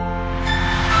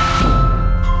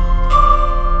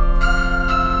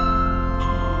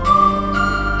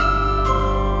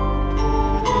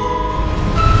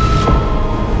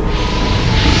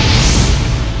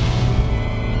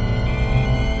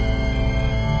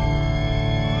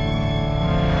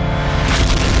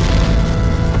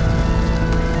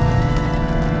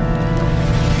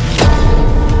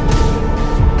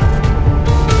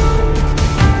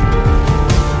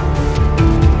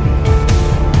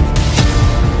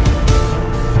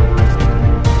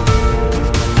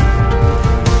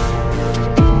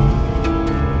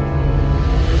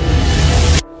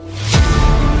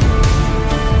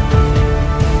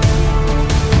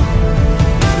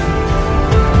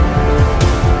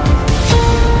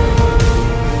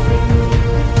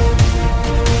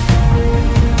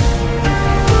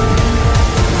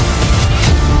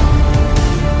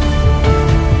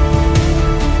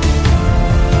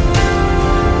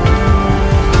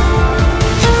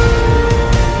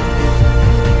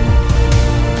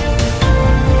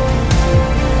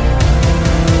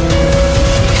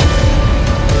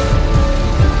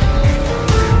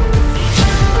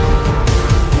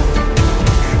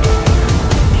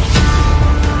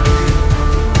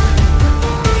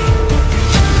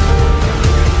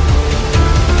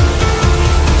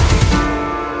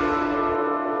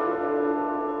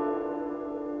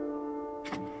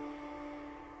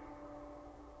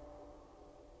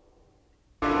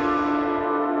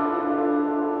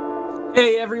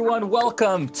Hey everyone,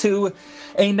 welcome to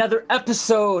another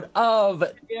episode of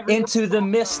Into the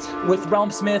Mist with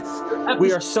Realmsmith.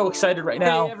 We are so excited right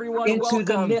now. Hey everyone, Into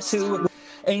the Mist.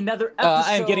 Another episode.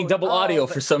 I am getting double audio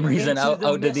for some reason out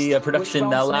of the production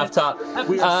laptop.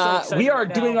 We are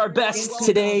doing our best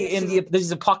today in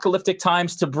these apocalyptic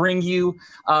times to bring you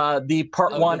the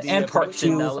part one and part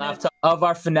two of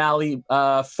our finale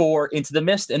for Into the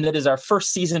Mist, and that is our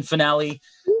first season finale.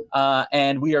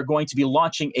 And we are going to be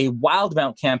launching a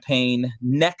Wildmount campaign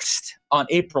next on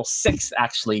April 6th,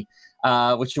 actually,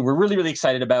 which we're really, really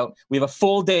excited about. We have a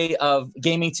full day of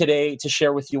gaming today to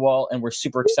share with you all, and we're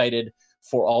super excited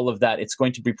for all of that. It's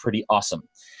going to be pretty awesome.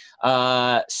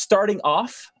 Starting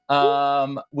off,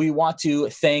 we want to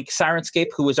thank Syrinscape,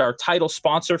 who is our title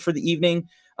sponsor for the evening.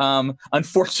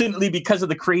 Unfortunately, because of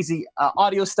the crazy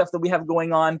audio stuff that we have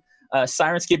going on,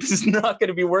 Syrinscape is not going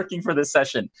to be working for this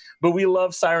session, but we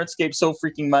love Syrinscape so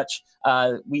freaking much.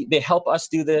 They help us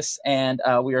do this, and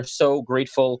we are so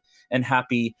grateful and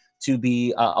happy to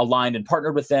be aligned and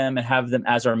partnered with them and have them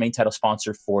as our main title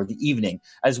sponsor for the evening.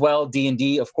 As well,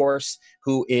 D&D, of course,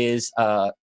 who is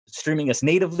streaming us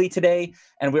natively today.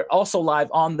 And we're also live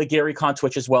on the GaryCon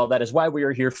Twitch as well. That is why we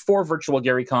are here for virtual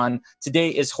GaryCon. Today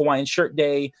is Hawaiian Shirt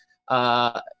Day,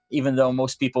 even though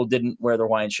most people didn't wear their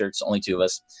Hawaiian shirts, only two of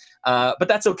us. But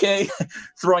that's okay.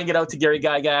 Throwing it out to Gary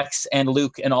Gygax and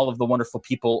Luke and all of the wonderful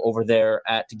people over there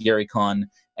at GaryCon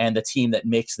and the team that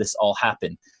makes this all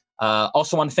happen.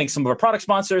 Also want to thank some of our product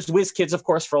sponsors, WizKids, of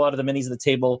course, for a lot of the minis at the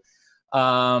table.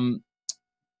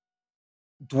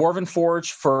 Dwarven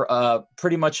Forge for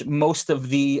pretty much most of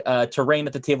the terrain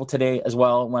at the table today as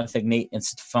well. I want to thank Nate and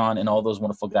Stefan and all those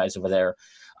wonderful guys over there.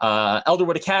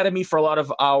 Elderwood Academy for a lot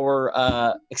of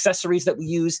our accessories that we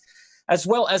use, as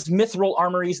well as Mithril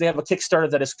Armories. They have a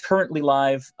Kickstarter that is currently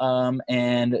live,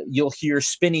 and you'll hear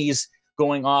spinnies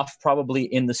going off probably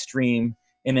in the stream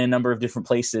in a number of different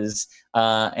places,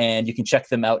 and you can check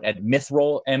them out at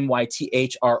Mithril,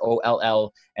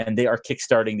 Mythroll, and they are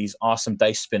kickstarting these awesome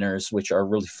dice spinners, which are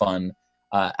really fun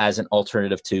as an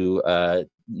alternative to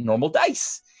normal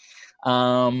dice.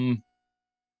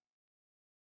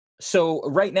 So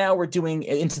right now we're doing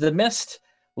Into the Mist.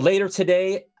 Later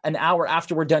today, an hour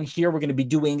after we're done here, we're going to be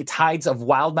doing Tides of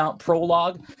Wildmount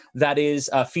prologue. That is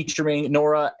featuring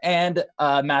Nora and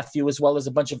Matthew, as well as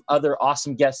a bunch of other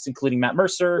awesome guests, including Matt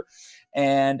Mercer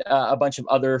and a bunch of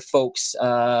other folks,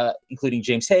 including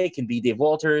James Hake and B. Dave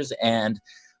Walters and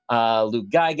Luke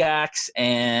Gygax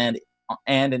and on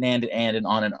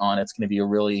and on. It's going to be a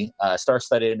really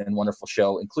star-studded and wonderful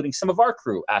show, including some of our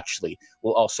crew, actually,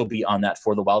 will also be on that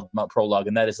for the Wildmount prologue,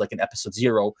 and that is like an episode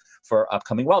 0 for our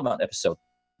upcoming Wildmount episode,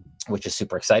 which is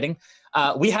super exciting.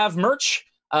 We have merch.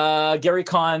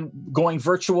 GaryCon going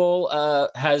virtual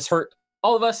has hurt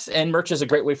all of us, and merch is a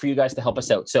great way for you guys to help us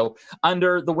out. So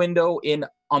under the window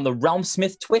on the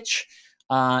Realmsmith Twitch,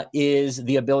 is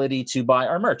the ability to buy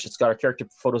our merch. It's got our character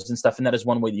photos and stuff, and that is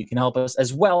one way that you can help us.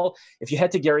 As well, if you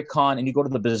head to GaryCon and you go to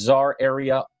the Bazaar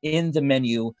area in the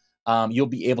menu, you'll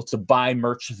be able to buy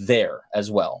merch there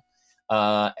as well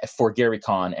for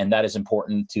GaryCon, and that is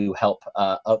important to help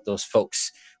out those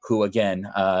folks who, again,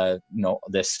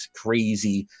 this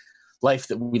crazy life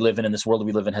that we live in this world that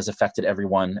we live in has affected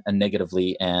everyone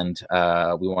negatively, and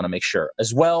we want to make sure.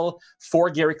 As well,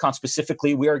 for GaryCon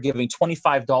specifically, we are giving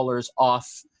 $25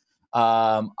 off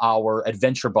our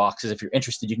adventure boxes. If you're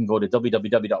interested, you can go to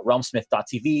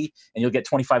www.realmsmith.tv and you'll get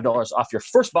 $25 off your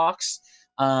first box,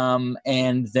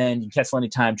 and then you can cancel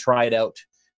anytime, try it out.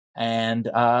 And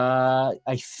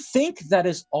I think that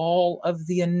is all of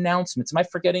the announcements. Am I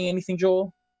forgetting anything,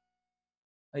 Joel?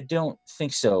 I don't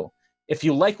think so. If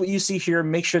you like what you see here,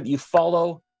 make sure that you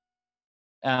follow,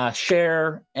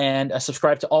 share, and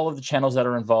subscribe to all of the channels that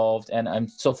are involved. And I'm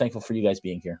so thankful for you guys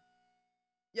being here.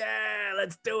 Yeah,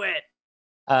 let's do it.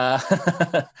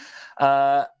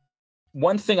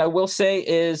 One thing I will say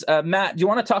is, Matt, do you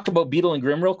want to talk about Beetle and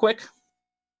Grimm real quick?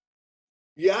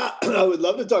 Yeah, I would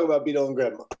love to talk about Beetle and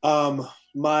Grimm.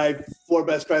 My 4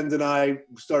 best friends and I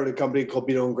started a company called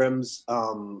Beetle and Grimm's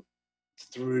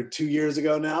through 2 years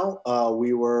ago now.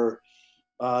 We were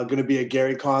going to be at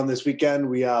GaryCon this weekend.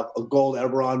 We have a gold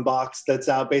Eberron box that's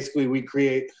out. Basically, we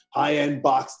create high-end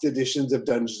boxed editions of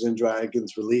Dungeons &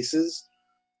 Dragons releases.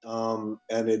 And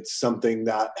it's something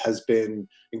that has been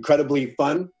incredibly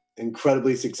fun,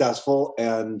 incredibly successful.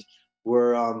 And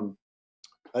we're, I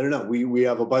don't know, we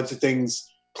have a bunch of things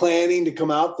planning to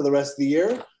come out for the rest of the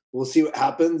year. We'll see what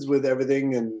happens with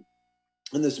everything in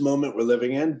this moment we're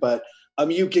living in. But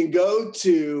you can go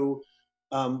to...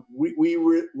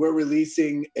 we're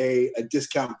releasing a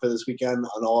discount for this weekend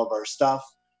on all of our stuff.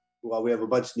 well, we have a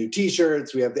bunch of new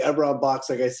T-shirts. We have the Eberron box,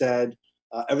 like I said.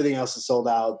 Everything else is sold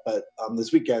out. But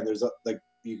this weekend, there's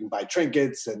you can buy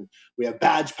trinkets, and we have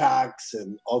badge packs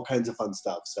and all kinds of fun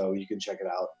stuff. So you can check it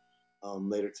out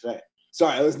later today.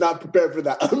 Sorry, I was not prepared for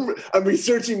that. I'm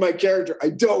researching my character. I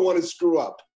don't want to screw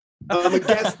up. I'm a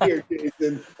guest here,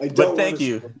 Jason. But thank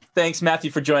you. Thanks, Matthew,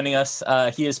 for joining us.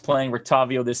 He is playing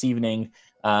Rictavio this evening,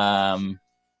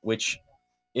 which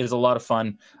is a lot of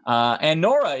fun. And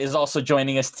Nora is also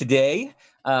joining us today,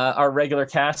 our regular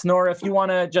cast. Nora, if you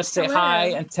want to just say hi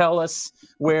and tell us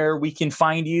where we can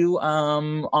find you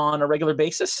on a regular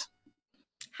basis.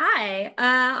 Hi.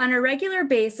 On a regular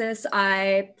basis,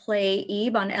 I play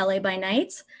Eve on LA by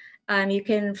Night. You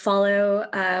can follow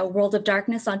World of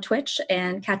Darkness on Twitch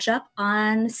and catch up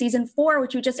on season 4,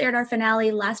 which we just aired our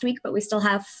finale last week, but we still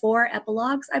have 4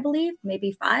 epilogues, I believe,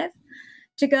 maybe 5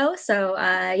 to go. So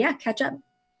yeah, catch up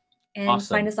and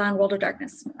find us on World of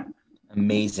Darkness.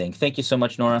 Amazing. Thank you so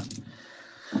much, Nora.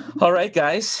 All right,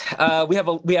 guys.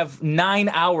 We have 9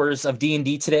 hours of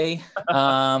D&D today,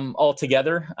 all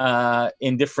together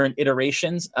in different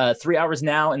iterations. 3 hours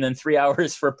now, and then 3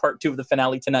 hours for part 2 of the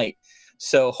finale tonight.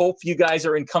 So hope you guys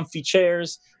are in comfy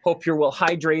chairs. Hope you're well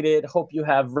hydrated. Hope you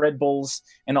have Red Bulls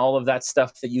and all of that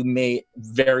stuff that you may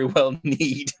very well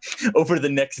need over the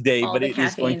next day. But it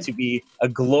is going to be a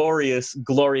glorious,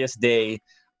 glorious day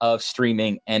of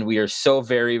streaming, and we are so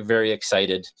very, very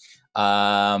excited.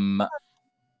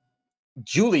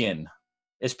 Julian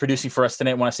is producing for us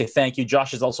tonight. I want to say thank you.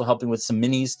 Josh is also helping with some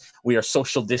minis. We are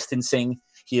social distancing.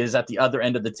 He is at the other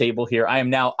end of the table here. I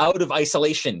am now out of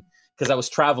isolation because I was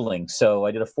traveling. So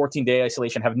I did a 14-day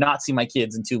isolation, have not seen my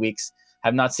kids in 2 weeks,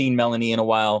 have not seen Melanie in a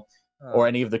while or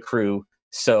any of the crew.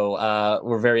 So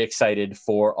we're very excited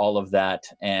for all of that.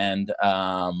 And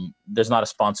there's not a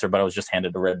sponsor, but I was just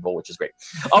handed a Red Bull, which is great.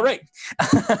 All right.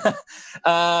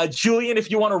 Julian,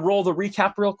 if you want to roll the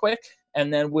recap real quick,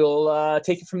 and then we'll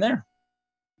take it from there.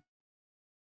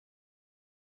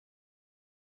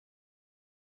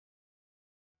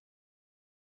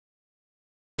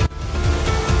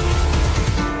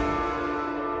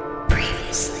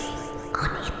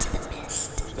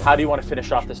 How do you want to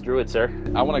finish off this druid, sir?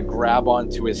 I want to grab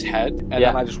onto his head, and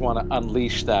then I just want to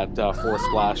unleash that Force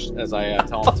Splash as I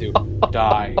tell him to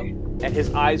die. And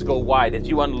his eyes go wide as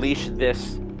you unleash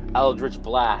this Eldritch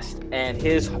Blast, and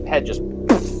his head just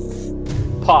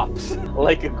pops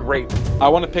like a grape. I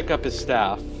want to pick up his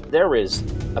staff. There is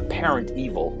apparent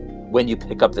evil when you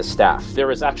pick up the staff. There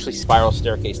is actually a spiral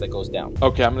staircase that goes down.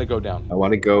 Okay, I'm going to go down. I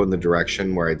want to go in the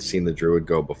direction where I'd seen the druid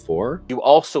go before. You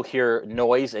also hear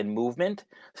noise and movement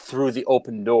through the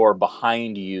open door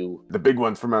behind you. The big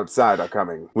ones from outside are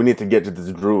coming. We need to get to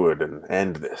this druid and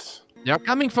end this. They're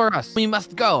coming for us. We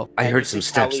must go. I heard some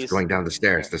steps going down the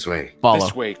stairs this way. Follow.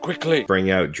 This way, quickly. Bring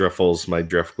out Driffles, my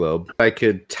drift globe. I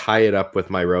could tie it up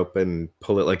with my rope and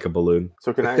pull it like a balloon.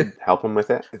 So can I help him with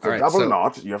it? It's a double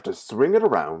knot. You have to swing it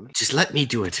around. Just let me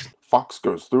do it. Fox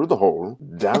goes through the hole,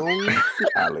 down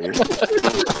the alley.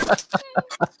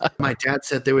 My dad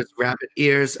said there was rabbit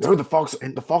ears. No, the fox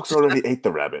already ate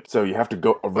the rabbit, so you have to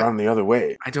go around the other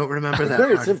way. I don't remember that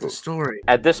very part simple. of the story.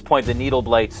 At this point, the needle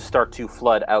blights start to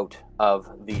flood out of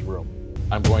the room.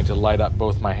 I'm going to light up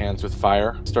both my hands with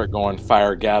fire, start going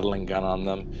fire Gatling gun on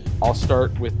them. I'll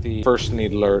start with the first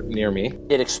needler near me.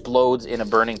 It explodes in a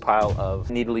burning pile of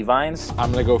needly vines.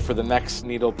 I'm going to go for the next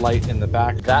needle blight in the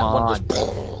back. That one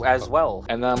was as well.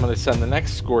 And then I'm going to send the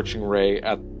next scorching ray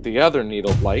at the other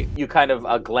needle blight. You kind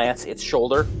of glance its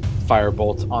shoulder.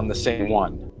 Firebolt on the same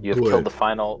one. You have killed the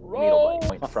final needle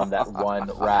blight point from that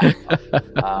one rat.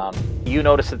 You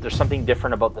notice that there's something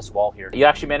different about this wall here. You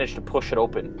actually managed to push it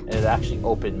open, and it actually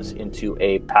opens into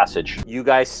a passage. You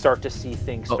guys start to see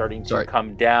things starting to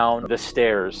come down the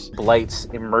stairs. Blights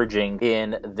emerging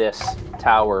in this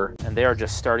tower, and they are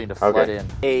just starting to flood in.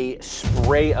 A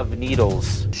spray of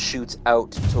needles shoots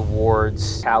out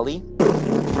towards Callie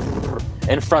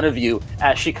in front of you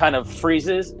as she kind of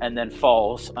freezes and then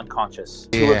falls unconscious.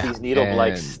 Two of these needle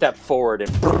blights step forward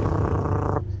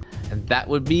and that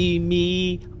would be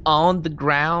me on the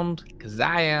ground because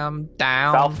I am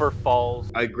down. Falfer falls.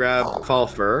 I grab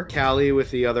Falfer, Callie with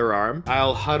the other arm.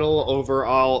 I'll huddle over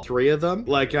all 3 of them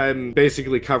like I'm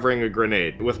basically covering a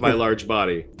grenade with my large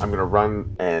body. I'm going to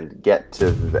run and get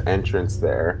to the entrance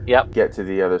there. Yep. Get to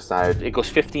the other side. It goes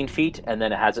 15 feet and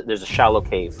then there's a shallow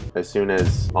cave. As soon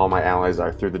as all my allies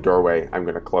are through the doorway, I'm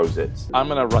going to close it. I'm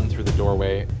going to run through the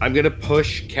doorway. I'm going to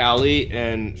push Callie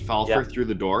and Falfer through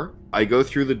the door. I go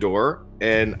through the door,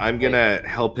 and I'm going to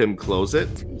help him close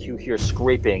it. You hear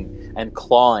scraping and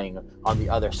clawing on the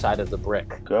other side of the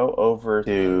brick. Go over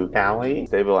to Callie,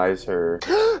 stabilize her.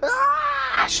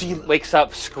 She wakes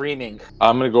up screaming.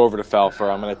 I'm gonna go over to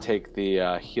Falfar. I'm gonna take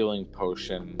the healing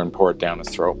potion and pour it down his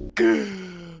throat.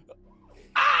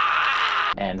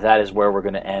 And that is where we're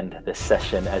going to end this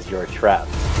session as you're trapped.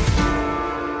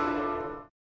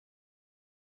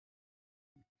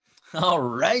 All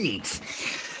right.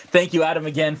 Thank you, Adam,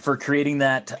 again for creating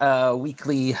that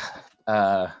weekly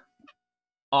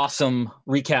awesome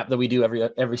recap that we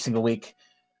do every single week.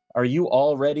 Are you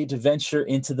all ready to venture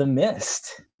into the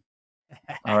mist?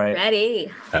 All right.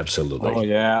 Ready. Absolutely. Oh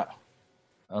yeah.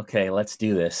 Okay, let's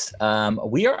do this.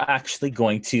 We are actually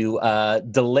going to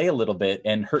delay a little bit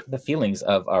and hurt the feelings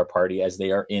of our party as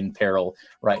they are in peril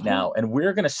right now. And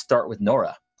we're going to start with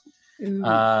Nora.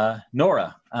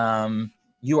 Nora,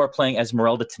 you are playing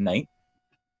Esmeralda tonight.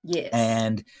 Yes.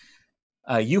 And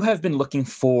you have been looking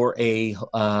for a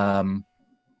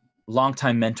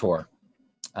longtime mentor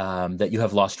that you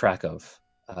have lost track of.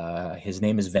 His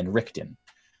name is Van Richten.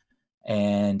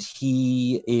 And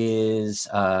he is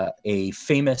a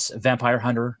famous vampire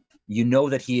hunter. You know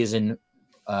that he is in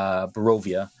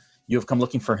Barovia. You have come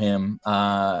looking for him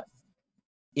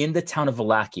in the town of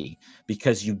Vallaki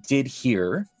because you did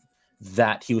hear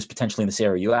that he was potentially in this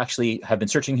area. You actually have been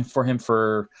searching for him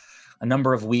for a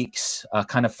number of weeks,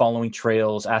 kind of following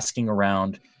trails, asking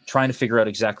around, trying to figure out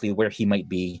exactly where he might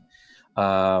be.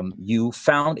 You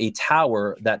found a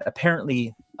tower that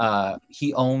apparently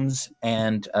he owns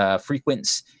and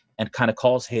frequents and kind of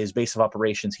calls his base of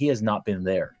operations. He has not been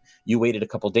there. You waited a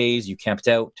couple days, you camped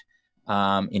out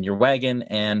in your wagon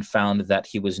and found that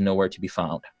he was nowhere to be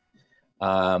found.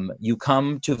 You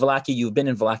come to Vallaki. You've been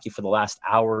in Vallaki for the last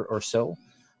hour or so.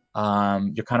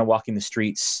 You're kind of walking the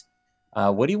streets.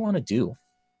 What do you want to do?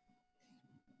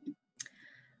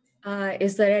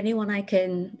 Is there anyone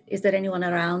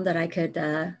around that I could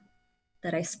that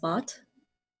I spot?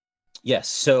 Yes.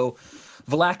 So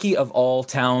Vallaki, of all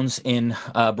towns in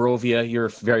Barovia, you're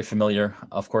very familiar,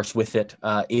 of course, with it,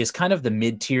 is kind of the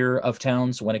mid-tier of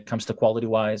towns when it comes to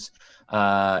quality-wise.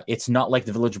 It's not like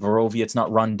the village of Barovia. It's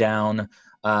not run down.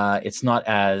 It's not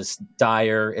as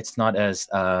dire. It's not as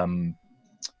kind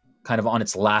of on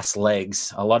its last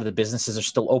legs. A lot of the businesses are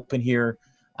still open here,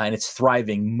 and it's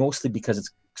thriving mostly because it's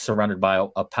surrounded by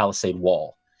a palisade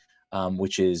wall,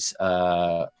 which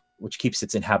keeps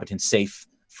its inhabitants safe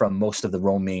from most of the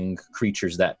roaming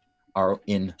creatures that are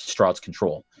in Strahd's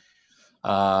control.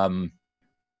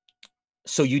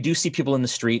 So you do see people in the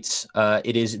streets.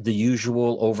 It is the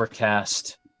usual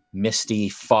overcast, misty,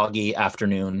 foggy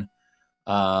afternoon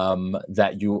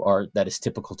that is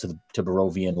typical to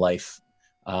Barovian life.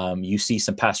 You see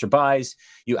some passerbys.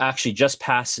 You actually just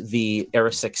pass the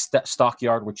Erisik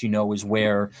stockyard, which you know is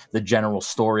where the general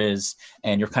store is,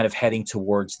 and you're kind of heading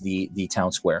towards the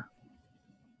town square.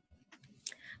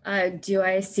 Do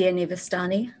I see any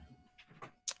Vistani?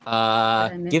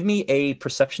 Give me a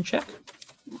perception check.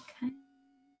 Okay.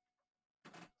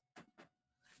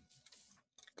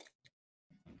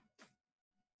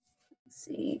 Let's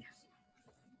see.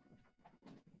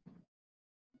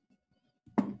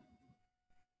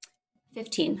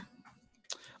 15.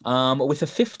 With a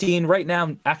 15 right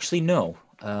now, actually no.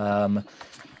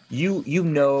 You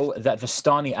know that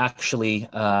Vistani actually,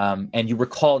 and you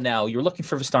recall now, you're looking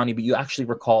for Vistani, but you actually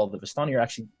recall that Vistani are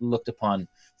actually looked upon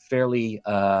fairly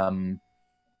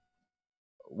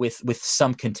with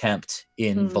some contempt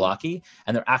in Vallaki,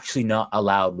 and they're actually not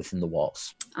allowed within the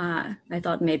walls. I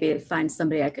thought maybe find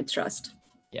somebody I could trust.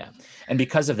 Yeah, and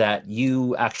because of that,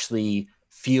 you actually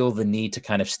feel the need to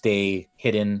kind of stay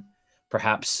hidden,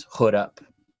 perhaps hood up,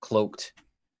 cloaked,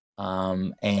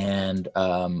 and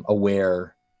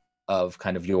aware of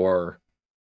kind of your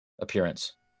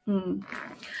appearance.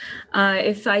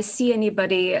 If I see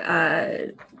anybody,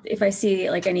 if I see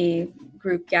like any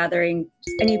group gathering,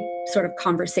 any sort of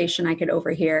conversation I could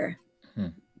overhear.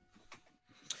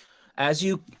 As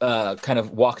you kind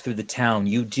of walk through the town,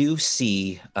 you do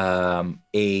see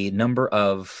a number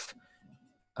of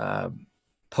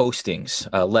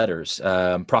postings, letters,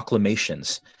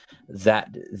 proclamations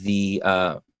that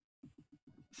the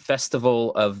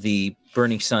Festival of the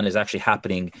Burning Sun is actually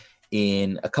happening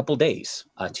in a couple days,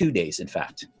 2 days, in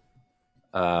fact.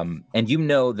 And you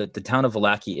know that the town of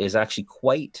Vallaki is actually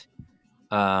quite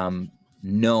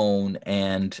known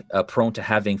and prone to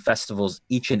having festivals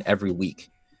each and every week.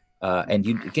 And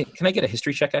can I get a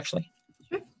history check, actually?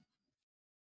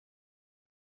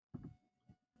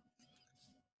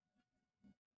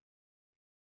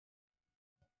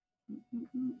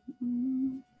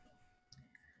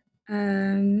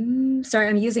 Sorry,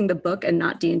 I'm using the book and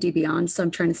not D&D Beyond, so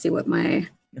I'm trying to see what my...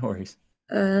 No worries.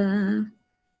 So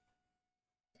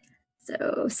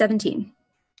 17.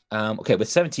 Okay, with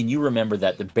 17, you remember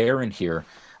that the Baron here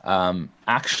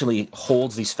actually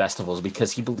holds these festivals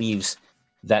because he believes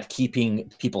that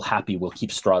keeping people happy will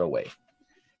keep Strahd away,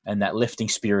 and that lifting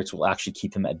spirits will actually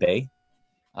keep him at bay.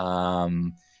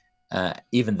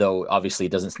 Even though obviously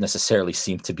it doesn't necessarily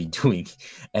seem to be doing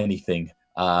anything.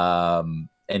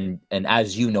 And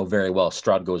as you know very well,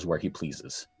 Strahd goes where he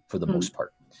pleases for the most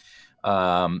part.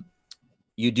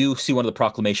 You do see one of the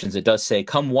proclamations. It does say,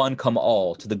 "Come one, come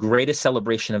all, to the greatest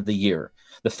celebration of the year,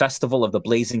 the festival of the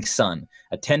blazing sun.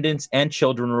 Attendants and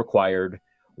children required.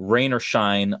 Rain or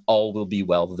shine, all will be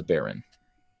well." The Baron.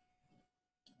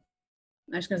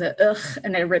 I'm just gonna say ugh,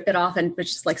 and I rip it off and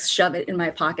just like shove it in my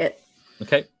pocket.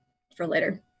 Okay. For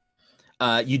later.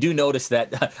 You do notice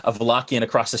that a Valachian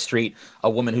across the street, a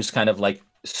woman who's kind of like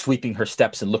sweeping her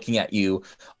steps and looking at you,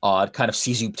 kind of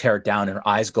sees you tear it down, and her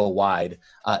eyes go wide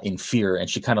in fear, and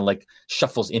she kind of like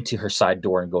shuffles into her side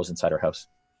door and goes inside her house.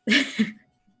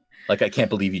 Like, I can't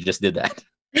believe you just did that.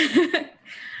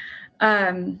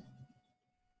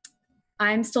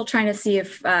 I'm still trying to see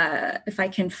if I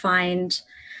can find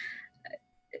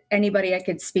anybody I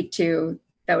could speak to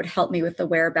that would help me with the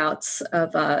whereabouts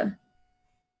of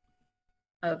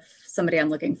somebody I'm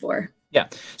looking for. Yeah.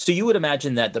 So you would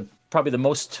imagine that probably the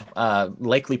most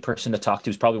likely person to talk to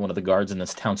is probably one of the guards in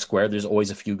this town square. There's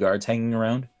always a few guards hanging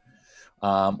around,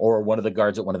 or one of the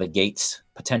guards at one of the gates,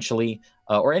 potentially,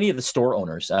 or any of the store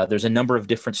owners. There's a number of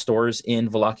different stores in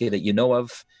Wallachia that you know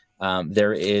of.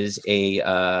 There is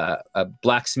a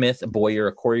blacksmith, a bowyer,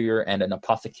 a courier, and an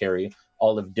apothecary,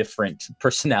 all of different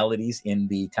personalities in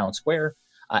the town square,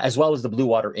 as well as the Blue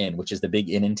Water Inn, which is the big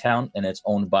inn in town, and it's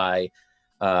owned by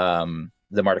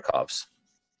the Mardikovs.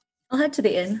 I'll head to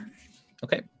the inn.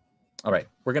 Okay. All right.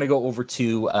 We're going to go over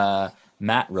to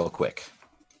Matt real quick.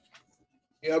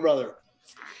 Yeah, brother.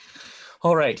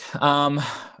 All right.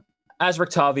 As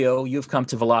Rictavio, you've come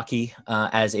to Vallaki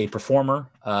as a performer.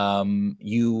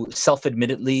 You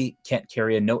self-admittedly can't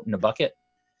carry a note in a bucket,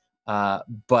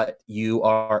 but you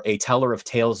are a teller of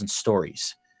tales and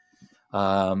stories.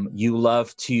 You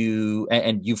love to,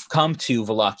 and you've come to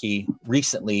Vallaki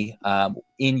recently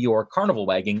in your carnival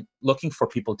wagon, looking for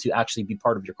people to actually be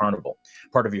part of your carnival,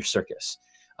 part of your circus.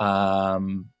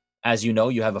 As you know,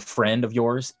 you have a friend of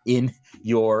yours in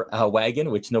your wagon,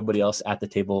 which nobody else at the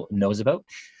table knows about.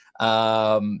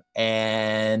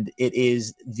 And it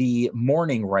is the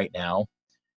morning right now.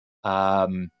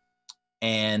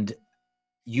 And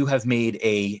you have made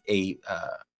a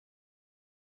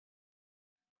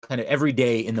kind of every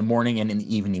day in the morning and in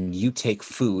the evening, you take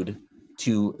food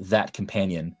to that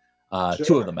companion. Sure.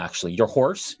 Two of them, actually. Your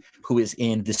horse, who is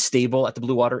in the stable at the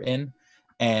Blue Water Inn,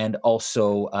 and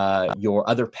also your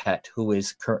other pet, who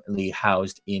is currently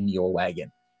housed in your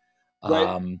wagon.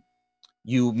 Right.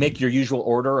 You make your usual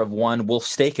order of one wolf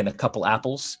steak and a couple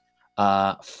apples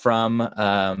from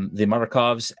the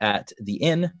Markovs at the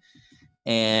inn.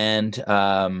 And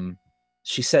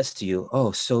she says to you,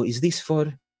 "Oh, so is this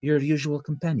for your usual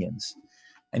companions?"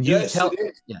 And you yes, tell, it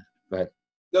is. Yeah, go ahead.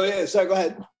 No, yeah, sorry, go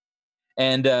ahead.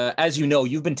 And as you know,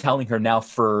 you've been telling her now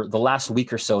for the last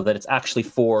week or so that it's actually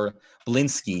for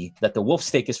Blinsky, that the wolf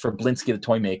steak is for Blinsky the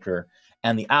toy maker,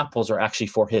 and the apples are actually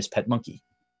for his pet monkey.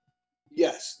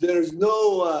 Yes, there's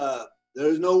no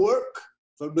work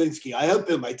for Blinsky. I help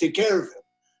him. I take care of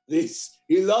him.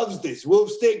 He loves this. Wolf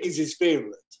steak is his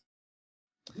favorite.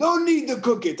 No need to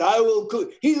cook it. I will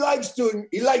cook. He likes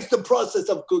the process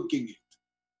of cooking it.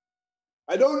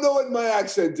 I don't know what my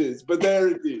accent is, but there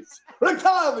it is.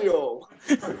 Rictavio!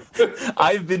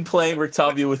 I've been playing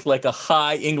Rictavio with like a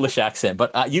high English accent,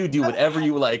 but you do whatever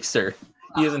you like, sir.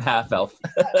 He isn't half elf.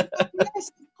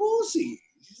 Yes, of course he is.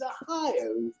 He's a high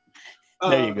elf.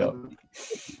 There you go.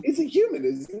 He's a human,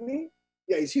 isn't he?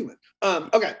 Yeah, he's human.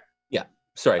 Okay. Yeah.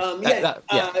 Sorry.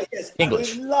 Yes.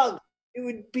 English. It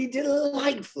would be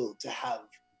delightful to have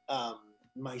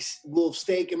my wolf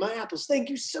steak and my apples. Thank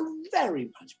you so very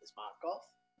much, Ms. Markov.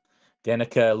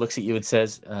 Danica looks at you and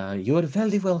says, "You are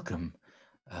very welcome,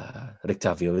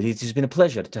 Rictavio. It has been a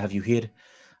pleasure to have you here.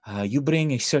 You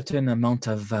bring a certain amount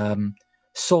of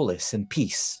solace and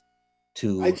peace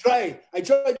to." I try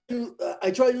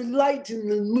to lighten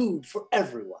the mood for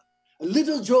everyone. A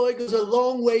little joy goes a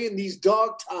long way in these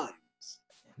dark times.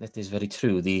 That is very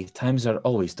true. The times are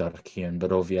always dark here in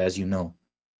Barovia, as you know.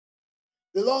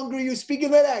 The longer you speak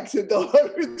in that accent, the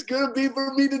harder it's going to be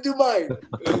for me to do mine.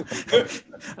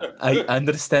 I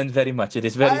understand very much. It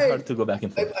is very hard to go back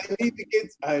and forth.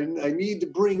 I need to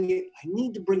bring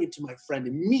it to my friend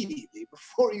immediately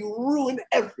before you ruin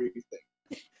everything.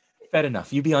 Fair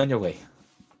enough. You be on your way.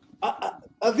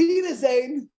 Auf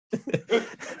Wiedersehen.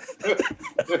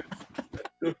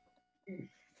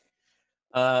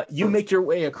 You make your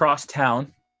way across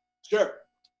town. Sure.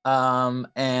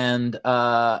 And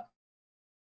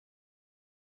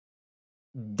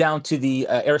down to the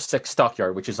Air6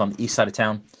 stockyard, which is on the east side of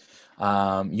town.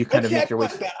 You kind of make your way.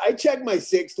 I check my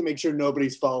 6 to make sure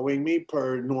nobody's following me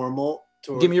per normal.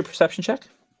 Give me your perception check.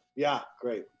 Yeah,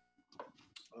 great.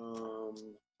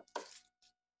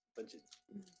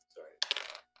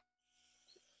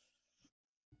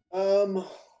 I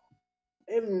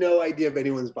have no idea if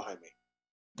anyone's behind me.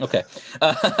 Okay.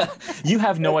 You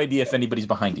have no idea if anybody's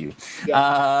behind you.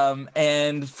 Yeah.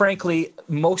 And frankly,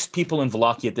 most people in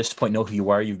Vallaki at this point know who you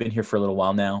are. You've been here for a little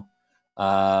while now.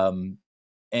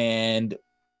 And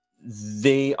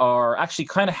they are actually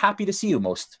kind of happy to see you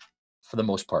for the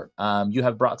most part. You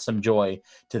have brought some joy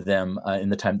to them in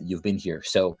the time that you've been here.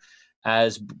 So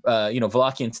as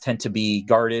Vallakians tend to be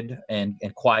guarded and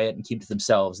quiet and keep to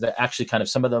themselves. That actually kind of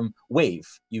some of them wave.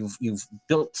 You've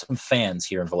built some fans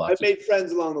here in Vallaki. I've made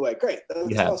friends along the way. Great.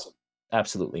 That's awesome.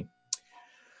 Absolutely.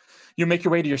 You make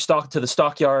your way to the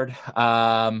stockyard.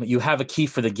 You have a key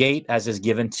for the gate, as is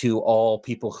given to all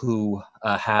people who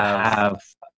have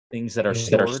things that are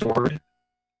stored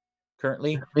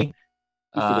currently.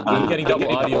 I'm getting double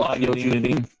audio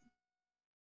tuning.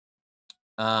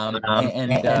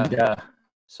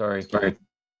 Sorry.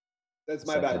 That's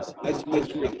my bad.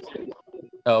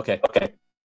 Oh, okay.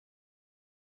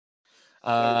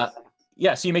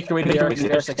 Yeah, so you make your way to the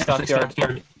Air6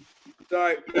 stockyard.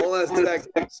 Sorry, hold on a sec.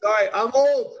 Sorry, I'm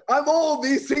old.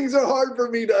 These things are hard for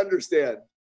me to understand.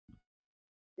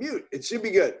 Mute. It should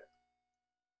be good.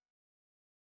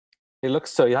 He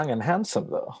looks so young and handsome,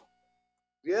 though.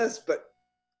 Yes, but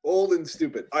old and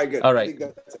stupid. All right, good. All right.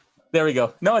 There we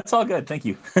go. No, it's all good. Thank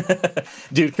you.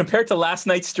 Dude, compared to last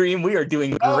night's stream, we are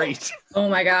doing great. Oh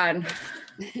my God.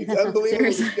 It's unbelievable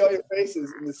to see all your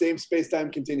faces in the same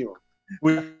space-time continuum.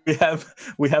 We have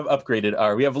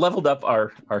upgraded we have leveled up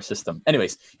our system.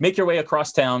 Anyways, make your way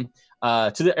across town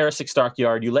to the Air6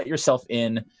 stockyard. You let yourself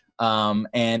in,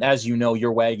 and as you know,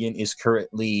 your wagon is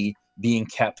currently being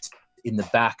kept in the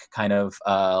back kind of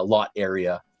lot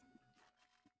area.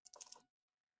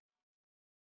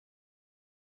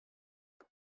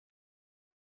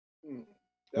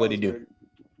 What did you do?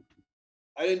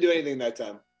 I didn't do anything that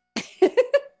time.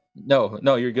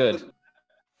 No, you're good.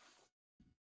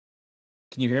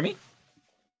 Can you hear me?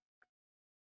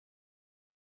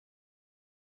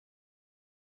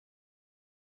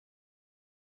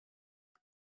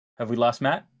 Have we lost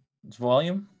Matt? His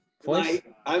volume? Voice?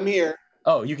 I'm here.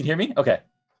 Oh, you can hear me? Okay.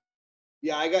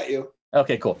 Yeah, I got you.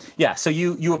 Okay, cool. Yeah, so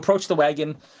you approach the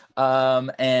wagon,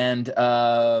 and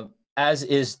as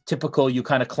is typical, you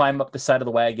kind of climb up the side of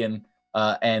the wagon,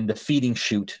 and the feeding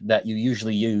chute that you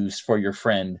usually use for your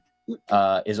friend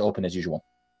is open as usual.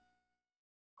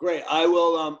 Great. I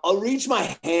will. I'll reach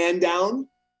my hand down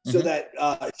so that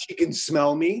she can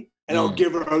smell me, and I'll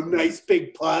give her a nice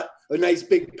big pet.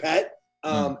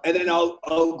 And then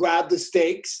I'll grab the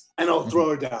steaks and I'll throw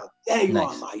her down. There you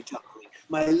are, my darling,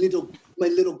 my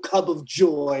little cub of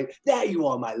joy. There you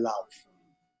are, my love.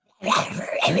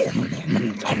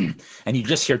 And you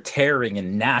just hear tearing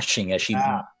and gnashing as she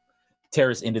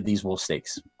tears into these wolf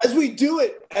steaks. As we do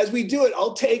it,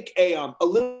 I'll take a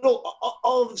little.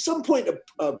 I'll at some point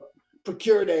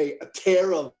procured a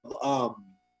tear of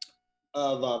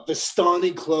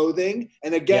Vistani clothing,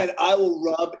 and again I will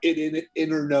rub it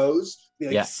in her nose. Be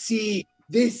like, see,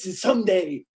 this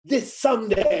someday.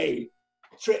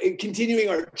 Continuing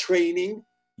our training.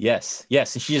 Yes,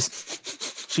 and she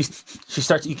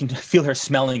starts. You can feel her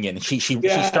smelling it, and she's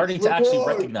starting to actually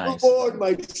recognize. Reward,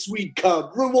 my sweet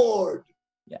cub. Reward.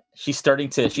 Yeah, she's starting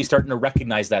to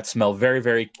recognize that smell very,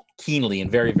 very keenly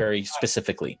and very, very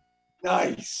specifically.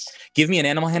 Nice. Give me an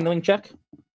animal handling check.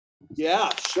 Yeah,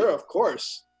 sure, of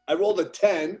course. I rolled a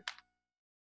 10.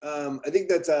 I think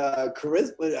that's a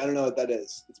charisma. I don't know what that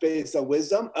is. It's based on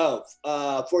wisdom.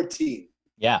 14.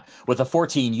 Yeah, with a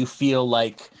 14, you feel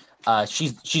like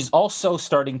she's also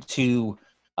starting to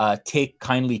take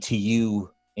kindly to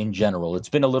you in general. It's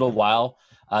been a little while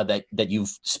that you've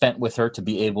spent with her to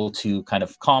be able to kind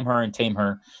of calm her and tame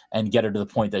her and get her to the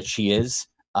point that she is.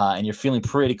 And you're feeling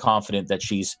pretty confident that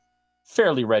she's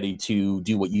fairly ready to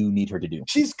do what you need her to do.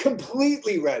 She's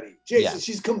completely ready. Jason,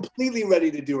 she's completely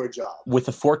ready to do her job. With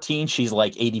a 14, she's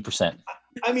like 80%.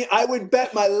 I mean, I would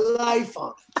bet my life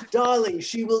on it. Darling,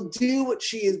 she will do what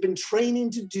she has been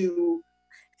training to do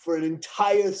for an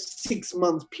entire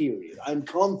 6-month period. I'm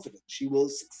confident she will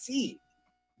succeed.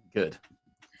 Good.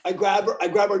 I grab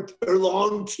her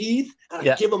long teeth, and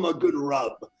I give them a good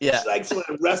rub. Yeah. She likes when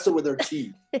I wrestle with her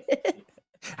teeth.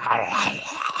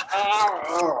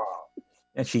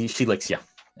 And she licks you.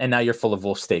 And now you're full of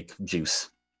wolf steak juice.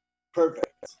 Perfect.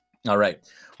 All right.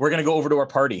 We're going to go over to our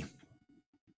party.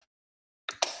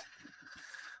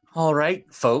 All right,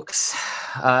 folks.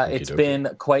 It's been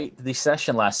quite the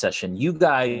session last session. You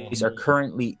guys are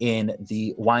currently in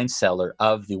the wine cellar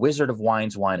of the Wizard of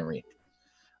Wines winery.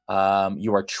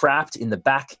 You are trapped in the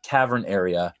back cavern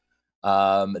area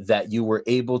that you were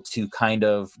able to kind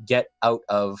of get out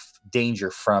of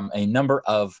danger from a number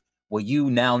of what you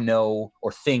now know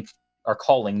or think are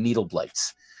calling needle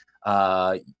blights.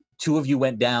 Two of you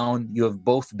went down. You have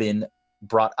both been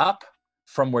brought up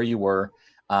from where you were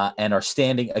and are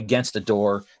standing against a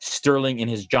door. Sterling, in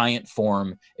his giant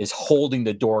form, is holding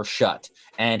the door shut,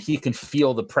 and he can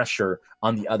feel the pressure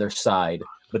on the other side,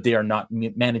 but they are not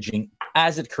managing,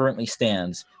 as it currently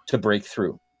stands, to break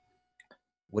through.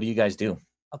 What do you guys do?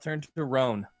 I'll turn to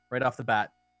Roan right off the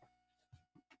bat,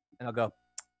 and I'll go,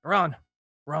 Roan,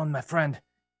 my friend,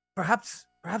 perhaps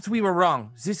we were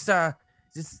wrong. This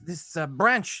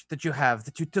branch that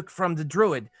you took from the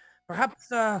druid,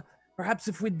 perhaps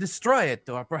if we destroy it,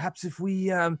 or perhaps if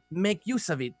we make use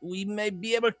of it, we may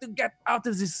be able to get out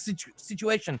of this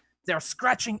situation. They're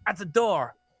scratching at the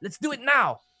door. Let's do it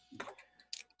now.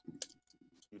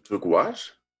 You took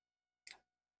what?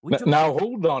 Now,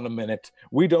 hold on a minute.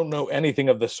 We don't know anything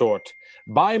of the sort.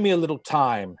 Buy me a little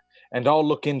time, and I'll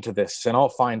look into this, and I'll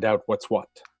find out what's what.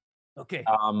 Okay.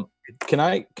 Can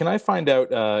I find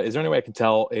out, is there any way I can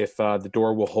tell if the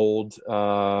door will hold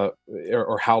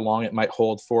or how long it might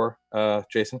hold for,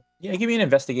 Jason? Yeah, give me an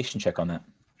investigation check on that.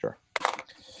 Sure.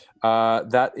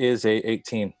 That is a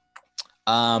 18.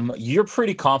 You're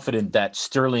pretty confident that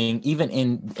Sterling, even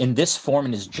in this form,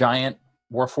 in his giant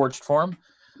Warforged form,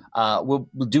 will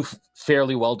do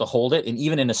fairly well to hold it, and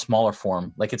even in a smaller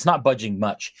form, like it's not budging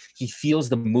much. He feels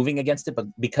the moving against it, but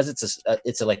because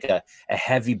it's like a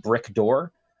heavy brick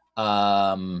door,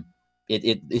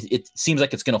 it seems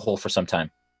like it's going to hold for some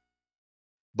time.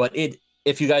 But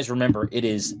if you guys remember, it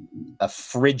is a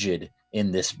frigid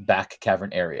in this back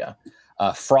cavern area.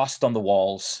 Frost on the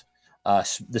walls,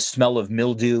 the smell of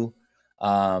mildew,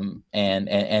 and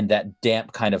that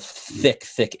damp kind of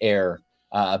thick air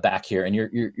back here, and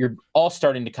you're all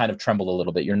starting to kind of tremble a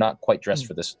little bit. You're not quite dressed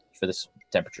for this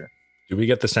temperature. Do we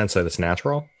get the sense that it's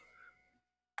natural?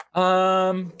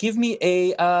 Give me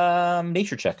a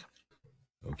nature check.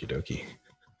 Okie dokie.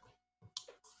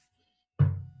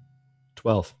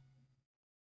 12.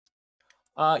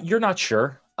 You're not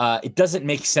sure. It doesn't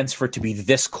make sense for it to be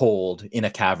this cold in a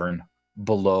cavern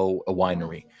below a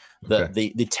winery.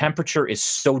 The temperature is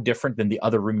so different than the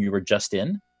other room you were just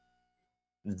in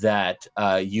that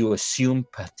you assume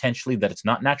potentially that it's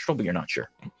not natural, but you're not sure.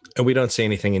 And we don't see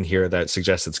anything in here that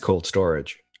suggests it's cold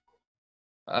storage.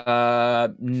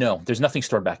 No, there's nothing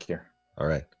stored back here. All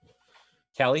right.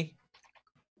 Callie?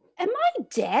 Am I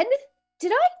dead?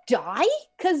 Did I die?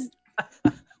 Because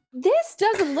this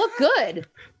doesn't look good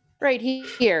right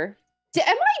here.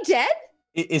 Am I dead?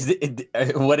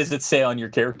 What does it say on your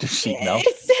character sheet now?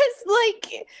 It says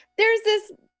like there's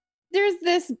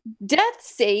this death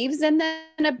saves and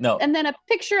then a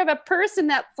picture of a person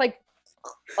that's like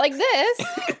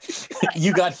this.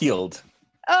 You got healed.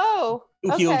 Oh,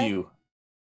 who healed you?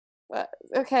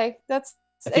 Okay, that's.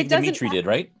 I think Dimitri did,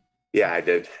 right? Yeah, I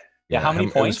did. Yeah, how many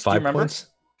points? 5 do you remember? Points?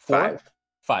 4?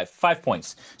 5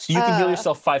 points. So you can heal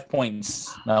yourself 5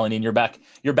 points, Melanie, and you're back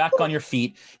on your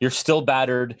feet. You're still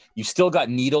battered. You still got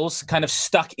needles kind of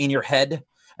stuck in your head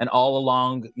and all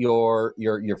along your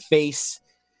face.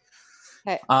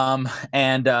 Okay.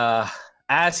 And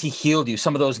as he healed you,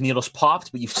 some of those needles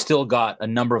popped, but you've still got a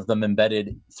number of them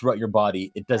embedded throughout your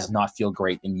body. It does not feel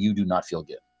great, and you do not feel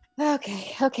good.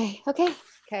 Okay.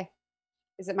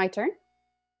 Is it my turn?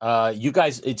 You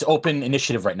guys, it's open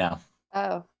initiative right now.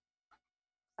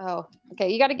 Oh,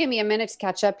 okay. You got to give me a minute to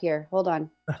catch up here. Hold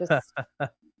on. Just...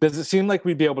 Does it seem like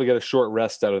we'd be able to get a short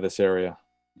rest out of this area?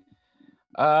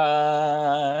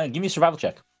 Give me a survival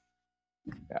check.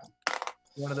 Yeah.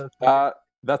 One of those.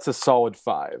 That's a solid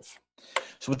 5.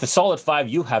 So with the solid 5,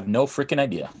 you have no freaking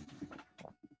idea.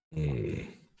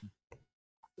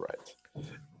 Right.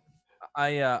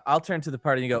 I'll turn to the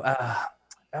party and go,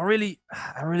 I really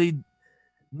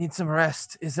need some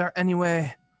rest. Is there any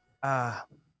way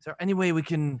we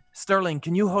can, Sterling,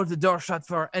 can you hold the door shut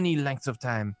for any length of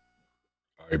time?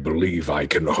 I believe I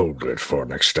can hold it for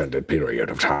an extended period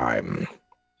of time.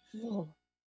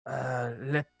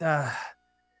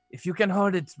 If you can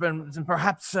hold it, then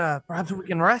perhaps we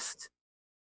can rest.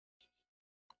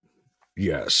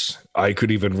 Yes, I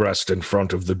could even rest in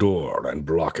front of the door and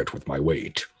block it with my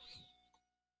weight.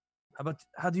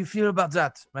 How do you feel about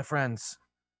that, my friends?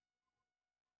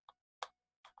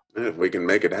 If we can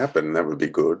make it happen, that would be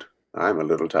good. I'm a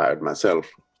little tired myself.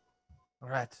 All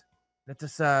right. Let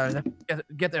us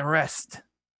get a rest.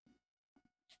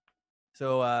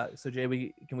 So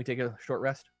Jay, can we take a short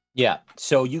rest? Yeah.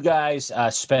 So you guys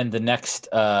spend the next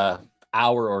hour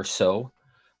or so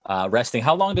resting.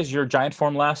 How long does your giant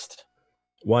form last?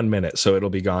 1 minute, so it'll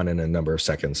be gone in a number of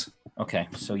seconds. Okay.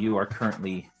 So you are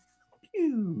currently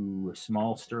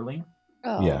small Sterling.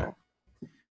 Oh. Yeah.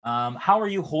 How are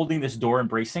you holding this door and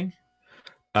bracing?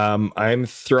 I'm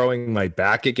throwing my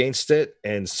back against it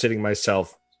and sitting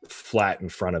myself flat in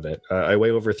front of it. I weigh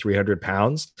over 300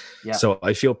 pounds. Yeah. So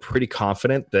I feel pretty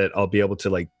confident that I'll be able to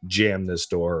like jam this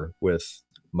door with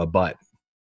my butt.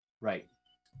 Right.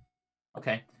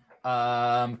 Okay.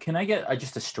 Can I get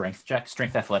just a strength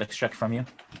athletics check from you?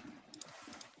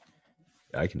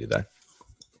 I can do that.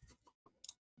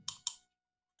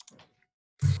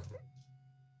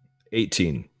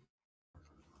 18.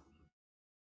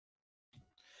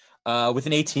 With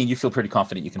an 18, you feel pretty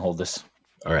confident you can hold this.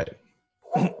 All right.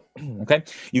 Okay.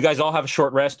 You guys all have a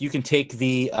short rest. You can take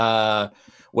the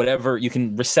whatever, you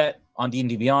can reset on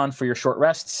D&D Beyond for your short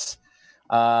rests,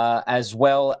 as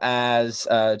well as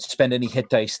spend any hit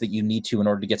dice that you need to in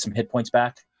order to get some hit points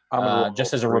back.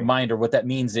 Just as a reminder, what that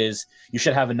means is you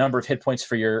should have a number of hit points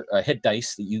for your hit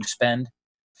dice that you spend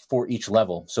for each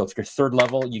level. So if you're third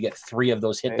level, you get 3 of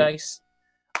those hit dice.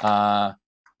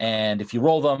 And if you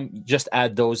roll them, just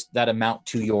add that amount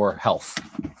to your health.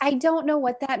 I don't know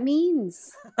what that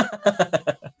means.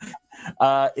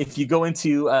 If you go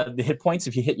into the hit points,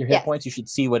 if you hit your hit points, you should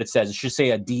see what it says. It should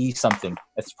say a D something.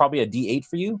 It's probably a D8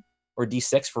 for you or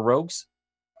D6 for rogues.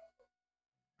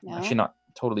 No. Actually, not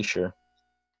totally sure.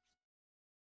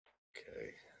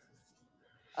 Okay.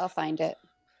 I'll find it.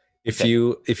 If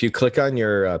you click on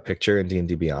your picture in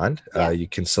D&D Beyond, you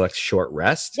can select short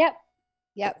rest. Yep.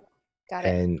 Got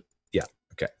it. And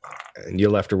okay. And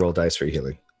you'll have to roll dice for your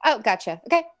healing. Oh, gotcha.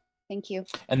 Okay. Thank you.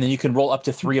 And then you can roll up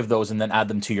to 3 of those and then add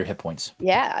them to your hit points.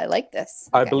 Yeah, I like this.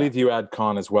 I believe you add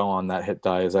con as well on that hit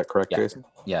die. Is that correct, Jason?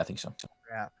 Yeah, I think so.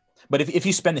 Yeah. But if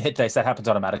you spend the hit dice, that happens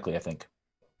automatically, I think.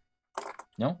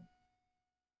 No?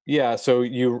 Yeah, so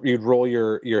you'd roll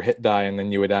your hit die and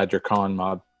then you would add your con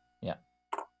mod. Yeah.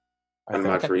 One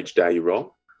mod for each die you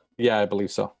roll? Yeah, I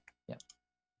believe so. Yeah.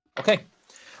 Okay.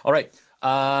 All right.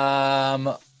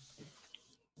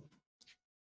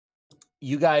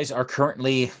 You guys are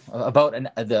currently about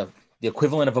the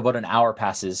equivalent of about an hour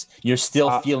passes. You're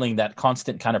still feeling that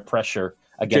constant kind of pressure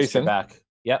against your back.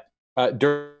 Yep.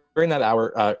 During that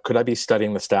hour, could I be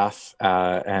studying the staff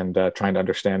and trying to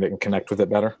understand it and connect with it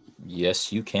better?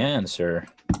 Yes, you can, sir.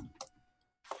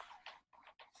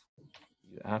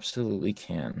 You absolutely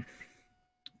can.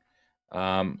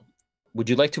 Would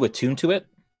you like to attune to it?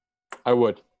 I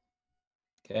would.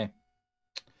 Okay.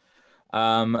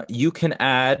 You can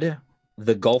add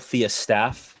the Golthia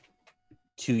staff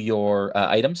to your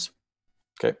items.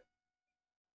 Okay.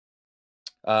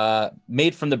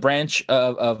 Made from the branch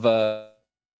of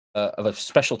a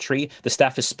special tree. The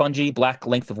staff is spongy, black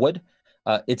length of wood.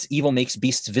 Its evil makes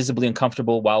beasts visibly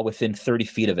uncomfortable while within 30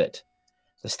 feet of it.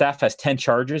 The staff has 10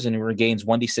 charges and regains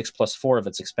 1d6 plus 4 of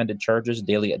its expended charges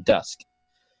daily at dusk.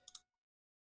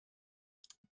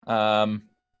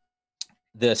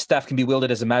 The staff can be wielded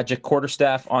as a magic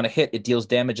quarterstaff. On a hit, it deals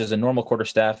damage as a normal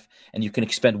quarterstaff, and you can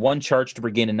expend 1 charge to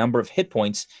regain a number of hit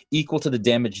points equal to the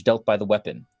damage dealt by the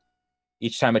weapon.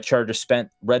 Each time a charge is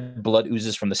spent, red blood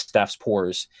oozes from the staff's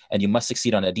pores, and you must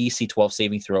succeed on a DC 12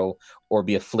 saving throw or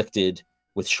be afflicted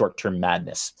with short-term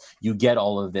madness. You get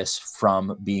all of this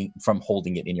from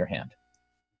holding it in your hand.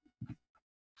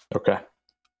 Okay.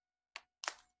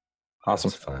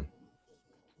 Awesome. That's fun.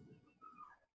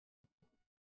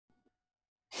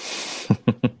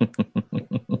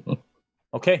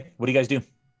 Okay, what do you guys do?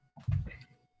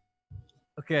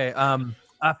 Okay,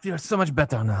 I feel so much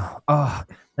better now. Oh,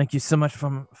 thank you so much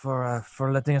for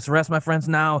letting us rest, my friends.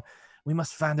 Now we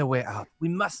must find a way out. We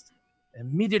must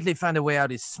immediately find a way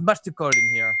out. It's much too cold in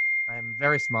here. I am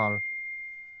very small.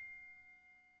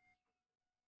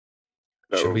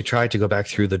 Should we try to go back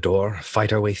through the door,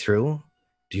 fight our way through?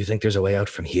 Do you think there's a way out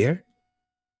from here?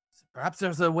 Perhaps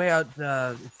there's a way out.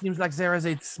 It seems like there is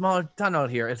a small tunnel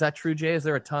here. Is that true, Jay? Is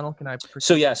there a tunnel? Can I?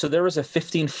 So there was a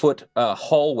 15-foot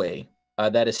hallway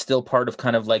that is still part of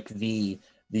kind of like the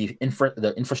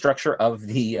infrastructure of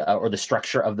the or the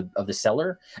structure of the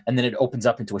cellar, and then it opens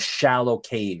up into a shallow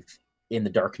cave in the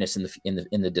darkness in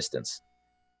the distance.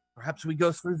 Perhaps we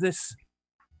go through this.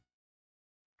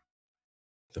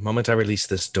 The moment I release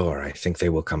this door, I think they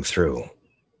will come through.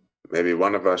 Maybe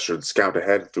one of us should scout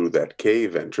ahead through that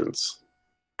cave entrance.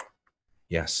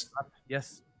 Yes.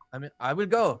 Yes. I mean, I will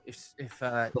go if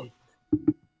I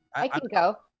can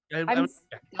go. I'm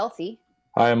stealthy.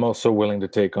 I am also willing to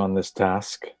take on this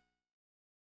task.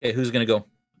 Okay, who's gonna go?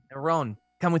 Ron,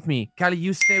 come with me. Callie,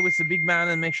 you stay with the big man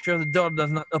and make sure the door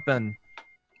does not open.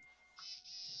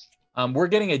 We're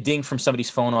getting a ding from somebody's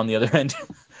phone on the other end,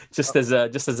 just as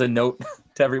a note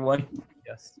to everyone.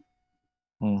 Yes.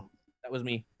 That was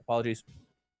me. Apologies.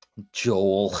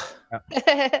 Joel.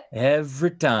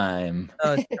 Every time.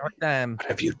 Every time. What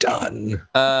have you done?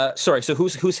 Sorry. So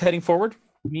who's heading forward?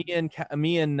 Me and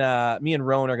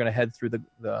Roan are gonna head through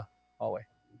the hallway.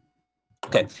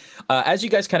 Okay. As you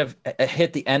guys kind of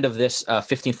hit the end of this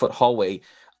 15-foot hallway,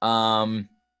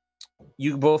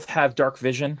 you both have dark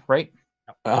vision, right?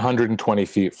 120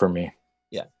 feet for me.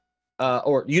 Yeah.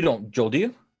 Or you don't, Joel, do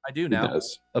you? I do now.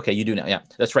 Okay, you do now. Yeah,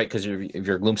 that's right, because you're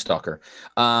a Gloomstalker.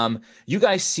 You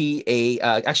guys see a...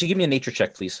 actually, give me a nature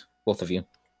check, please, both of you.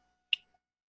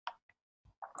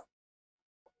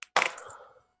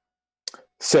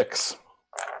 Six.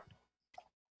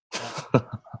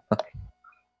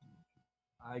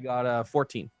 I got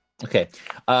 14. Okay.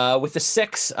 With the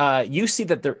 6, you see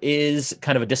that there is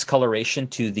kind of a discoloration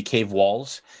to the cave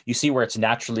walls. You see where it's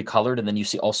naturally colored, and then you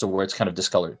see also where it's kind of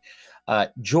discolored.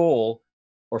 Joel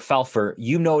or Falfer,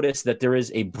 you notice that there is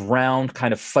a brown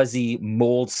kind of fuzzy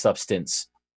mold substance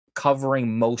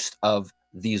covering most of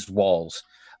these walls.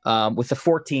 With the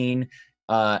 14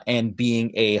 and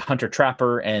being a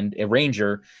hunter-trapper and a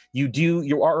ranger,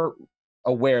 you are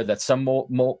aware that some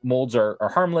molds are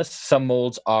harmless, some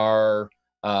molds are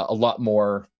a lot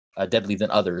more deadly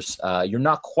than others. You're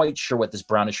not quite sure what this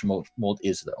brownish mold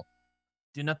is, though.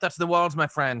 Do not touch the walls, my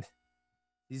friend.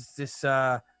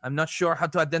 I'm not sure how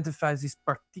to identify this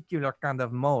particular kind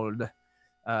of mold.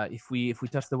 If we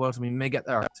touch the walls, we may get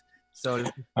hurt. So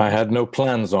I had no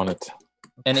plans on it.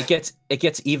 And it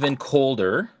gets even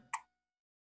colder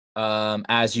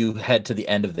as you head to the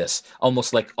end of this.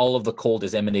 Almost like all of the cold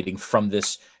is emanating from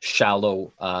this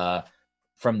shallow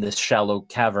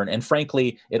cavern. And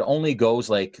frankly, it only goes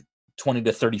like 20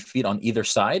 to 30 feet on either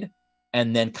side,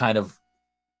 and then kind of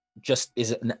just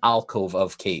is an alcove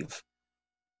of cave.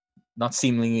 Not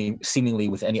seemingly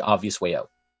with any obvious way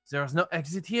out. There's no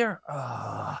exit here.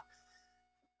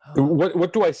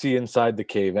 What do I see inside the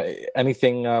cave?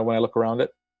 Anything when I look around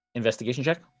it? Investigation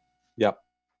check? Yep.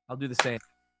 I'll do the same.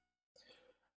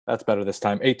 That's better this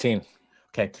time. 18.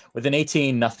 Okay. With an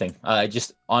 18, nothing.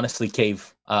 Just honestly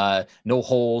cave. No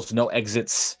holes, no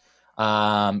exits.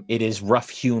 It is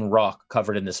rough-hewn rock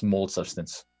covered in this mold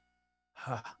substance.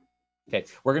 Okay.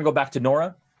 We're going to go back to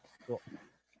Nora. Cool.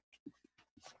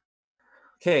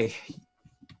 Okay.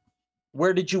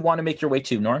 Where did you want to make your way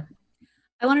to, Nora?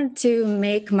 I wanted to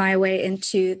make my way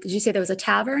into, did you say there was a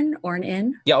tavern or an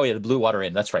inn? Yeah, the Blue Water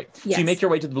Inn. That's right. Yes. So you make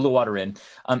your way to the Blue Water Inn.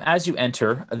 As you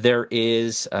enter, there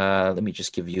is, let me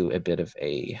just give you a bit of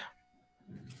a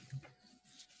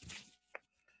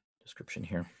description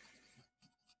here.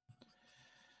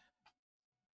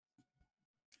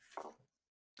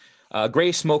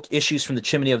 Gray smoke issues from the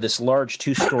chimney of this large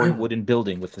 2-story wooden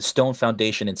building with a stone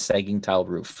foundation and sagging tiled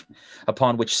roof,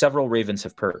 upon which several ravens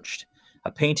have perched.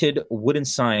 A painted wooden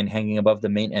sign hanging above the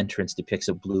main entrance depicts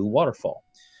a blue waterfall.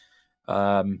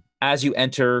 As you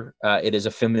enter, it is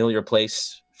a familiar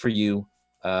place for you.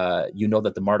 You know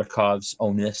that the Mardikovs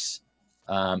own this,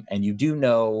 and you do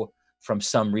know from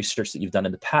some research that you've done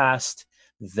in the past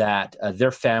that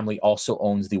their family also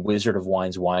owns the Wizard of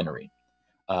Wine's winery.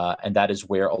 And that is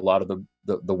where a lot of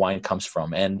the wine comes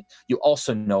from. And you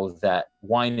also know that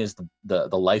wine is the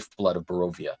lifeblood of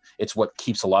Barovia. It's what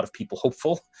keeps a lot of people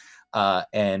hopeful,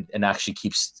 and actually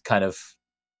keeps kind of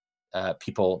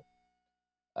people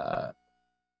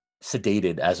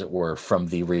sedated, as it were, from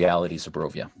the realities of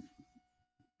Barovia.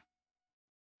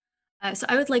 So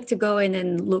I would like to go in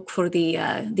and look for the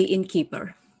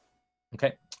innkeeper.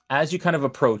 Okay. As you kind of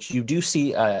approach, you do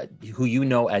see who you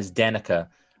know as Danica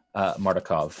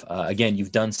Mardikov. Again,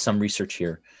 you've done some research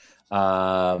here.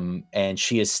 And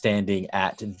she is standing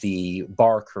at the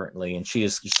bar currently, and she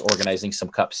is just organizing some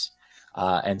cups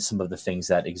and some of the things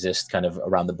that exist kind of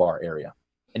around the bar area.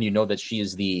 And you know that she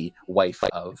is the wife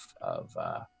of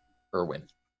Erwin.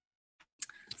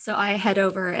 So I head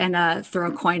over and throw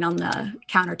a coin on the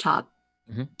countertop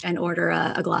and order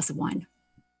a glass of wine.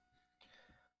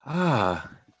 Ah,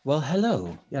 well,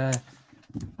 hello.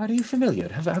 Are you familiar?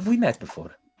 Have we met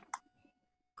before?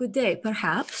 Good day,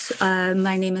 perhaps.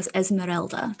 My name is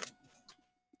Esmeralda.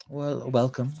 Well,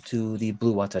 welcome to the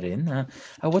Blue Water Inn.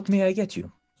 What may I get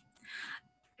you?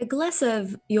 A glass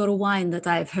of your wine that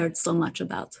I've heard so much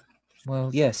about. Well,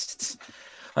 yes.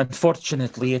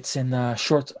 Unfortunately, it's in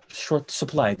short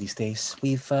supply these days.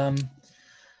 We've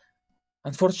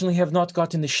Unfortunately, have not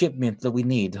gotten the shipment that we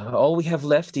need. All we have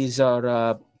left is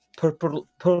our purple.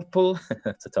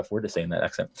 That's a tough word to say in that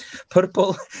accent.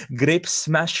 Purple grape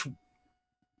smash,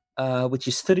 which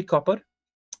is 30 copper,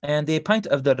 and a pint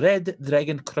of the red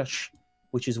dragon crush,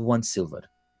 which is 1 silver.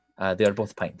 They are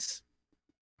both pints.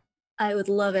 I would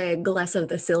love a glass of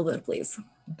the silver, please.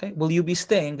 Okay. Will you be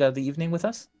staying the evening with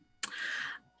us?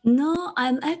 No,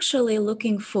 I'm actually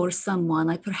looking for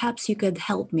someone. Perhaps you could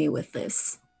help me with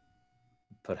this.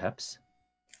 Perhaps.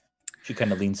 She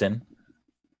kind of leans in.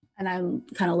 And I'm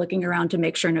kind of looking around to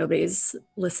make sure nobody's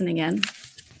listening in.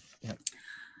 Yep.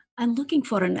 I'm looking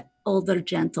for an older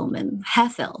gentleman,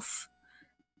 half-elf.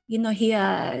 You know, he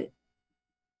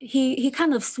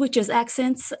kind of switches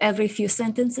accents every few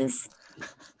sentences.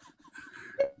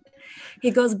 He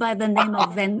goes by the name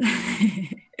of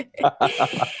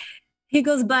He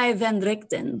goes by Van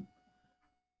Richten.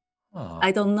 Oh.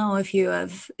 I don't know if he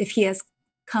has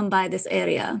come by this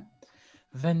area.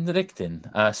 Van Richten.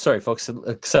 Sorry, folks.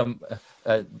 Some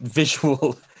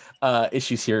visual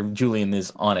issues here. Julian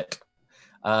is on it.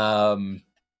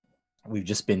 We've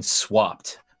just been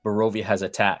swapped. Barovia has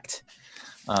attacked,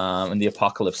 and the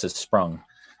apocalypse has sprung.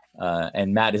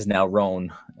 And Matt is now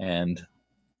Roan, and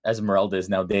Esmeralda is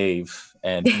now Dave,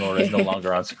 and Nora is no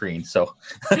longer on screen. So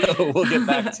we'll get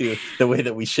back to the way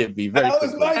that we should be. Very that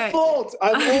quickly. was my fault.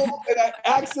 I'm old, and I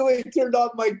accidentally turned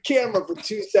off my camera for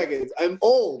 2 seconds. I'm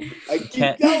old. I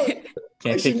keep telling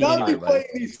you. I should not be playing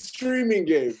these streaming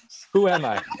games. Who am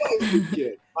I?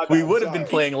 We would have been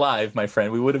playing live, my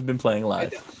friend. We would have been playing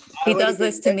live. He does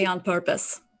this to me on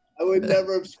purpose. I would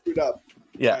never have screwed up.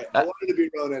 Yeah, right, I wanted to be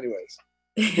Roan anyways.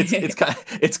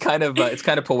 It's kind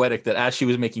of poetic that as she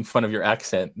was making fun of your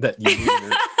accent that you moved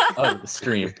her out of the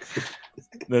stream.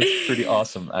 That's pretty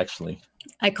awesome, actually.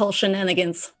 I call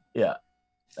shenanigans. Yeah,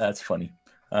 that's funny.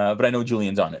 But I know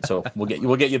Julian's on it, so we'll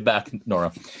get you back,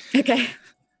 Nora. Okay.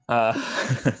 All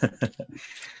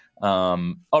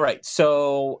right,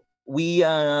 so we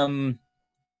where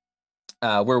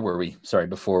were we? Sorry,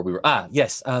 before we were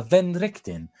yes, Van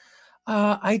Richten.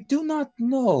 I do not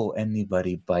know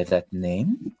anybody by that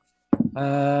name.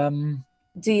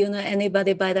 Do you know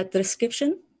anybody by that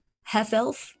description?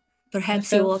 Half-elf? Perhaps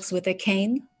he walks with a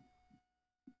cane?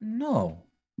 No,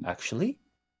 actually.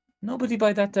 Nobody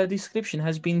by that description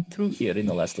has been through here in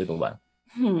the last little while.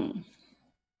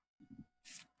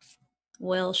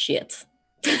 Well, shit.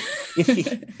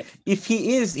 If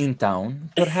he is in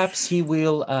town, perhaps he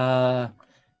will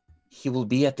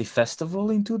be at the festival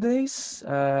in 2 days.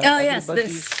 Yes,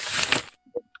 this.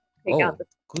 Oh,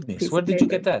 goodness. Where did you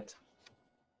get that?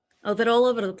 Oh, they're all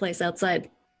over the place outside.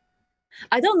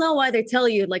 I don't know why they tell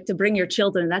you to bring your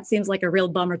children. That seems like a real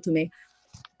bummer to me.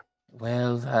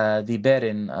 Well, the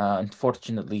Baron,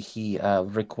 unfortunately, he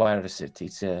requires it.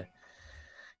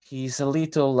 He's a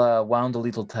little wound a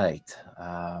little tight.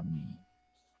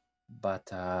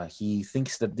 But he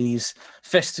thinks that these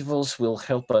festivals will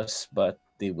help us, but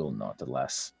they will not,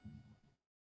 alas.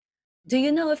 Do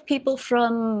you know if people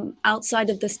from outside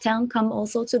of this town come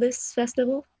also to this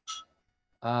festival?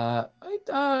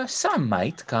 Some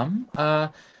might come.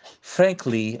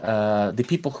 Frankly, the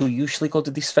people who usually go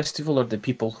to this festival are the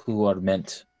people who are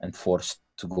meant and forced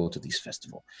to go to this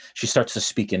festival. She starts to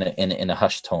speak in a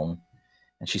hushed tone,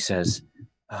 and she says,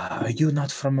 "Are you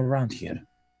not from around here?"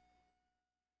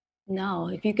 No.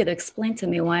 If you could explain to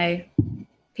me why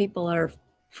people are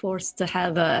forced to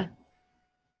have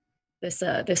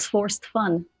this forced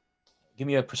fun. Give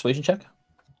me a persuasion check.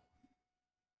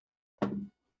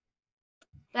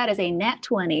 That is a nat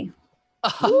 20.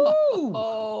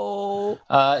 Oh.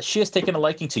 She has taken a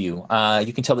liking to you.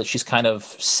 You can tell that she's kind of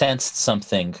sensed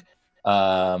something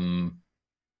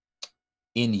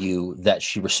in you that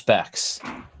she respects.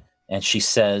 And she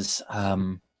says,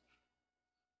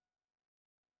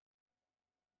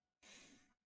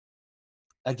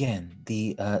 again,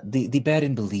 the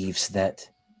Baron believes that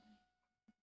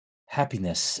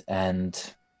happiness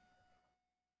and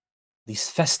these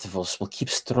festivals will keep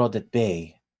Strahd at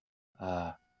bay.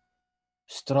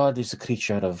 Strahd is a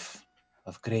creature of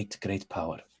great, great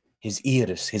power. His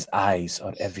ears, his eyes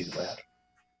are everywhere.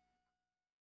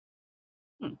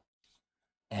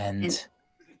 And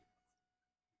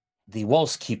the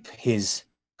walls keep his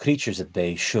creatures at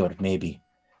bay, sure, maybe.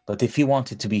 But if he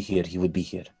wanted to be here, he would be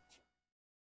here.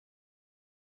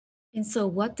 And so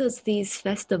what does these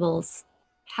festivals,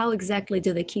 how exactly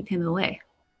do they keep him away?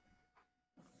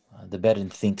 The Baron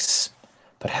thinks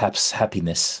perhaps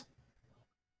happiness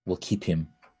will keep him.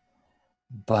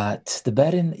 But the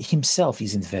Baron himself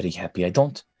isn't very happy. I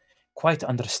don't quite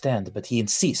understand, but he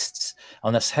insists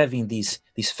on us having these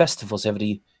festivals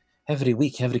every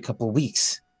week, every couple of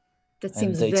weeks. That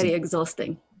seems very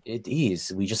exhausting. It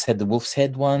is. We just had the Wolf's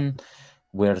Head one,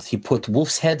 where he put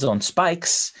wolf's heads on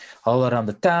spikes all around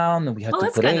the town, and we had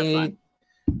to parade.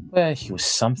 Well, he was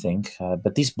something.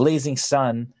 But this Blazing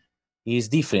Sun is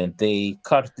different. They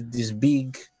cut this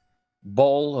big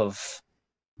ball of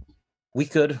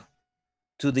wicker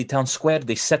to the town square.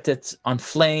 They set it on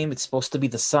flame. It's supposed to be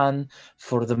the sun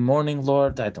for the morning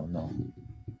lord. I don't know.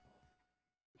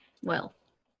 Well,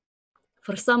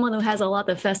 for someone who has a lot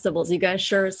of festivals, you guys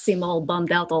sure seem all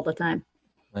bummed out all the time.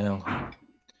 Well,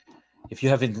 if you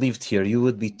haven't lived here, you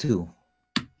would be too.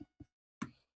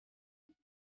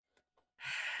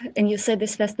 And you said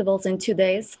this festival's in 2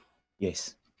 days?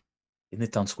 Yes, in the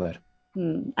town square.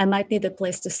 I might need a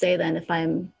place to stay then if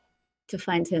I'm to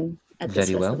find him at this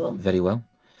festival. Very well.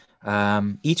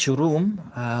 Each room,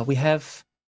 we have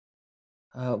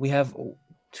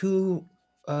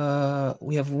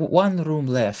one room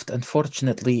left.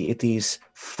 Unfortunately, it is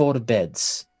 4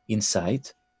 beds inside.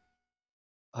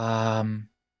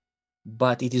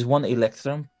 But it is 1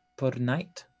 electrum per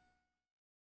night.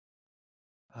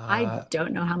 I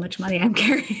don't know how much money I'm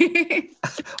carrying.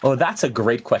 Oh, that's a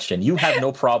great question. You have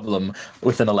no problem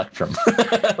with an electrum.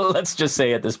 Let's just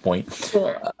say at this point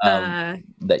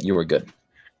that you were good.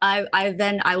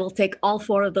 I will take all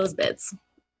 4 of those beds.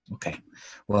 Okay.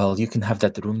 Well, you can have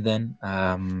that room then.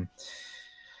 And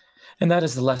that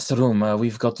is the last room.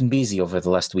 We've gotten busy over the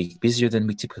last week, busier than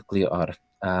we typically are.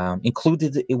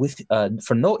 Included with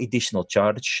for no additional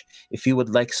charge, if you would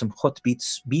like some hot beet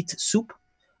soup.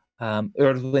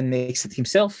 Erwin makes it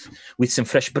himself with some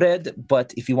fresh bread,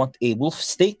 but if you want a wolf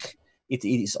steak, it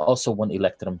is also 1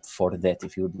 electrum for that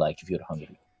if you would like, if you're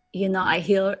hungry. You know, I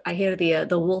hear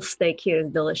the wolf steak here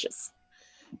is delicious.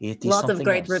 It is lots of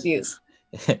great reviews.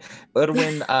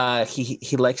 Erwin,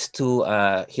 he likes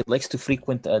to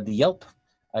frequent the Yelp.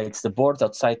 It's the board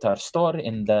outside our store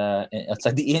and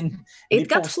outside the inn. It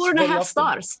got 4.5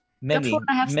 stars. Many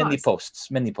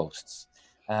posts.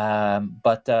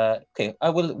 But okay,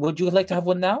 would you like to have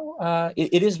one now?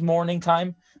 It is morning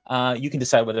time. You can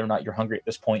decide whether or not you're hungry at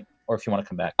this point, or if you want to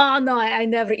come back. Oh no, I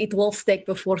never eat wolf steak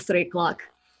before 3 o'clock.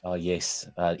 Oh yes,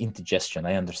 indigestion.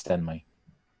 I understand, my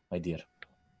dear.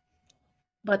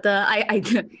 But I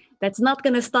that's not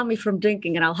going to stop me from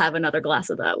drinking, and I'll have another glass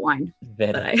of that wine.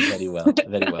 Very well.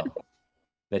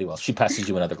 She passes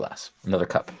you another glass, another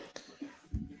cup.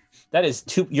 That is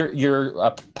 2. You're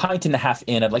a pint and a half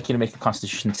in. I'd like you to make a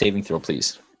Constitution saving throw,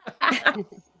 please.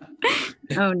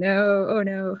 Oh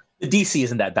no. The DC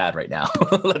isn't that bad right now.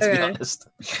 Let's be honest.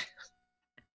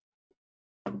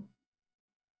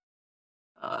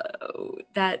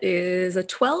 That is a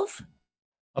 12.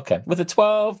 Okay, with a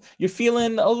 12, you're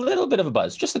feeling a little bit of a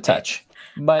buzz, just a touch.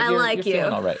 But you're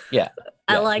feeling all right. Yeah.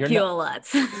 I like you a lot.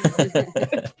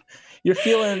 You're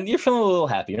feeling a little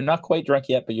happy. You're not quite drunk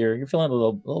yet, but you're feeling a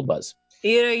little buzz.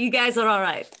 You guys are all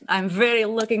right. I'm very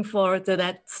looking forward to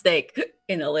that steak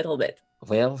in a little bit.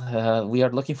 Well, we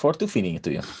are looking forward to feeding it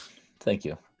to you. Thank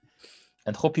you,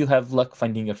 and hope you have luck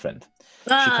finding your friend.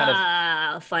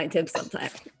 I'll find him sometime.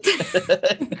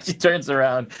 She turns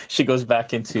around. She goes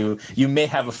back into, you may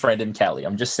have a friend in Cali.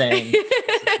 I'm just saying,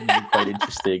 it's quite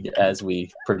interesting as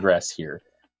we progress here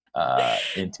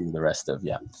into the rest of,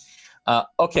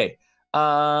 okay.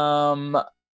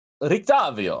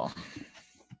 Rictavio.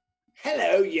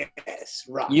 Hello, yes,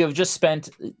 right. You have just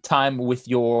spent time with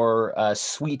your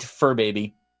sweet fur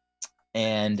baby,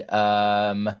 and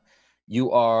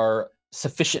you are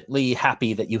sufficiently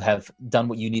happy that you have done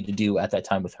what you need to do at that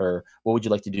time with her. What would you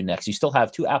like to do next? You still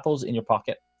have 2 apples in your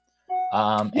pocket.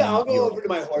 I'll go over to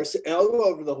my horse. I'll go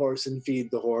over to the horse and feed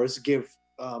the horse. Give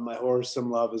my horse some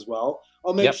love as well.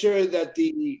 I'll make sure that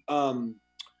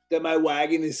that my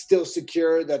wagon is still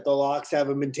secure, that the locks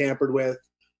haven't been tampered with.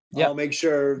 I'll make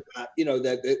sure that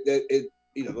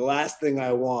the last thing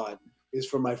I want is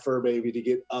for my fur baby to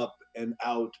get up and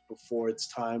out before it's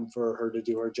time for her to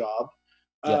do her job.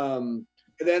 And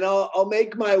then I'll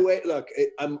make my way. Look,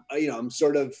 I'm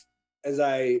sort of, as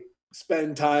I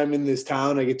spend time in this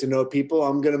town, I get to know people.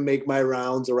 I'm going to make my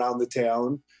rounds around the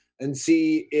town and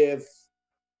see if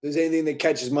there's anything that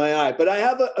catches my eye. But I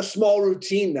have a small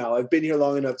routine now. I've been here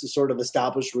long enough to sort of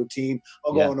establish routine.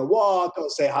 I'll go on a walk. I'll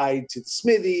say hi to the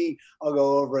smithy. I'll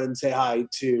go over and say hi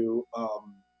to,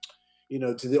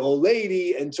 to the old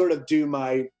lady and sort of do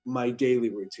my daily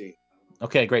routine.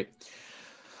 Okay, great.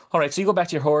 All right, so you go back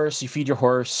to your horse, you feed your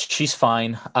horse, she's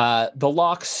fine. The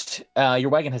locks, your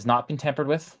wagon has not been tampered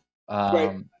with,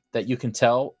 that you can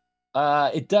tell.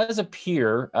 It does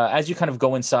appear, as you kind of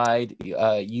go inside,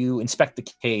 you inspect the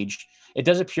cage, it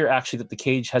does appear actually that the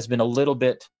cage has been a little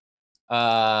bit,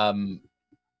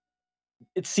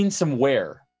 it's seen some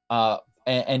wear.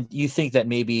 and you think that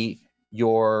maybe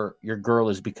your girl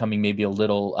is becoming maybe a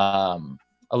little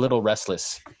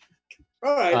restless.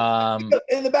 All right.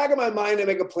 In the back of my mind, I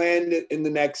make a plan in the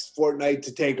next fortnight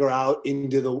to take her out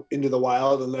into the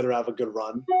wild and let her have a good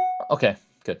run. Okay,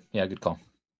 good. Yeah, good call.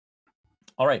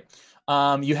 All right.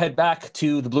 You head back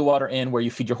to the Blue Water Inn where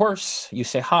you feed your horse. You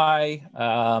say hi.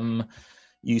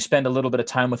 You spend a little bit of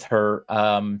time with her.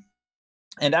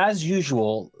 And as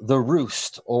usual, the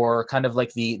roost, or kind of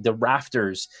like the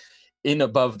rafters in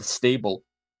above the stable,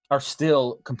 are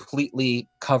still completely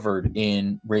covered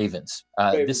in ravens.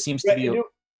 This seems to be.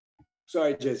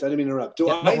 Sorry, Jace, I didn't mean to interrupt. Do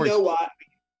I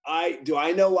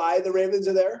know why the ravens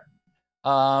are there?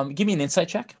 Give me an insight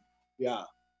check. Yeah,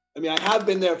 I mean, I have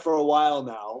been there for a while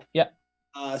now. Yeah.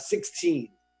 16.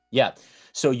 Yeah.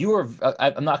 So you are.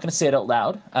 I'm not going to say it out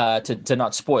loud to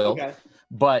not spoil. Okay.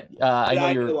 But I know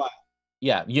you're. Know why.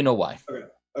 Yeah, you know why.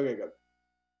 Okay, good.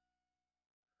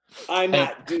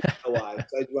 Matt, do know why.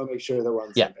 So I want to make sure that we're on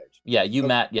the same page. Yeah, you, okay.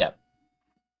 Matt, yeah.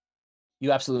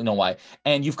 You absolutely know why.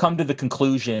 And you've come to the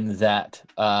conclusion that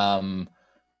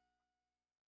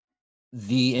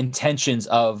the intentions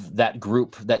of that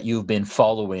group that you've been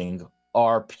following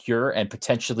are pure and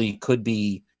potentially could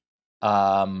be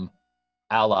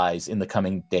allies in the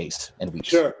coming days and weeks.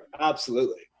 Sure,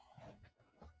 absolutely.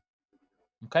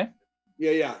 Okay.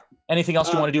 Yeah. Anything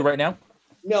else you want to do right now?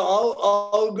 No,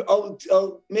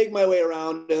 I'll make my way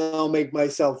around and I'll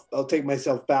take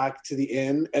myself back to the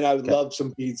inn, and I would love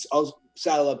some beets. I'll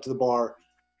saddle up to the bar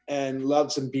and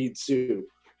love some beet soup.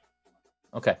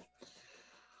 Okay.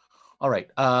 All right.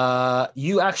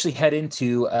 You actually head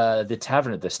into the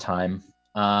tavern at this time,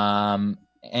 and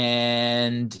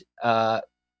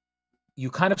you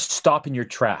kind of stop in your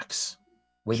tracks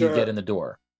when you get in the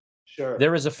door. Sure.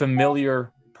 There is a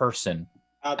familiar person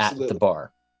at the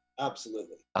bar.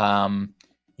 Absolutely.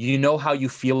 You know how you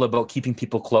feel about keeping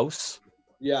people close.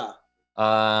 Yeah.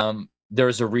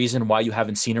 There's a reason why you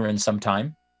haven't seen her in some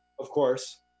time. Of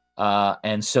course.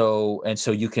 And so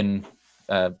you can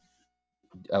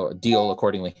deal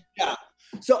accordingly. Yeah.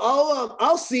 So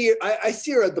I'll see her. I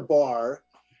see her at the bar,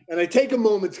 and I take a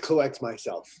moment to collect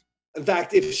myself. In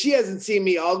fact, if she hasn't seen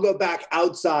me, I'll go back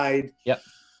outside. Yep.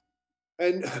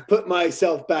 And put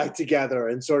myself back together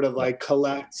and sort of like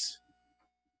collect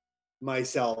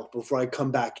myself before I come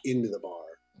back into the bar.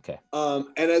 Okay.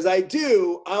 And as I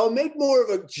do, I'll make more of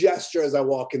a gesture as I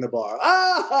walk in the bar.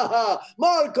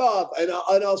 Markov! And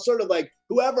I'll sort of like,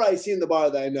 whoever I see in the bar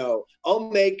that I know,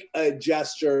 I'll make a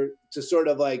gesture to sort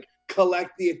of like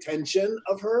collect the attention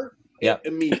of her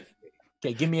immediately.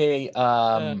 Okay, give me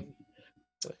a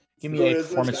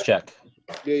performance check.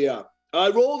 Yeah. I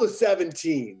rolled a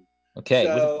 17. Okay.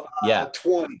 So,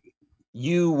 20.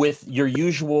 You with your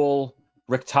usual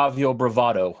Rictavio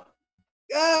bravado.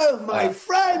 Oh, my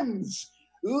friends!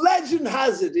 Legend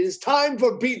has it is time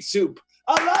for beet soup.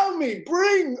 Allow me,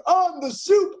 bring on the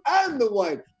soup and the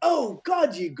wine. Oh,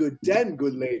 God, ye good den,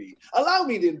 good lady. Allow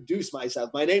me to introduce myself.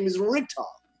 My name is Richtov.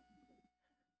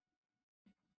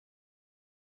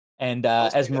 And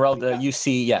Esmeralda, you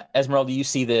see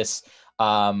this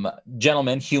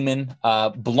gentleman, human,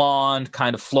 blonde,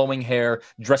 kind of flowing hair,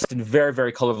 dressed in very,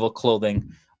 very colorful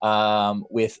clothing,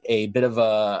 with a bit of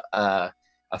a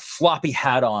floppy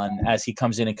hat on as he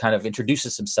comes in and kind of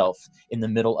introduces himself in the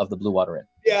middle of the Blue Water Inn.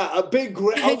 Yeah, I'll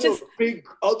do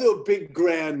a big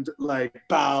grand like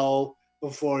bow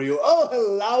before you. Oh,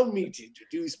 allow me to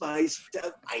introduce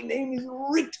myself. My name is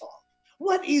Richtov.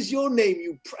 What is your name,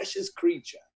 you precious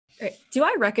creature? Do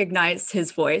I recognize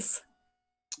his voice?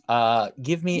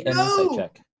 Give me an insight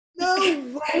check.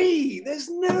 No way. There's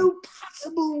no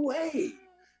possible way.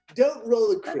 Don't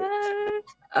roll a crit.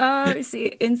 Let me see.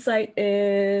 Insight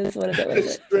is what is it? What is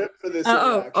it? Strip for this.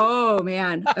 Oh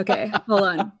man. Okay, hold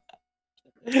on.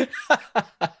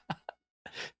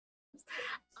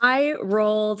 I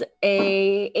rolled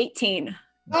a 18.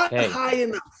 Not high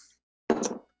enough.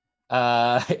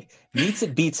 Meets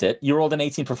it, beats it. You rolled an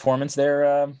 18 performance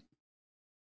there.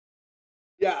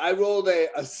 Yeah, I rolled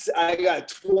I got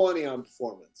 20 on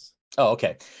performance. Oh,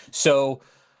 okay. So,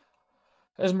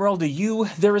 Esmeralda,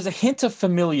 there is a hint of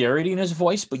familiarity in his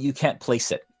voice, but you can't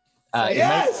place it.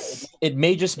 Yes! It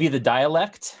may just be the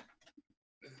dialect.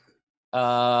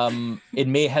 It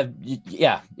may have,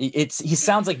 he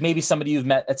sounds like maybe somebody you've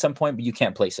met at some point, but you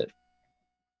can't place it.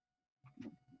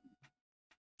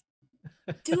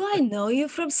 Do I know you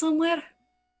from somewhere?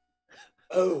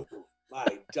 Oh, my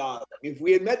darling. If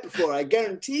we had met before, I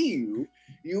guarantee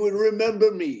you would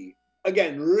remember me.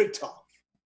 Again, Richtov.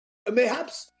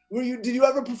 Mayhaps, did you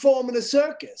ever perform in a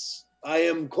circus? I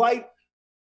am quite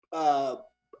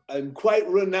I'm quite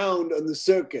renowned on the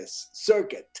circuit.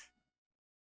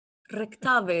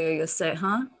 Rictavio, you say,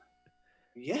 huh?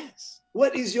 Yes.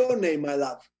 What is your name, my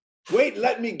love? Wait,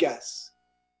 let me guess.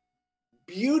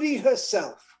 Beauty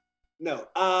herself. No.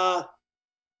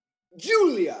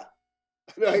 Julia.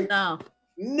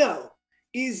 No.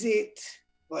 Is it?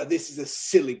 Well, this is a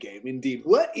silly game indeed.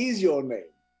 What is your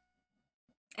name?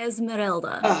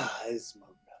 Esmeralda.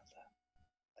 Esmeralda.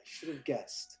 I should have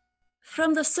guessed.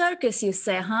 From the circus, you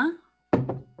say, huh?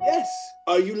 Yes.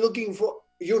 Are you looking for...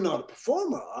 You're not a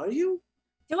performer, are you?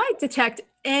 Do I detect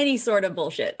any sort of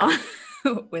bullshit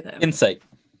with him? Insight.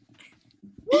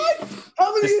 What?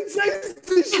 How many insights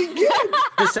did she get?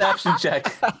 Deception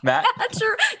check, Matt.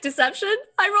 Sure. Deception?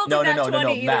 I rolled a nat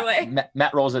 20 either way.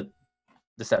 Matt rolls a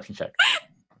deception check.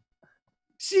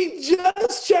 She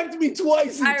just checked me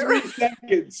twice in 3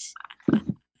 seconds.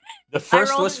 The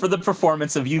first was for the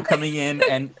performance of you coming in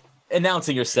and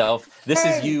announcing yourself. This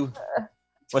is you.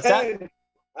 What's 10. that?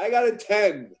 I got a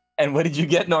 10. And what did you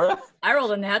get, Nora? I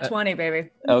rolled a nat 20, baby.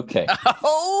 Okay.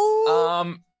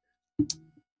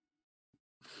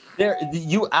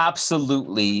 You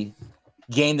absolutely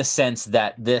gain the sense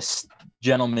that this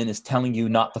gentleman is telling you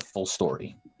not the full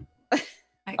story.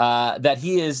 That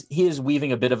he is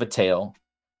weaving a bit of a tale,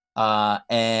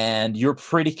 and you're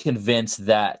pretty convinced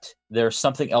that there's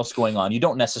something else going on. You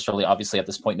don't necessarily, obviously, at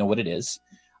this point know what it is.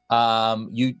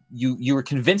 You were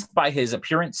convinced by his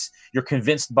appearance. You're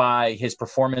convinced by his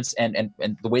performance and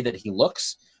the way that he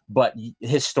looks, but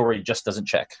his story just doesn't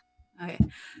check. Okay.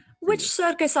 Which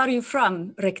circus are you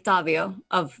from, Rictavio,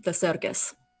 of the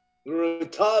circus?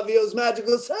 Rictavio's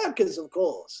Magical Circus, of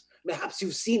course. Perhaps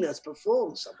you've seen us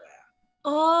perform somewhere.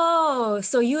 Oh,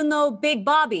 so you know Big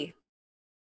Bobby.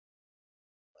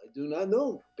 I do not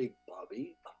know Big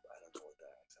Bobby. I don't know what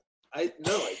that accent.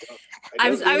 I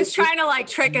don't. I was trying to like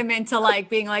trick him into like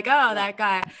being like, oh, that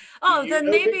guy. Oh, then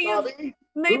maybe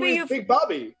you Big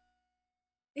Bobby.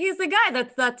 He's the guy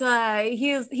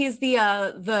he's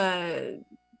the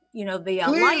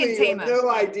Clearly, lion tamer. You have no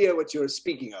idea what you're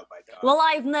speaking of, my dog. Well,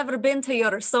 I've never been to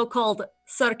your so-called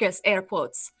circus, air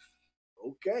quotes.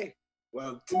 Okay.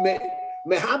 Well,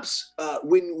 perhaps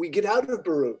when we get out of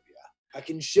Barovia, I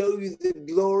can show you the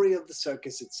glory of the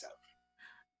circus itself.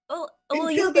 Well,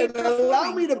 you'll be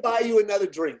allow me to buy you another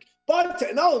drink. Bartender,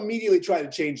 and I'll immediately try to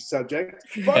change the subject.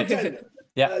 Bartender,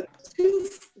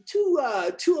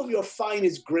 two of your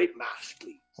finest grape mash,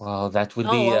 please. Well, that would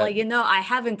be... Well, I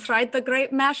haven't tried the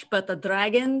grape mash, but the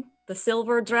dragon, the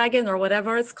silver dragon, or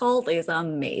whatever it's called, is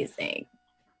amazing.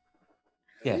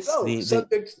 Yes. The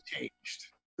subject changed.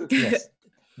 Yes.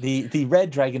 The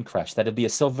red dragon crush, that'd be a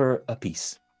silver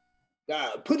apiece.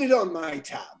 Put it on my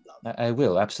tab, love. I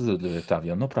will, absolutely,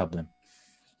 Octavio, no problem.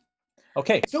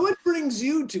 Okay. So what brings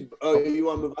you to... you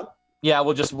want to move on? Yeah,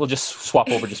 we'll just swap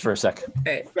over just for a sec.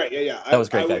 Great, yeah. That was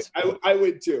great, guys. I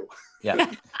would too.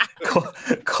 Yeah.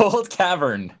 Cold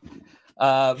cavern,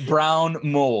 brown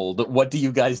mold. What do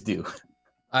you guys do?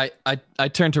 I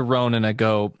turn to Roan and I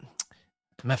go,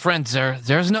 my friends,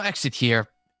 there's no exit here.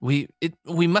 We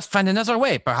must find another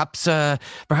way. Perhaps that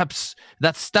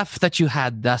stuff that you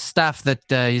had, the stuff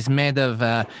that is made of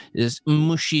this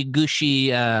mushy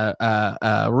gushy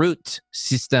root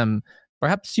system.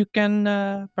 Perhaps you can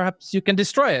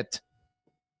destroy it.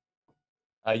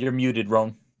 You're muted,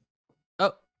 Roan.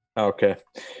 Oh, okay.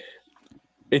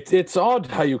 It's odd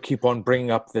how you keep on bringing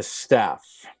up this staff.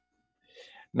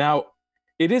 Now,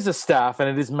 it is a staff and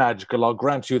it is magical. I'll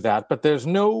grant you that, but there's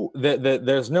no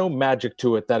magic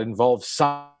to it that involves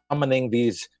summoning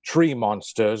these tree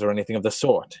monsters or anything of the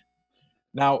sort.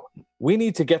 Now, we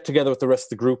need to get together with the rest of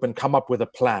the group and come up with a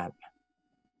plan.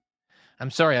 I'm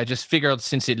sorry, I just figured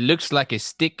since it looks like a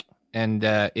stick and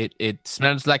it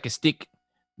smells like a stick,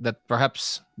 that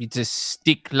perhaps it's a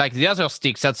stick like the other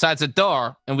sticks outside the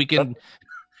door, and we can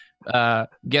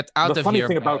get out of here. The funny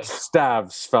thing about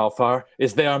staves, Falfar,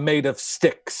 is they are made of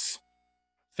sticks.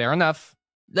 Fair enough.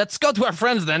 Let's go to our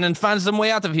friends then and find some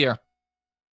way out of here.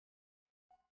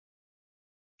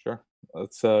 Sure.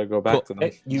 Let's go back to them.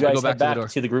 Okay, you guys go back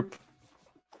to the group.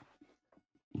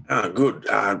 Good.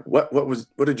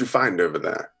 What did you find over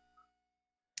there?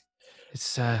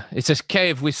 It's a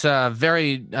cave with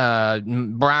very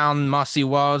brown mossy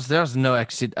walls. There's no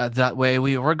exit that way.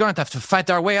 We're going to have to fight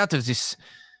our way out of this.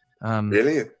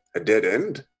 Really? A dead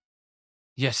end?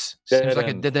 Yes, seems like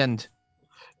a dead end.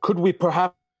 Could we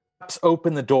perhaps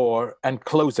open the door and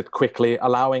close it quickly,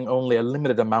 allowing only a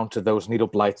limited amount of those needle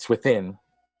blights within,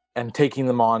 and taking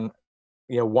them on,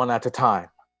 one at a time?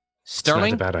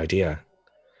 Sterling? It's not a bad idea.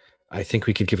 I think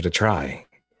we could give it a try.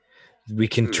 We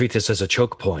can treat this as a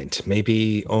choke point.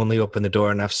 Maybe only open the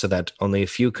door enough so that only a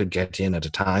few could get in at a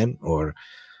time, or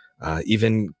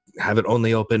even have it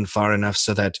only open far enough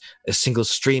so that a single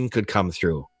stream could come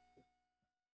through.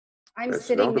 I'm That's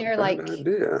sitting not a there bad like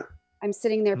idea. I'm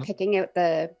sitting there picking out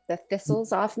the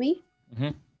thistles off me.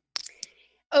 Mhm.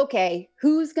 Okay,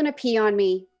 who's gonna pee on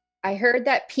me? I heard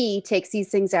that pee takes these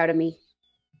things out of me.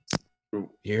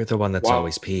 You're the one that's Wow.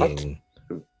 always peeing.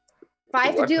 If I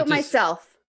have to What? do it Just- myself.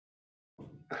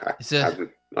 It's a-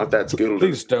 I'm not that skilled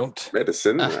Please in don't.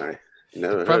 medicine. I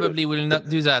never heard of Probably will not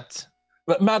do that.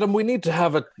 But, madam, we need to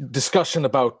have a discussion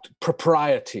about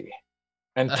propriety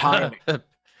and timing.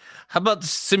 How about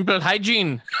simple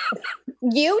hygiene?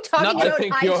 You talking Not- I about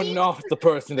think hygiene? you're not the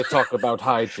person to talk about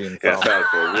hygiene. Yeah, Fel.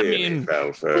 Falfo, really, mean-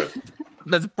 Falfo.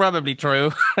 That's probably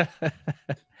true.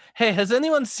 Hey, has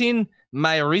anyone seen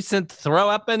my recent throw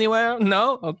up anywhere?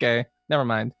 No? Okay, never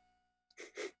mind.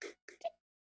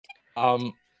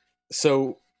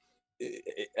 So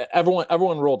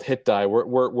everyone rolled hit die.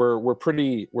 We're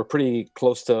pretty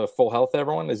close to full health.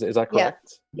 Everyone is that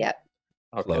correct? Yep.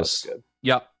 Okay, Close. that's good.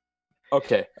 Yep.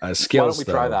 Okay, Skills, why don't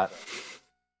we try though. that?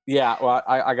 Yeah, well,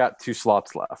 I got 2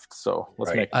 slots left, so let's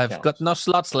Right. make it I've count. got no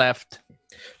slots left.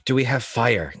 Do we have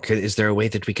fire? Is there a way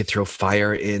that we could throw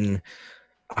fire in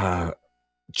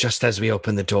just as we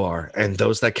open the door? And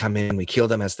those that come in, we kill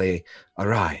them as they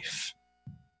arrive.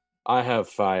 I have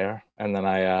fire, and then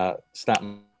I snap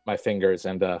my fingers,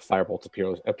 and firebolt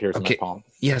appears in my Okay. palm.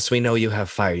 Yes, we know you have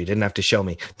fire. You didn't have to show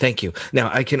me. Thank you. Now,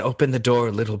 I can open the door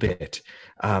a little bit.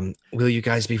 Will you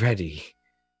guys be ready?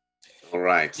 All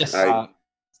right. Yes.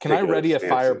 Can I Take ready a those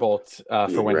chances. firebolt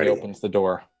Be for when ready. he opens the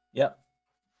door? Yep.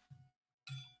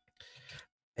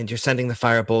 And you're sending the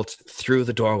firebolt through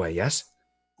the doorway, yes?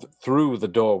 Through the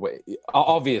doorway,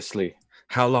 obviously.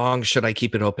 How long should I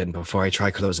keep it open before I try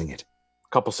closing it?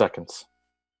 Couple seconds.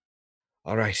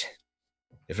 All right.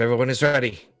 If everyone is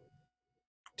ready,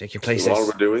 take your So places. all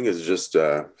we're doing is just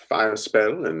fire a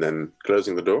spell and then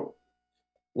closing the door.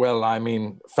 Well, I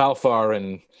mean, Falfar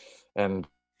and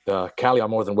Callie are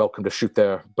more than welcome to shoot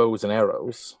their bows and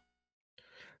arrows.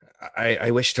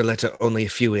 I wish to let only a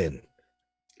few in.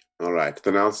 All right.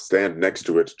 Then I'll stand next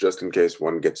to it just in case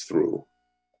one gets through.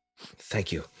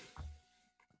 Thank you.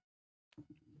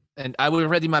 And I will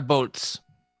ready my bolts.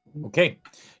 Okay,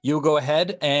 you go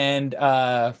ahead and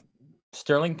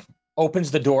Sterling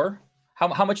opens the door.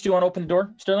 How much do you want to open the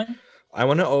door, Sterling? I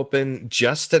want to open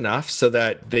just enough so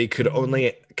that they could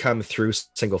only come through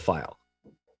single file.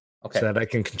 Okay. So that I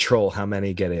can control how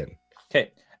many get in.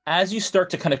 Okay. As you start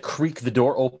to kind of creak the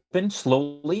door open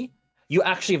slowly, you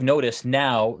actually have noticed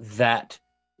now that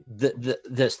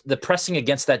the pressing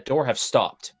against that door have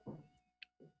stopped.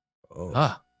 Oh.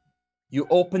 Ah, You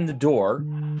open the door,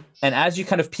 and as you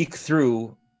kind of peek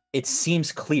through, it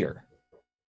seems clear.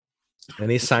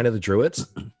 Any sign of the druids?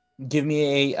 Give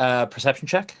me a perception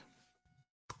check.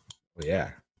 Oh,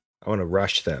 yeah. I want to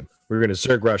rush them. We're going to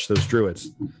Zerg rush those druids.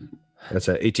 That's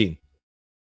at 18.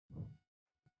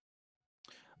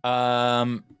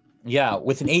 Yeah,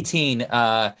 with an 18,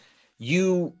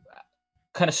 you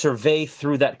kind of survey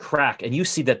through that crack, and you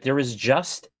see that there is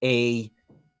just a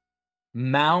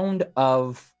mound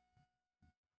of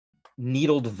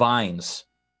needled vines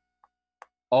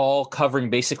all covering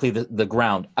basically the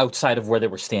ground outside of where they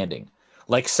were standing.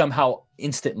 Like somehow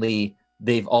instantly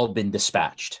they've all been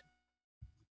dispatched.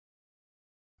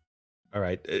 All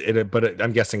right. But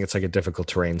I'm guessing it's like a difficult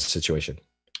terrain situation.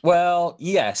 Well,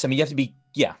 yes. I mean, you have to be,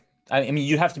 yeah. I mean,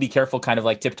 you have to be careful kind of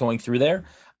like tiptoeing through there.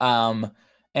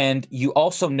 And you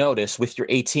also notice with your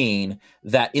 18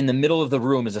 that in the middle of the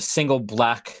room is a single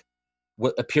black,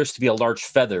 what appears to be a large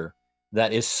feather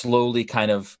that is slowly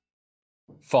kind of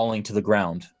falling to the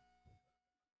ground.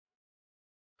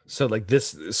 So like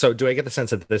this, so do I get the sense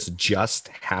that this just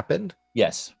happened?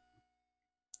 Yes.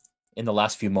 In the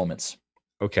last few moments.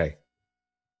 Okay.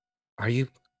 Are you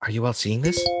all seeing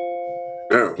this?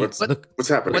 No, Look, what's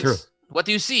happening? what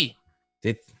do you see?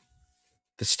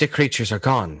 the stick creatures are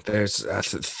gone. There's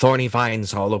thorny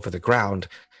vines all over the ground,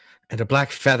 and a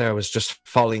black feather was just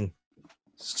falling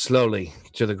slowly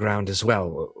to the ground as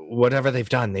well. Whatever they've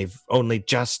done, they've only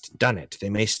just done it. They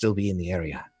may still be in the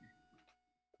area.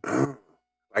 Oh,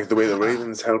 like the way the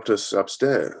ravens helped us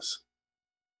upstairs.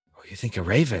 Oh, you think a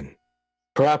raven?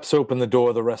 Perhaps open the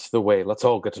door the rest of the way. Let's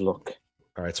all get a look.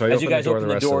 All right, so I As you guys open the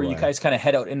rest of door, the you way. guys kind of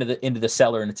head out into the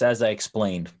cellar, and it's as I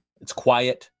explained. It's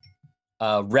quiet.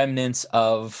 Remnants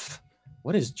of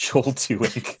what is Joel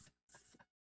doing?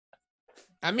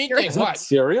 I'm You're eating what?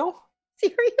 Cereal?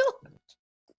 Cereal.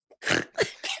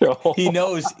 He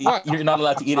knows you're not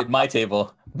allowed to eat at my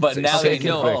table, but So now that steak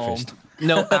he's and home, breakfast.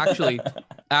 No,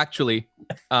 actually,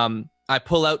 I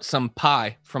pull out some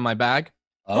pie from my bag.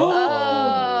 Start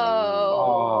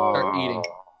eating.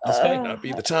 This might not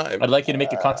be the time. I'd like you to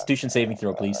make a Constitution saving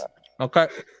throw, please. Okay.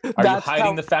 Are you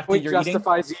hiding the fact that you're eating?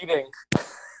 Justifies eating.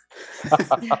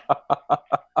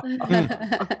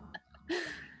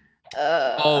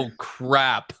 Oh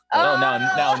crap! Oh,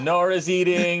 now Nora's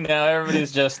eating. Now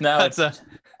everybody's just now.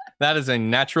 That is a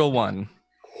natural 1.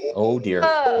 Oh dear.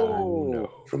 Oh no!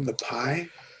 From the pie.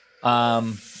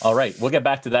 All right, we'll get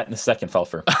back to that in a second,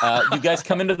 Felfer. You guys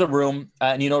come into the room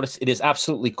and you notice it is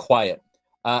absolutely quiet.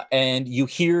 And you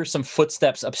hear some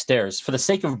footsteps upstairs. For the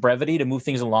sake of brevity, to move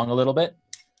things along a little bit,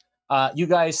 you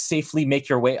guys safely make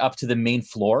your way up to the main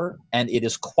floor, and it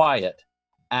is quiet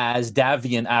as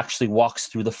Davian actually walks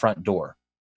through the front door.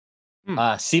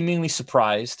 Seemingly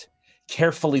surprised,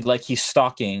 carefully like he's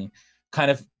stalking,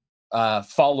 kind of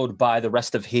followed by the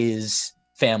rest of his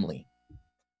family.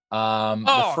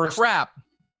 Crap!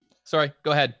 Sorry,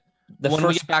 go ahead. When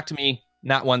we get back to me,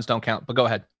 nat 1s don't count, but go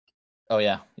ahead. Oh,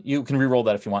 yeah. You can re-roll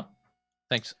that if you want.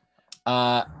 Thanks.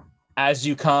 As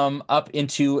you come up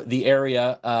into the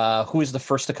area, who is the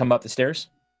first to come up the stairs?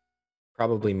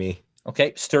 Probably me.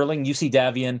 Okay. Sterling, you see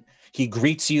Davian. He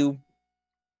greets you.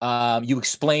 You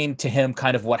explain to him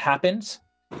kind of what happens.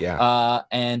 Yeah.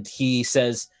 And he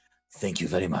says, "Thank you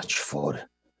very much for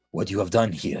what you have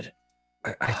done here."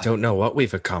 I don't know what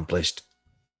we've accomplished.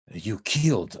 You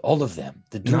killed all of them.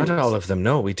 Not all of them.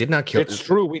 No, we did not kill. It's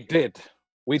true, we did.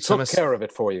 We took care of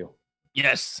it for you.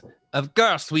 Yes, of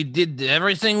course. We did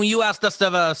everything you asked us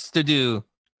to do.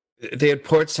 They had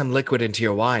poured some liquid into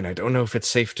your wine. I don't know if it's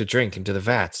safe to drink into the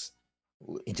vats.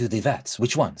 Into the vats?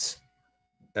 Which ones?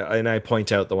 And I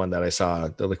point out the one that I saw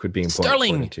the liquid being poured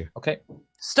into. Okay.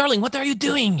 Sterling, what are you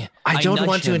doing? I don't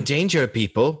want to endanger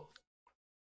people.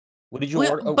 What did you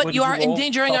order? But you are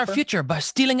endangering our future by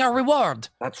stealing our reward.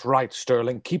 That's right,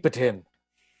 Sterling. Keep it in.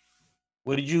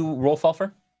 What did you roll,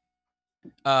 Falfer?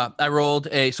 I rolled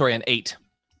an 8.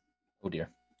 Oh dear.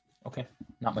 Okay,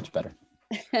 not much better.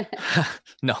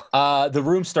 No. The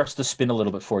room starts to spin a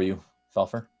little bit for you,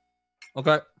 Falfer.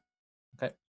 Okay.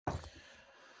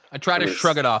 I try to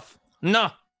shrug it off. No.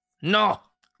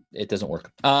 It doesn't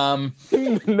work.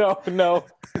 No.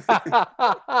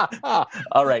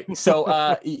 All right.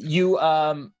 So you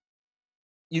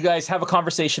guys have a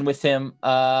conversation with him.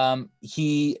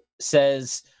 He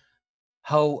says,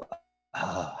 How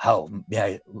may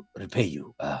I repay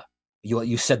you?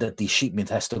 You said that the shipment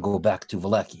has to go back to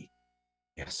Vallaki.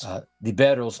 Yes. The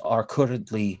barrels are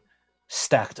currently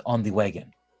stacked on the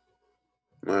wagon.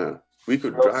 We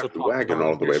could drive the wagon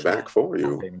all the way back for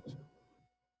you.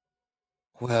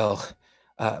 Well,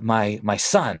 my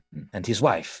son and his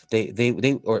wife,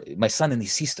 or my son and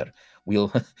his sister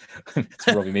will.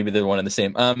 Maybe they're one and the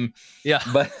same. Yeah.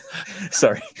 But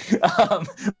sorry.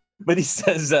 But he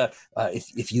says,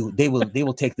 they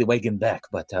will take the wagon back,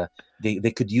 but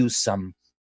they could use some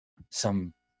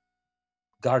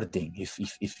guarding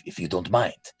if you don't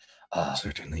mind.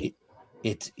 Certainly.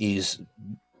 It is.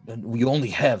 We only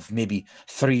have maybe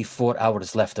 3-4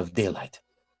 hours left of daylight.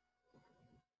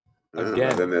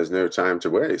 Again, then there's no time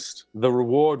to waste. The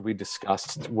reward we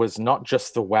discussed was not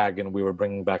just the wagon we were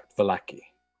bringing back to Vallaki.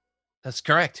 That's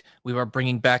correct. We were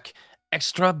bringing back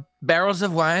extra barrels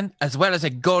of wine as well as a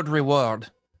gold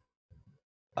reward.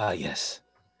 Yes.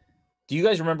 Do you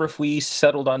guys remember if we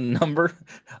settled on a number?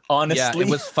 Honestly, yeah,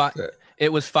 it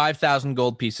was 5,000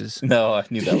 gold pieces. No, I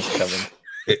knew that was coming.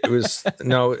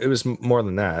 It was more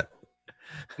than that.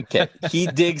 Okay. He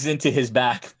digs into his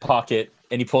back pocket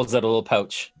and he pulls out a little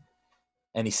pouch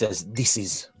and he says, "This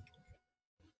is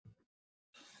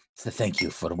to thank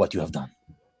you for what you have done.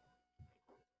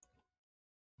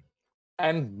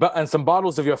 And some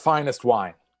bottles of your finest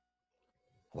wine."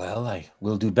 Well, I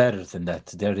will do better than that.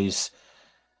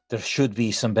 There should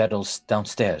be some bottles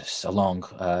downstairs along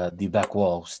the back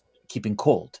walls, keeping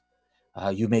cold.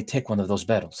 You may take one of those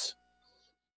bottles.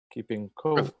 Keeping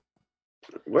cold.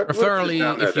 Preferably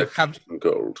if you have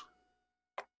gold.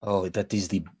 Oh, that is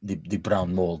the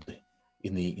brown mold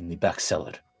in the back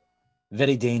cellar.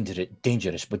 Very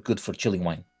dangerous, but good for chilling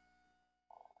wine.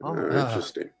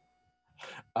 Interesting.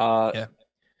 Yeah.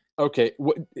 Okay.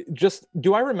 Just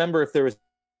do I remember if there was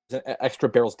extra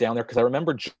barrels down there? Because I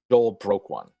remember Joel broke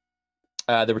one.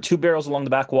 There were 2 barrels along the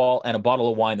back wall and a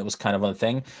bottle of wine that was kind of on the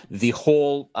thing. The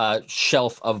whole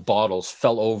shelf of bottles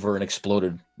fell over and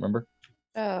exploded. Remember?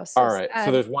 Oh, all right.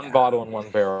 So there's 1 bottle and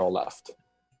 1 barrel left.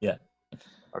 Yeah.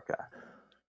 Okay.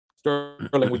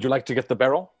 Sterling, would you like to get the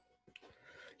barrel?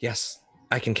 Yes,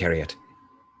 I can carry it.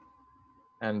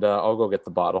 And I'll go get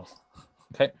the bottle.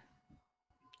 Okay.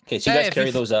 So you guys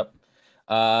carry those up.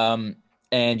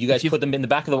 and you guys put them in the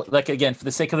back of the, like, again, for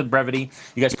the sake of the brevity,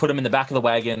 you guys put them in the back of the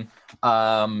wagon.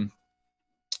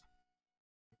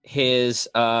 His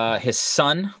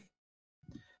son,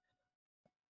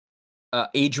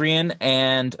 Adrian,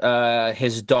 and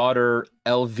his daughter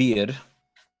Elvire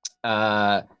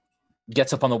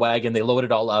gets up on the wagon. They load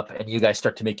it all up, and you guys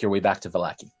start to make your way back to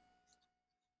Vallaki.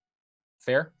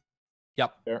 Fair?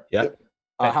 Yep. Fair. Yep.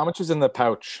 How much is in the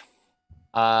pouch?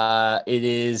 It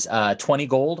is 20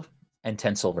 gold and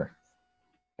 10 silver.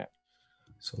 Okay.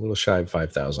 So a little shy of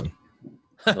 5,000. You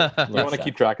want to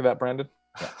keep track of that, Brandon?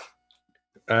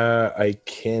 I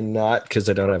cannot because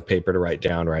I don't have paper to write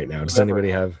down right now. Does anybody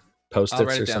have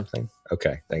Post-its or something?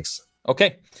 Okay, thanks.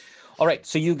 Okay. All right.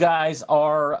 So you guys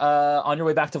are on your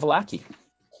way back to Vallaki.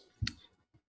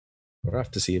 We're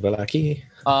off to see Vallaki.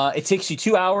 It takes you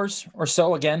 2 hours or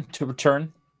so again to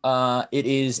return. It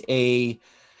is a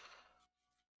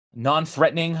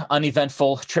non-threatening,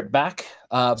 uneventful trip back,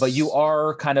 but you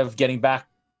are kind of getting back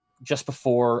just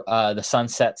before the sun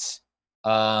sets.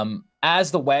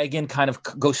 As the wagon kind of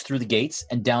goes through the gates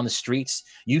and down the streets,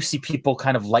 you see people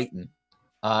kind of lighten.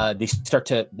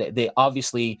 They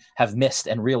obviously have missed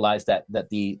and realized that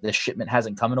the shipment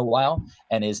hasn't come in a while,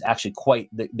 and is actually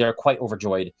they're quite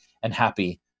overjoyed and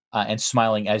happy and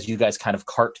smiling as you guys kind of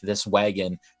cart this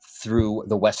wagon through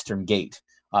the western gate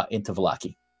into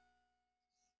Vallaki.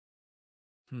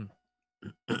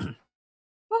 Okay.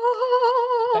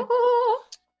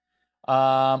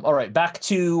 All right, back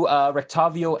to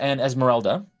Rectavio and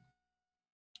Esmeralda.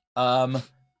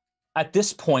 At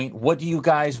this point, what do you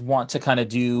guys want to kind of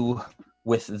do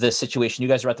with this situation? You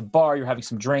guys are at the bar, you're having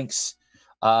some drinks.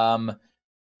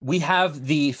 We have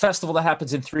the festival that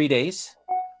happens in 3 days.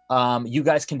 You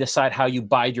guys can decide how you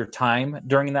bide your time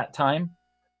during that time,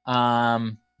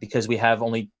 because we have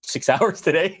only 6 hours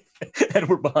today and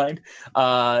we're behind.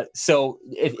 So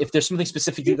if there's something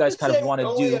specific you guys kind of want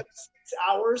to do. 6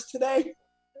 hours today?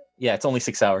 Yeah, it's only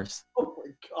 6 hours. Oh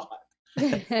my God.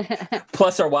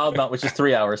 Plus our wild mount, which is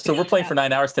 3 hours. So we're playing for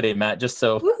 9 hours today, Matt, just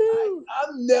so.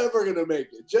 I'm never going to make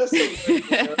it. Just so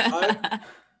I'm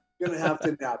going to have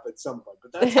to nap at some point.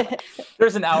 But that's fine.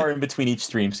 There's an hour in between each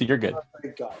stream, so you're good. Oh,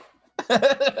 thank God.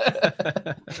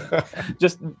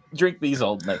 Just drink these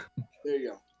all night. There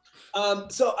you go.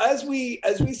 So as we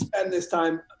spend this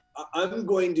time, I'm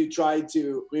going to try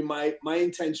to. I mean, my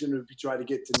intention would be try to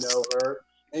get to know her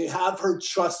and have her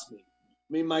trust me.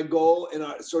 I mean, my goal in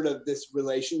our sort of this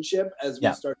relationship as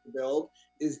we start to build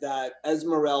is that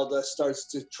Esmeralda starts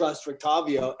to trust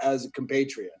Rectavio as a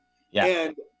compatriot. Yeah.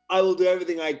 And I will do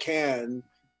everything I can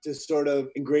to sort of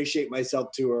ingratiate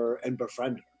myself to her and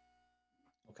befriend her.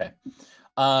 Okay.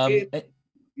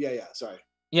 Sorry.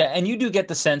 Yeah, and you do get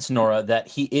the sense, Nora, that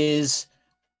he's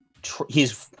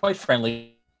quite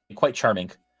friendly, quite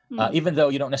charming. Even though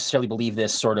you don't necessarily believe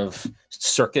this sort of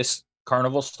circus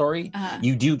carnival story,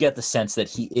 you do get the sense that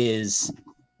he is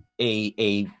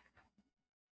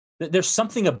there's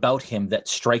something about him that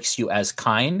strikes you as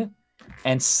kind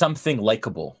and something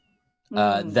likable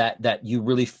that you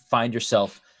really find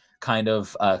yourself kind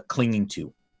of clinging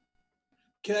to.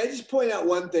 Can I just point out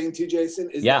one thing too, Jason?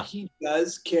 Is that he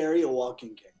does carry a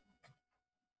walking cane.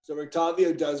 So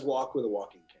Rectavio does walk with a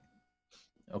walking cane.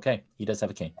 Okay, he does have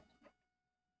a cane.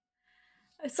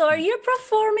 So are you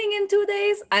performing in 2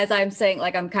 days? As I'm saying,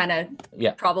 like I'm kind of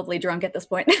probably drunk at this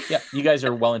point. Yeah, you guys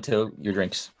are well into your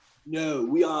drinks. No,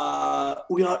 we are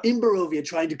in Barovia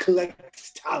trying to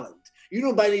collect talent. You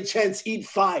don't by any chance eat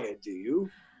fire, do you?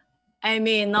 I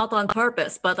mean, not on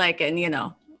purpose, but I can,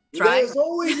 try. There's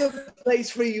always a place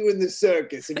for you in the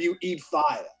circus if you eat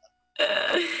fire.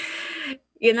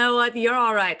 You know what? You're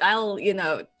all right. I'll,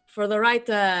 for the right,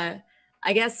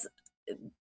 I guess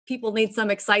people need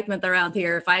some excitement around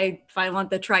here. If I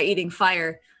want to try eating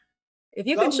fire, if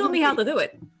you can show me how to do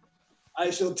it. I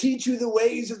shall teach you the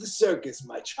ways of the circus,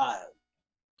 my child.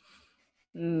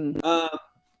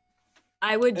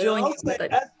 I would join you with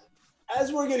it.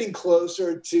 As we're getting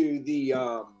closer to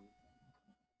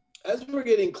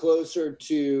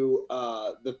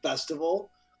the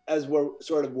festival, as we're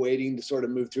sort of waiting to sort of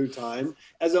move through time,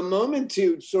 as a moment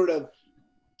to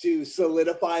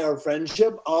solidify our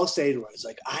friendship, I'll say to her, it's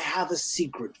like, I have a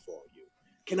secret for you.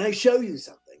 Can I show you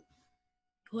something?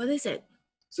 What is it?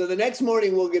 So the next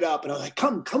morning we'll get up and I'm like,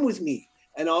 come with me.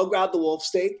 And I'll grab the wolf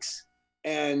steaks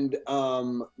and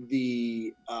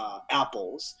the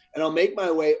apples, and I'll make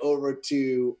my way over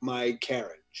to my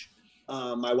carriage,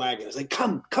 my wagon. I was like,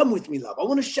 come with me, love. I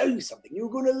want to show you something. You're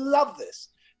going to love this.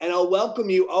 And I'll welcome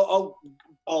you.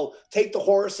 I'll take the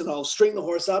horse and I'll string the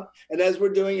horse up. And as we're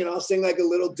doing it, I'll sing like a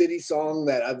little ditty song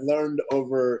that I've learned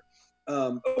over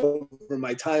over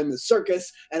my time in the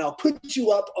circus, and I'll put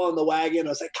you up on the wagon. I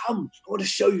was like, come, I want to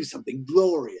show you something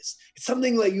glorious. It's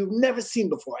something like you've never seen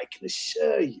before, I can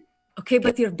assure you. Okay,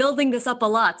 but you're building this up a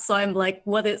lot, so I'm like,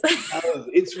 what is... Oh,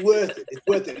 it's worth it. It's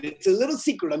worth it. It's a little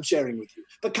secret I'm sharing with you.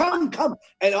 But come,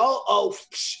 and I'll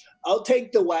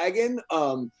take the wagon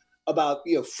about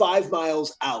 5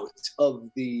 miles out of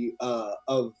the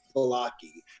of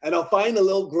Valaki, and I'll find a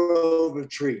little grove of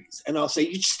trees, and I'll say,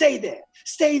 "You stay there,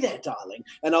 darling."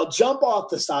 And I'll jump off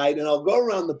the side, and I'll go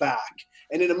around the back.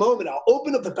 And in a moment, I'll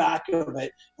open up the back of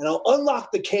it, and I'll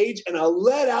unlock the cage, and I'll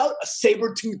let out a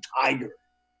saber-toothed tiger.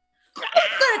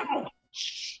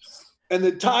 And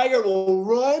the tiger will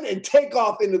run and take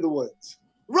off into the woods.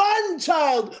 Run,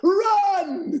 child,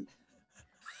 run!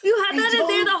 You had that in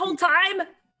there the whole time?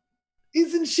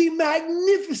 Isn't she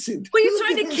magnificent? Were you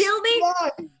trying to kill me?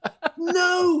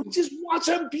 No, just watch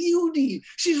her beauty.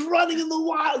 She's running in the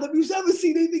wild. Have you ever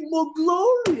seen anything more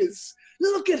glorious?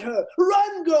 Look at her.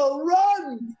 Run, girl,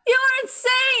 run. You're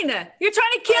insane. You're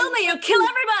trying to kill me. You'll kill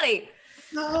everybody.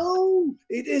 No,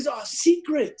 it is our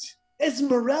secret.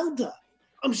 Esmeralda,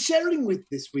 I'm sharing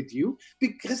this with you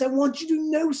because I want you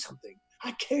to know something.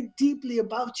 I care deeply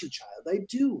about you, child. I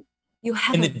do. You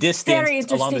have in the a distance, very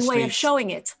interesting way of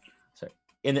showing it. Sorry.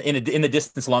 In the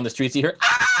distance along the streets, you hear,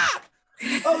 ah!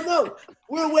 Oh, no.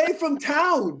 We're away from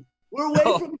town. We're away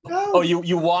from town. Oh,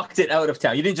 you walked it out of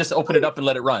town. You didn't just open it up and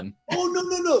let it run. Oh,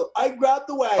 no. I grabbed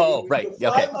the wagon. Oh, right. We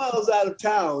were 5 miles out of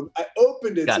town. I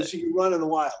opened it so she could run in the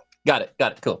wild. Got it.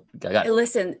 Cool. Got it.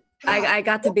 Listen, I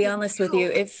got to be honest with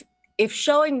you. If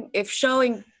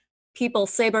showing people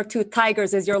saber-toothed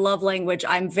tigers is your love language,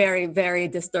 I'm very, very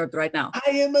disturbed right now. I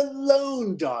am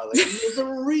alone, darling. There's a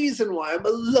reason why I'm a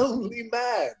lonely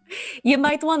man. You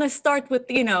might want to start with,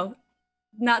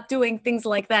 not doing things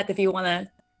like that if you want to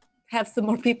have some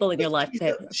more people in your life.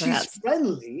 Perhaps. She's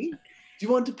friendly. Do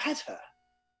you want to pet her?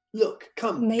 Look,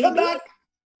 come Maybe. Come back.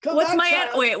 What's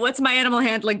my animal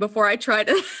handling before I try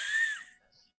to?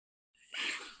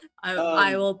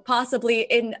 I will possibly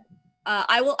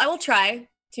I will try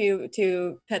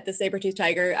to pet the saber-toothed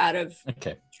tiger out of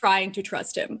trying to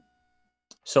trust him.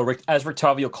 So as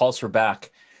Rictavio calls her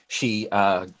back, she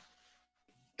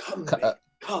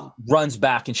runs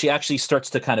back, and she actually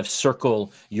starts to kind of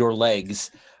circle your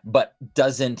legs, but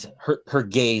her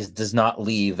gaze does not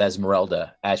leave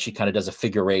Esmeralda as she kind of does a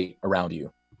figure eight around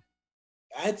you.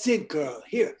 That's it, girl.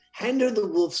 Here, hand her the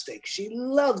wolf steak. She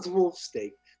loves wolf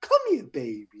steak. Come here,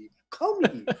 baby. Come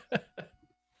here.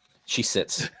 She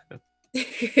sits.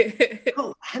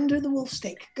 Go, hand her the wolf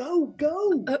steak. Go.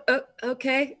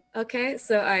 Okay.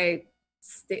 So I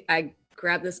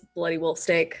grab this bloody wolf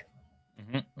steak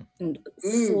and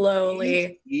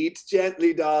slowly eat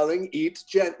gently, darling. Eat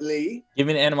gently. Give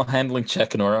me an animal handling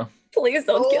check, Nora. Please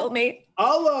don't kill me.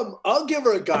 I'll give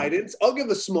her a guidance. I'll give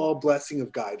a small blessing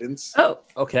of guidance. Oh.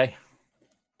 Okay.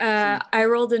 I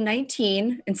rolled a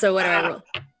 19, and so what do I roll?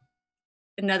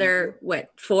 Another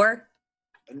 4?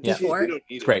 Yeah. 4?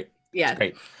 It's great. Yeah. It's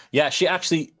great. Yeah, she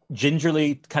actually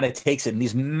gingerly kind of takes it, and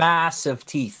these massive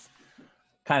teeth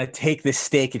kind of take this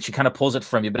steak, and she kind of pulls it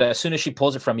from you. But as soon as she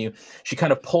pulls it from you, she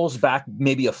kind of pulls back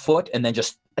maybe a foot and then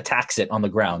just attacks it on the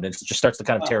ground and just starts to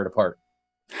kind of tear it apart.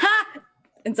 Ha!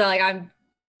 And so I'm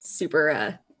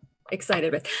super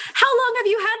excited with. How long have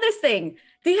you had this thing?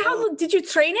 Did you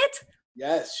train it?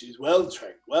 Yes, she's well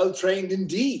trained. Well trained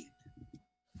indeed.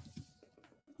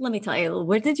 Let me tell you,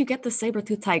 where did you get the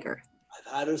saber-toothed tiger?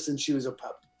 I've had her since she was a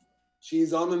pup.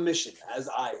 She's on a mission, as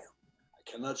I am.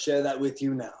 I cannot share that with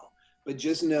you now, but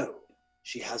just know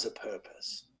she has a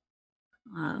purpose.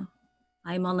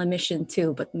 I'm on a mission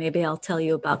too, but maybe I'll tell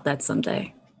you about that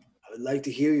someday. I would like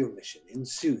to hear your mission. In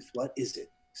sooth, what is it?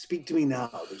 Speak to me now.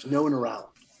 There's no one around.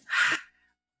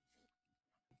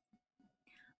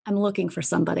 I'm looking for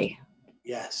somebody.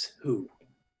 Yes, who?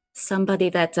 Somebody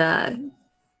that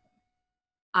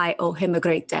I owe him a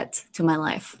great debt to my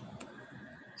life.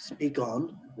 Speak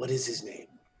on. What is his name?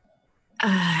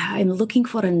 I'm looking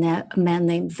for a man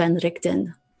named Van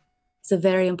Richten. He's a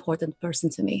very important person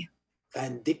to me.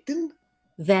 Van Dichten?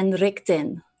 Van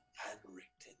Richten. Van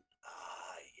Richten.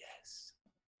 Ah, yes.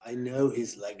 I know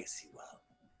his legacy well.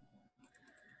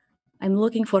 I'm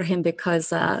looking for him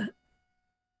because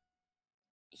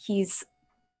he's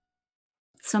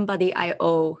somebody I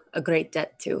owe a great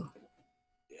debt to.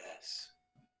 Yes.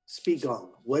 Speak on.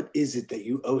 What is it that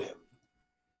you owe him?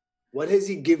 What has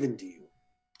he given to you?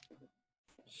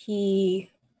 He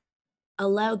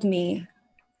allowed me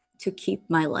to keep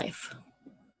my life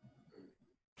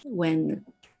when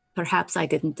perhaps I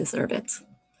didn't deserve it.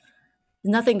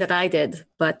 Nothing that I did,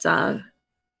 but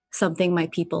something my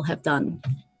people have done.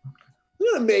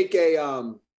 gonna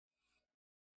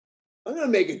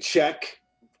make a check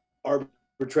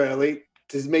arbitrarily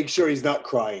to make sure he's not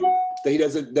crying, that he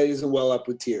doesn't well up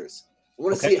with tears. I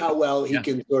want to see how well he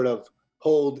can sort of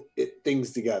hold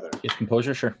things together. His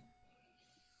composure, sure.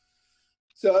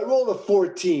 So I rolled a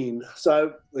 14,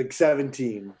 so like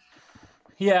 17.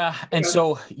 Yeah, and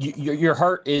so your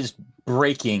heart is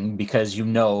breaking because you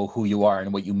know who you are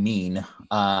and what you mean,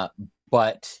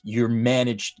 but you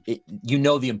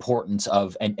the importance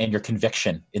of and your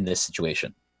conviction in this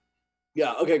situation.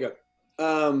 Yeah, okay, good.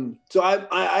 So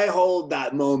I hold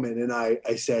that moment and I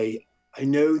say, I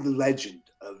know the legend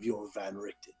of your Van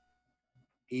Richten.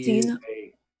 He is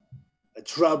a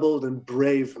troubled and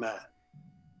brave man.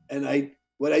 And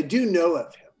what I do know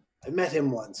of him, I met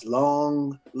him once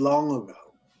long, long ago,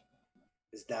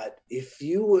 is that if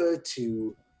you were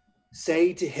to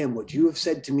say to him what you have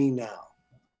said to me now,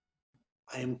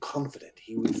 I am confident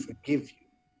he would forgive you.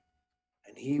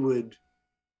 And he would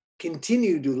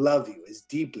continue to love you as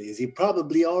deeply as he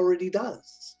probably already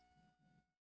does.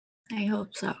 I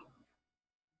hope so.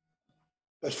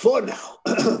 But for now,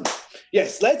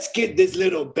 yes, let's get this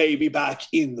little baby back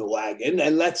in the wagon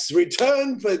and let's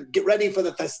get ready for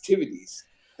the festivities.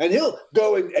 And he'll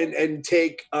go and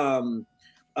take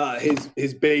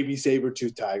his baby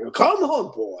saber-tooth tiger. Come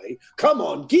on, boy. Come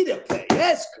on, get up there.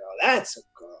 Yes, girl. That's a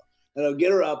girl. And I'll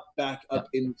get her back up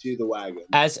into the wagon.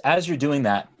 As you're doing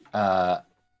that,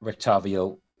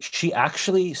 Rictavio, she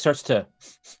actually starts to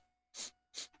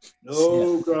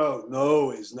No, girl.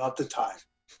 No, it's not the time.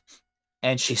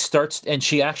 And she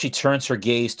actually turns her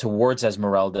gaze towards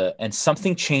Esmeralda, and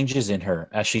something changes in her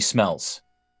as she smells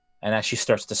and as she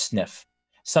starts to sniff.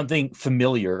 Something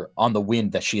familiar on the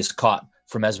wind that she has caught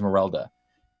from Esmeralda.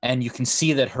 And you can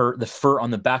see that the fur on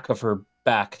the back of her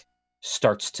back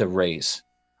starts to raise.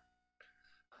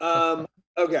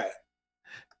 Okay.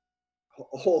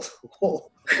 Hold,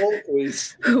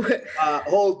 please.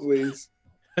 Hold, please.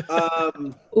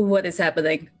 What is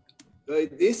happening?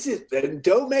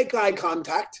 Don't make eye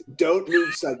contact. Don't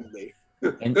move suddenly.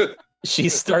 And she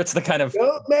starts to kind of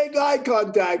don't make eye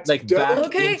contact. Like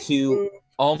back into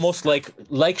almost like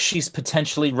she's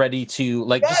potentially ready to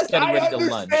just getting ready to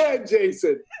lunge.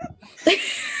 Jason.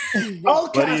 I'll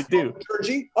cast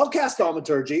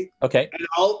thaumaturgy. Okay. And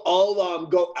I'll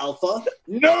go alpha.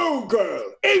 No,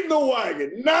 girl, in the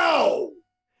wagon now.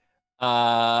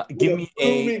 Give me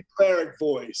a cleric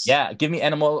voice. Yeah, give me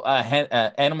animal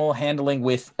handling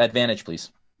with advantage,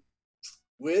 please.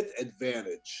 With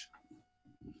advantage.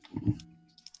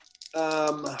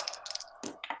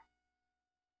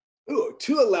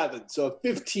 211, so a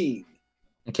 15.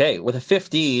 Okay, with a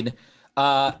 15,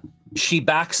 she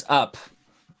backs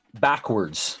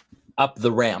backwards up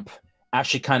the ramp as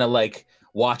she kind of like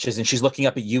watches, and she's looking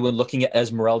up at you and looking at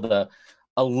Esmeralda,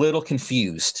 a little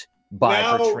confused by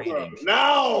her training.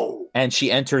 No. And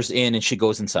she enters in and she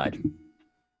goes inside.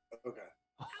 Okay.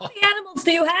 How many animals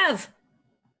do you have?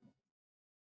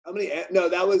 How many? No,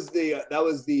 that was the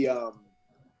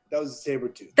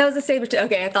saber-tooth. That was a saber-tooth.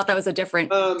 Okay, I thought that was a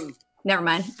different. Never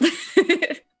mind.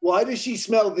 Why does she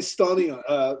smell Vistani?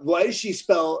 Why does she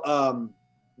spell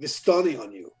Vistani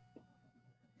on you?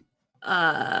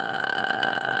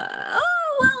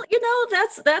 Well,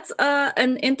 that's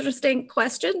an interesting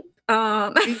question.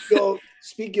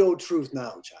 Speak your truth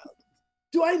now, child.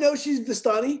 Do I know she's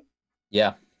Vistani?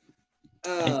 Yeah.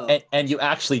 And you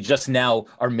actually just now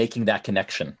are making that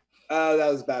connection. Oh,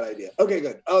 that was a bad idea. Okay,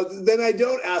 good. Oh, then I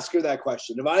don't ask her that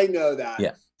question. If I know that,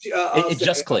 it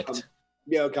just clicked.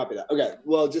 Yeah, I'll copy that. Okay,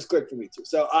 well, just click for me too.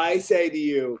 So I say to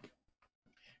you,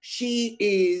 she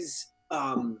is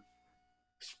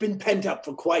been pent up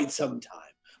for quite some time.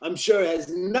 I'm sure it has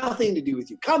nothing to do with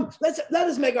you. Come, let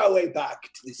us make our way back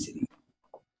to the city.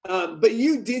 But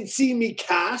you did see me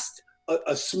cast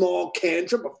a small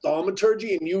cantrip of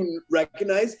thaumaturgy, and you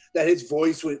recognize that his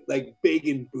voice was like big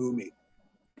and booming.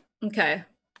 Okay.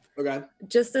 Okay.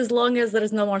 Just as long as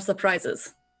there's no more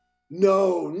surprises.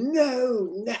 No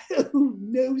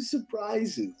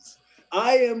surprises.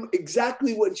 I am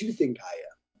exactly what you think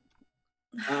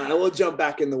I am. I will jump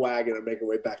back in the wagon and make our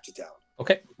way back to town.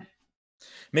 Okay.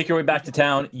 Make your way back to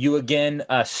town. You again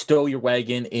stow your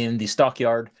wagon in the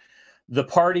stockyard. The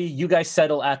party, you guys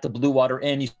settle at the Blue Water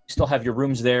Inn. You still have your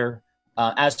rooms there.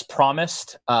 As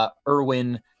promised,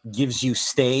 Erwin gives you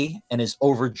stay and is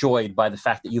overjoyed by the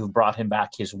fact that you've brought him back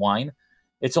his wine.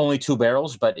 It's only 2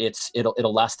 barrels, but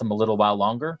it'll last them a little while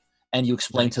longer. And you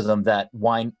explain to them that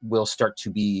wine will start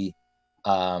to be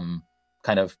kind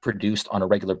of produced on a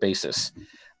regular basis.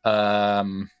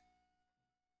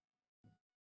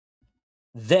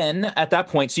 Then at that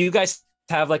point, so you guys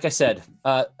have, like I said,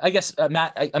 I guess,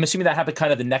 Matt, I'm assuming that happened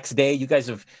kind of the next day. You guys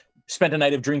have spent a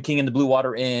night of drinking in the Blue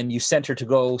Water Inn. You sent her to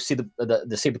go see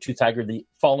the saber-tooth tiger the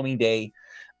following day.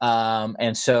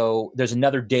 And so there's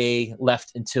another day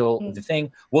left until the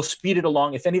thing. We'll speed it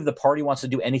along. If any of the party wants to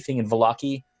do anything in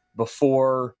Vallaki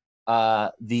before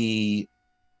the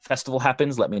festival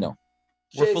happens, let me know.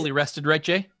 We're fully rested, right,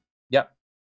 Jay? Yep.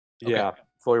 Okay. Yeah,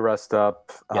 fully rest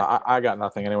up. Yeah. I got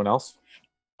nothing. Anyone else?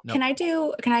 No.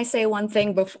 Can I say one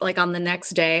thing before, like on the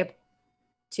next day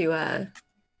to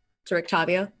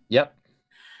Rictavio? Yep.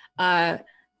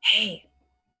 Hey,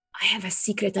 I have a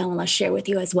secret I want to share with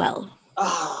you as well.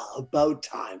 About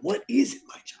time. What is it,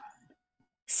 my child?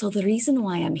 So the reason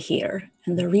why I'm here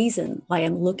and the reason why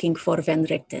I'm looking for Van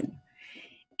Richten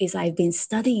is I've been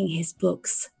studying his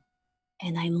books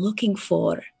and I'm looking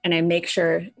for, and I make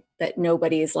sure that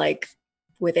nobody is like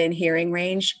within hearing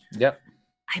range. Yep.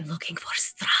 I'm looking for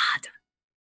Strahd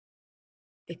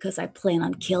because I plan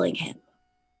on killing him.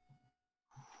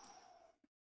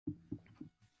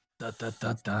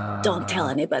 Don't tell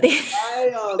anybody.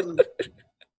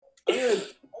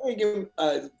 I'm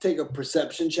gonna take a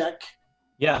perception check.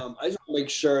 Yeah. I just want to make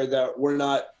sure that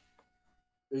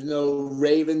there's no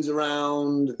ravens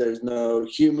around, there's no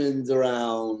humans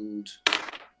around.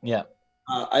 Yeah.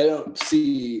 I don't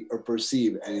see or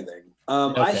perceive anything.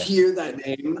 I Okay. hear that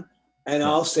name, and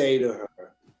I'll say to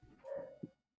her,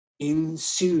 "In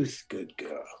sooth, good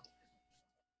girl,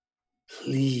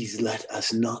 please let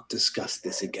us not discuss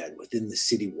this again within the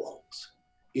city walls.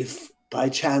 If by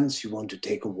chance you want to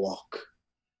take a walk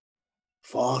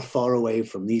far, far away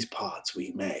from these parts,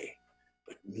 we may.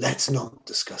 But let's not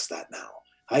discuss that now.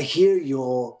 I hear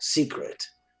your secret.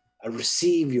 I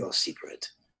receive your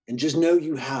secret. And just know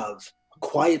you have a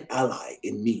quiet ally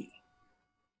in me.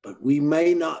 But we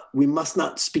must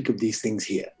not speak of these things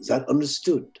here. Is that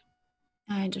understood?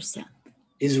 I understand.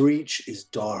 His reach is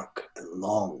dark and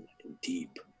long and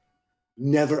deep.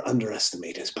 Never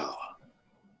underestimate his power.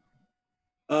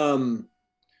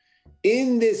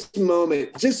 In this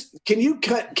moment, just can you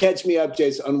catch me up,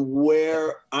 Jason, on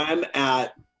where I'm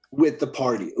at with the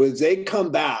party? As they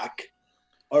come back,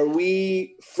 are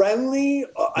we friendly?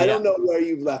 I don't know where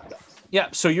you've left us. Yeah,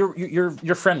 so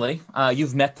you're friendly.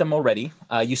 You've met them already.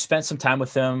 You spent some time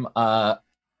with them.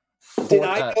 Did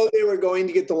I know they were going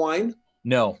to get the wine?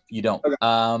 No, you don't.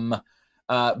 Okay.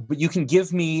 But you can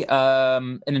give me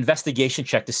an investigation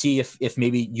check to see if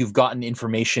maybe you've gotten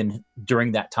information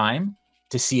during that time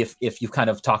to see if you've kind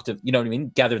of talked to, you know what I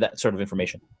mean? Gather that sort of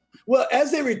information. Well,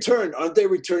 as they return, aren't they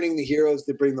returning the heroes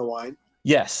to bring the wine?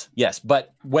 Yes.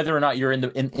 But whether or not you're at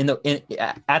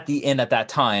the inn at that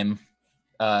time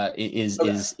is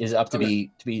up to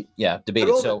be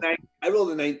debated. I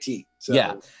rolled a 19. So.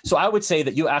 Yeah. So I would say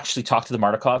that you actually talked to the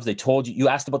Mardikovs. They told you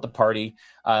asked about the party.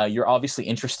 You're obviously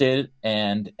interested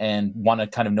and want to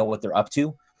kind of know what they're up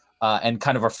to, and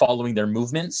kind of are following their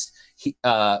movements.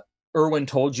 Erwin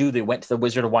told you they went to the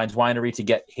Wizard of Wine's winery to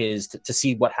get to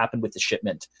see what happened with the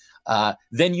shipment.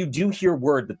 Then you do hear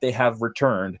word that they have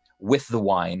returned with the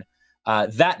wine.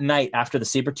 That night after the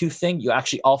Sabertooth thing, you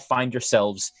actually all find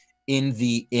yourselves in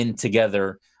the inn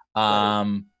together.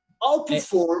 I'll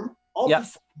perform. I'll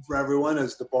perform for everyone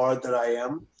as the bard that I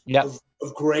am. Yeah.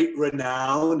 Of great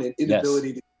renown and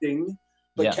inability to sing,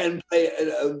 but can play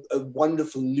a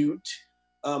wonderful lute.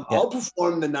 I'll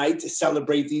perform the night to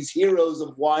celebrate these heroes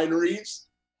of wineries.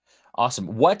 Awesome.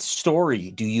 What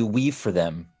story do you weave for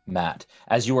them, Matt,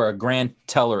 as you are a grand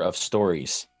teller of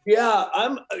stories? Yeah,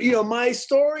 my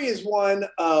story is one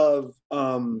of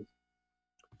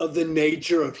the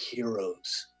nature of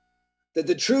heroes. That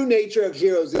the true nature of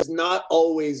heroes is not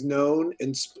always known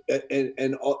and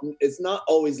it's not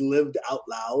always lived out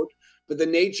loud, but the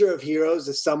nature of heroes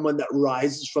is someone that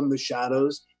rises from the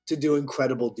shadows to do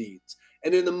incredible deeds.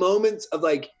 And in the moments of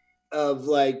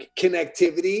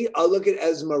connectivity, I'll look at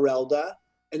Esmeralda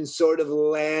and sort of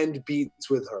land beats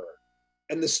with her.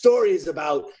 And the story is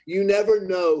about, you never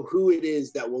know who it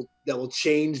is that will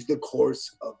change the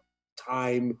course of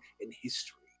time and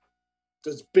history. So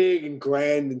it's big and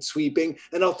grand and sweeping.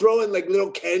 And I'll throw in like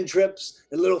little cantrips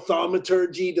and little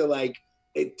thaumaturgy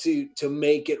to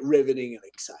make it riveting and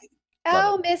exciting.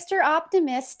 Oh, Mr.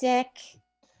 Optimistic.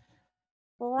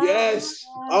 Blah, Yes,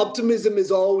 blah. optimism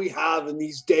is all we have in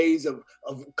these days of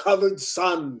covered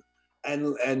sun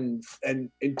and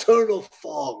eternal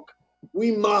fog.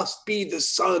 We must be the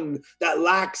sun that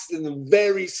lacks in the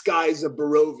very skies of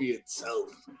Barovia itself.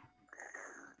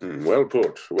 Well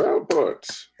put. Well put.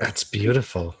 That's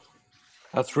beautiful.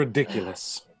 That's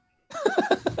ridiculous.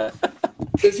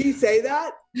 Does he say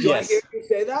that? Do Yes. I hear you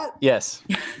say that? Yes.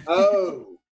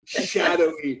 Oh,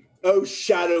 shadowy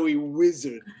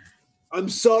wizard. I'm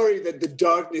sorry that the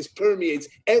darkness permeates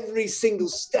every single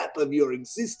step of your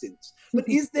existence. But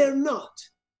is there not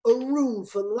a room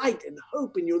for light and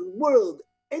hope in your world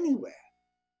anywhere?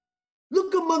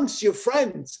 Look amongst your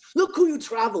friends. Look who you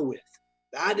travel with.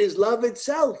 That is love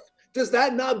itself. Does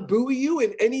that not buoy you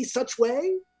in any such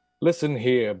way? Listen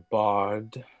here,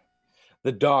 Bard.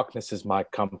 The darkness is my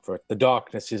comfort. The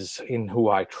darkness is in who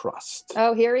I trust.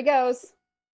 Oh, here he goes.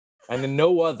 And in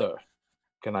no other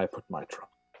can I put my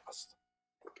trust.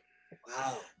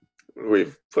 Wow.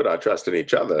 We've put our trust in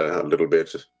each other a little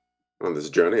bit on this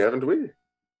journey, haven't we?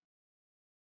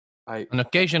 On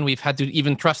occasion, we've had to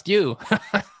even trust you.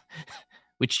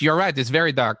 Which, you're right, is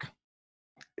very dark.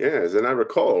 Yes, and I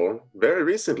recall, very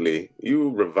recently, you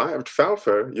revived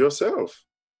Falfer yourself.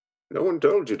 No one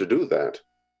told you to do that.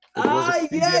 It was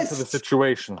expedient yes! to the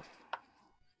situation.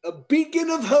 A beacon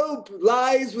of hope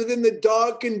lies within the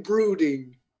dark and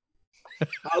brooding.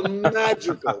 How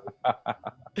magical.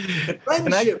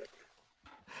 Friendship.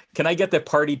 Can I get the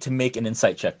party to make an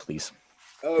insight check, please?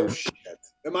 Oh, shit.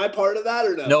 Am I part of that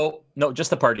or no? No, just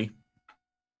the party.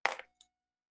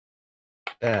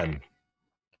 10.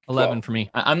 11 for me.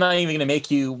 I'm not even going to make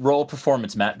you roll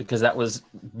performance, Matt, because that was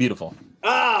beautiful.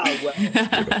 Ah, well.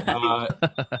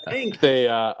 Say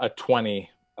a 20,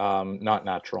 not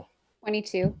natural.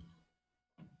 22.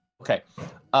 Okay.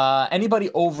 Anybody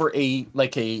over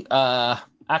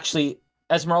actually,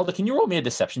 Esmeralda, can you roll me a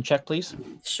deception check, please?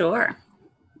 Sure.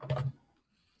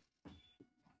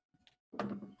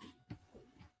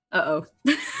 Uh-oh.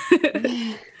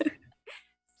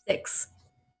 6.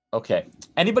 Okay.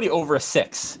 Anybody over a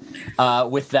 6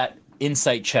 with that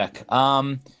insight check.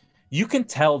 You can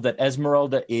tell that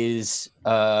Esmeralda's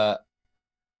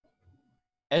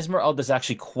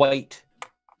actually quite...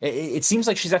 It seems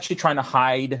like she's actually trying to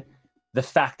hide the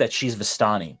fact that she's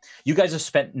Vistani. You guys have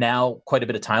spent now quite a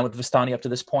bit of time with Vistani up to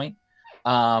this point,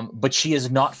 but she is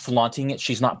not flaunting it.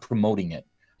 She's not promoting it.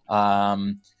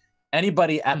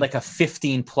 Anybody at like a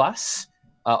 15 plus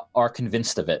are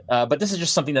convinced of it. But this is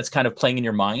just something that's kind of playing in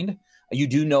your mind. You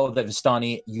do know that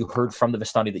Vistani, you heard from the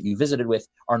Vistani that you visited with,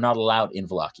 are not allowed in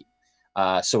Vallaki.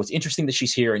 So it's interesting that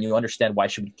she's here, and you understand why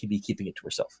she would be keeping it to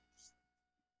herself.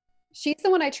 She's the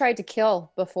one I tried to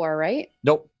kill before, right?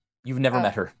 Nope. You've never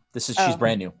met her. She's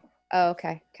brand new. Oh,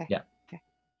 okay. Okay. Yeah. Okay.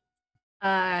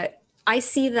 I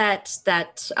see that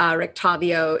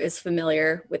Rictavio is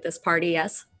familiar with this party,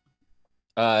 yes?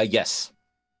 Yes.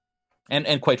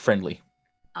 And quite friendly.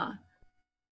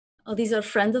 Oh, these are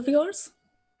friends of yours?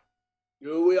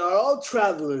 We are all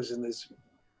travelers in this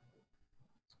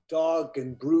dark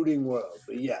and brooding world.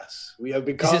 But yes, we have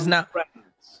become friends.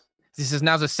 This is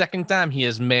now the second time he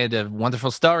has made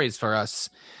wonderful stories for us.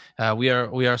 We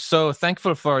are so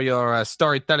thankful for your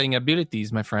storytelling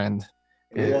abilities, my friend.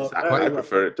 Yes, I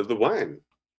prefer it to the wine.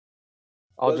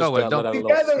 Together,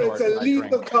 it's a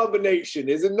lethal combination,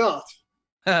 is it not?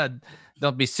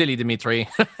 Don't be silly, Dimitri.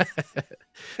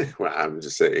 Well, I'm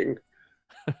just saying.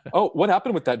 Oh, what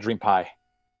happened with that dream pie?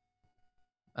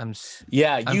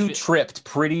 You tripped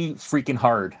pretty freaking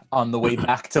hard on the way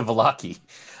back to Vallaki.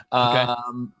 Okay.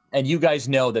 And you guys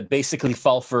know that basically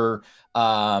Falfer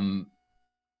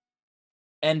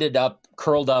ended up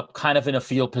curled up kind of in a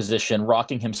fetal position,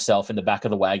 rocking himself in the back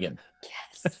of the wagon.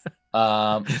 Yes.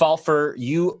 Falfer,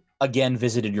 you again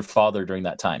visited your father during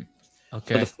that time.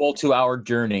 Okay. For the full 2-hour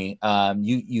journey,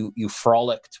 you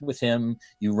frolicked with him.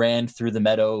 You ran through the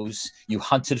meadows. You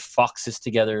hunted foxes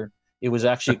together. It was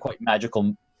actually quite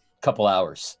magical couple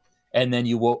hours. And then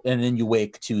you woke. And then you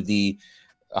wake to the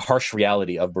harsh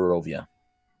reality of Barovia.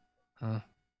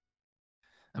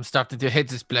 I'm starting to hate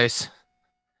this place,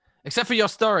 except for your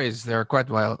stories. They're quite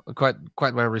well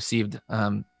received.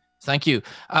 Thank you.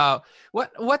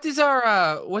 What is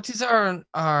our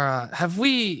have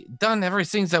we done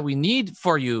everything that we need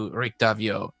for you,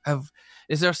 Rictavio?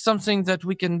 Is there something that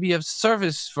we can be of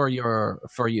service for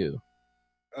you?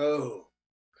 Oh,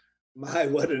 my,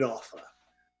 what an offer.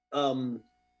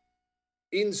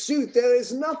 In sooth, there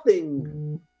is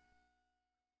nothing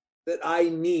that I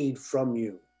need from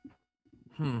you.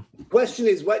 The question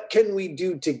is, what can we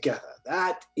do together?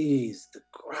 That is the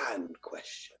grand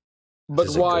question. But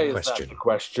why is that the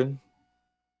question?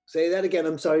 Say that again.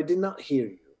 I'm sorry, I did not hear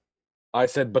you. I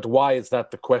said, but why is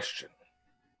that the question?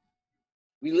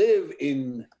 We live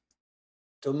in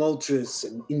tumultuous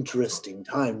and interesting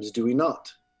times, do we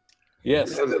not?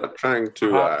 Yes. You're not trying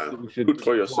to root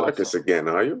for your circus again,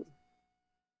 are you?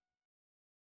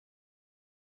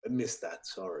 I missed that,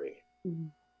 sorry.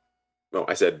 No,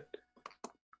 I said,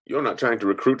 you're not trying to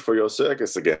recruit for your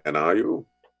circus again, are you?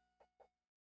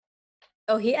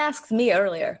 Oh, he asked me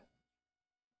earlier.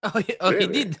 Oh, he Really?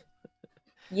 did.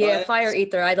 Yeah, What? fire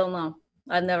eater. I don't know.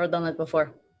 I've never done it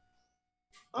before.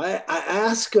 I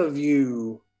ask of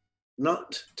you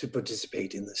not to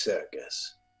participate in the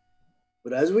circus,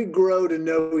 but as we grow to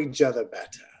know each other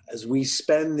better, as we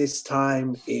spend this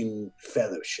time in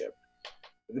fellowship,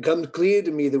 it becomes clear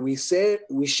to me that we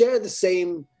share the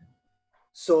same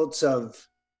sorts of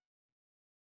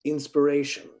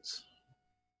inspirations.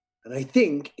 And I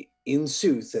think, in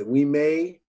sooth, that we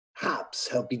may perhaps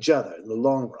help each other in the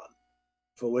long run.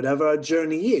 For whatever our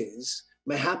journey is,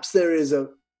 perhaps there is a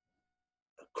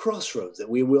crossroads that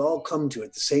we will all come to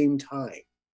at the same time.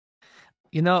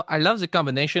 You know, I love the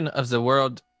combination of the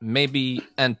word maybe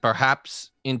and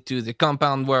perhaps into the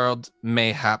compound word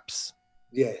mayhaps.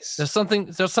 Yes. There's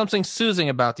something soothing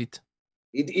about it.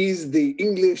 It is the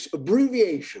English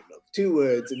abbreviation of two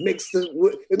words. It makes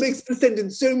the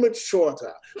sentence so much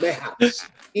shorter. Perhaps,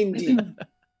 indeed.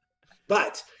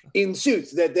 But in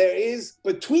sooth, that there is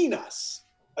between us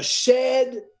a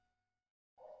shared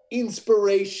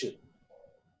inspiration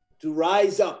to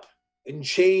rise up and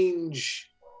change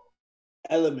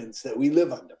elements that we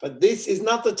live under. But this is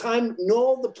not the time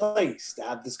nor the place to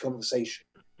have this conversation.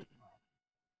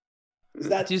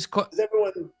 Does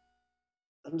everyone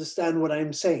understand what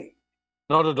I'm saying?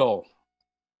 Not at all.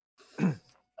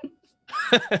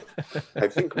 I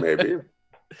think maybe.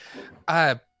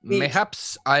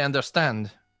 Mayhaps I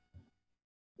understand.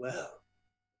 Well,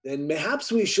 then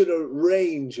perhaps we should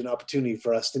arrange an opportunity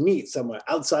for us to meet somewhere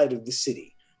outside of the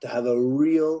city to have a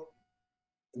real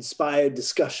inspired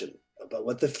discussion about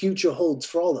what the future holds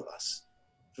for all of us.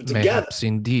 For together, Mayhaps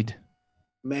indeed.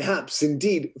 Mayhaps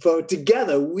indeed, for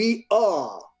together we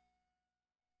are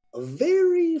a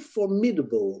very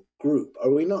formidable group, are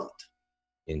we not?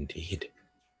 Indeed.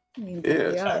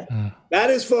 Yes. That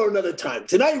is for another time.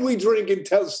 Tonight we drink and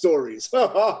tell stories. Do I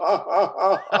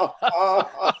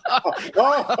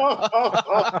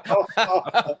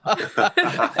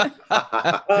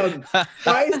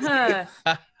see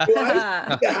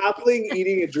the halfling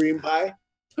eating a dream pie?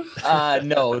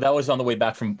 No, that was on the way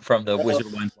back from the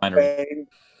Wizard Wine Winery. Thank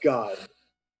God.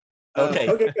 Okay.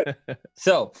 Okay, good.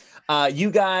 So,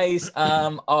 you guys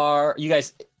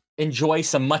enjoy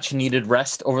some much needed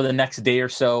rest over the next day or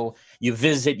so. You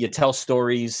visit, you tell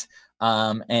stories,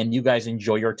 and you guys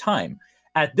enjoy your time.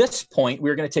 At this point,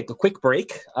 we're going to take a quick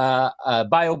break, a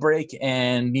bio break,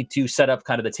 and need to set up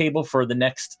kind of the table for the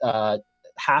next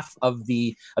half of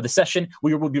the session.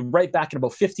 We will be right back in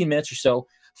about 15 minutes or so.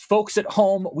 Folks at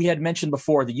home, we had mentioned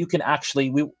before that you can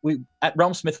actually, we at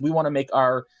Realmsmith, we want to make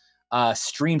our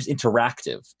streams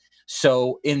interactive.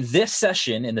 So in this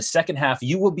session, in the second half,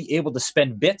 you will be able to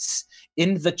spend bits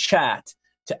in the chat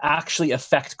to actually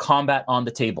affect combat on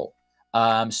the table.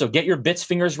 So get your bits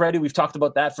fingers ready. We've talked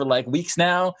about that for like weeks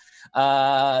now.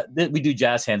 We do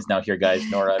jazz hands now here, guys.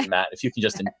 Nora and Matt, if you can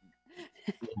just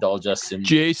indulge us in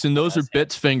Jason, those are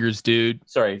bits fingers, dude.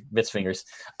 Sorry, bits fingers.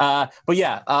 But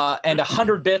yeah, and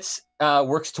 100 bits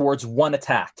works towards one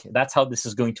attack. That's how this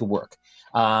is going to work.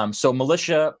 So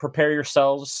militia, prepare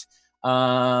yourselves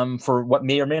for what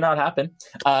may or may not happen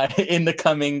in the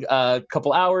coming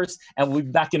couple hours, and we'll be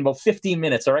back in about 15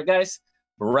 minutes. All right, guys?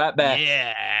 We're right back.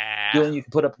 Yeah. Julian, you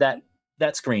can put up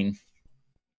that screen.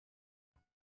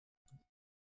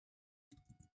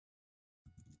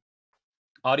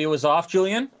 Audio is off,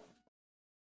 Julian.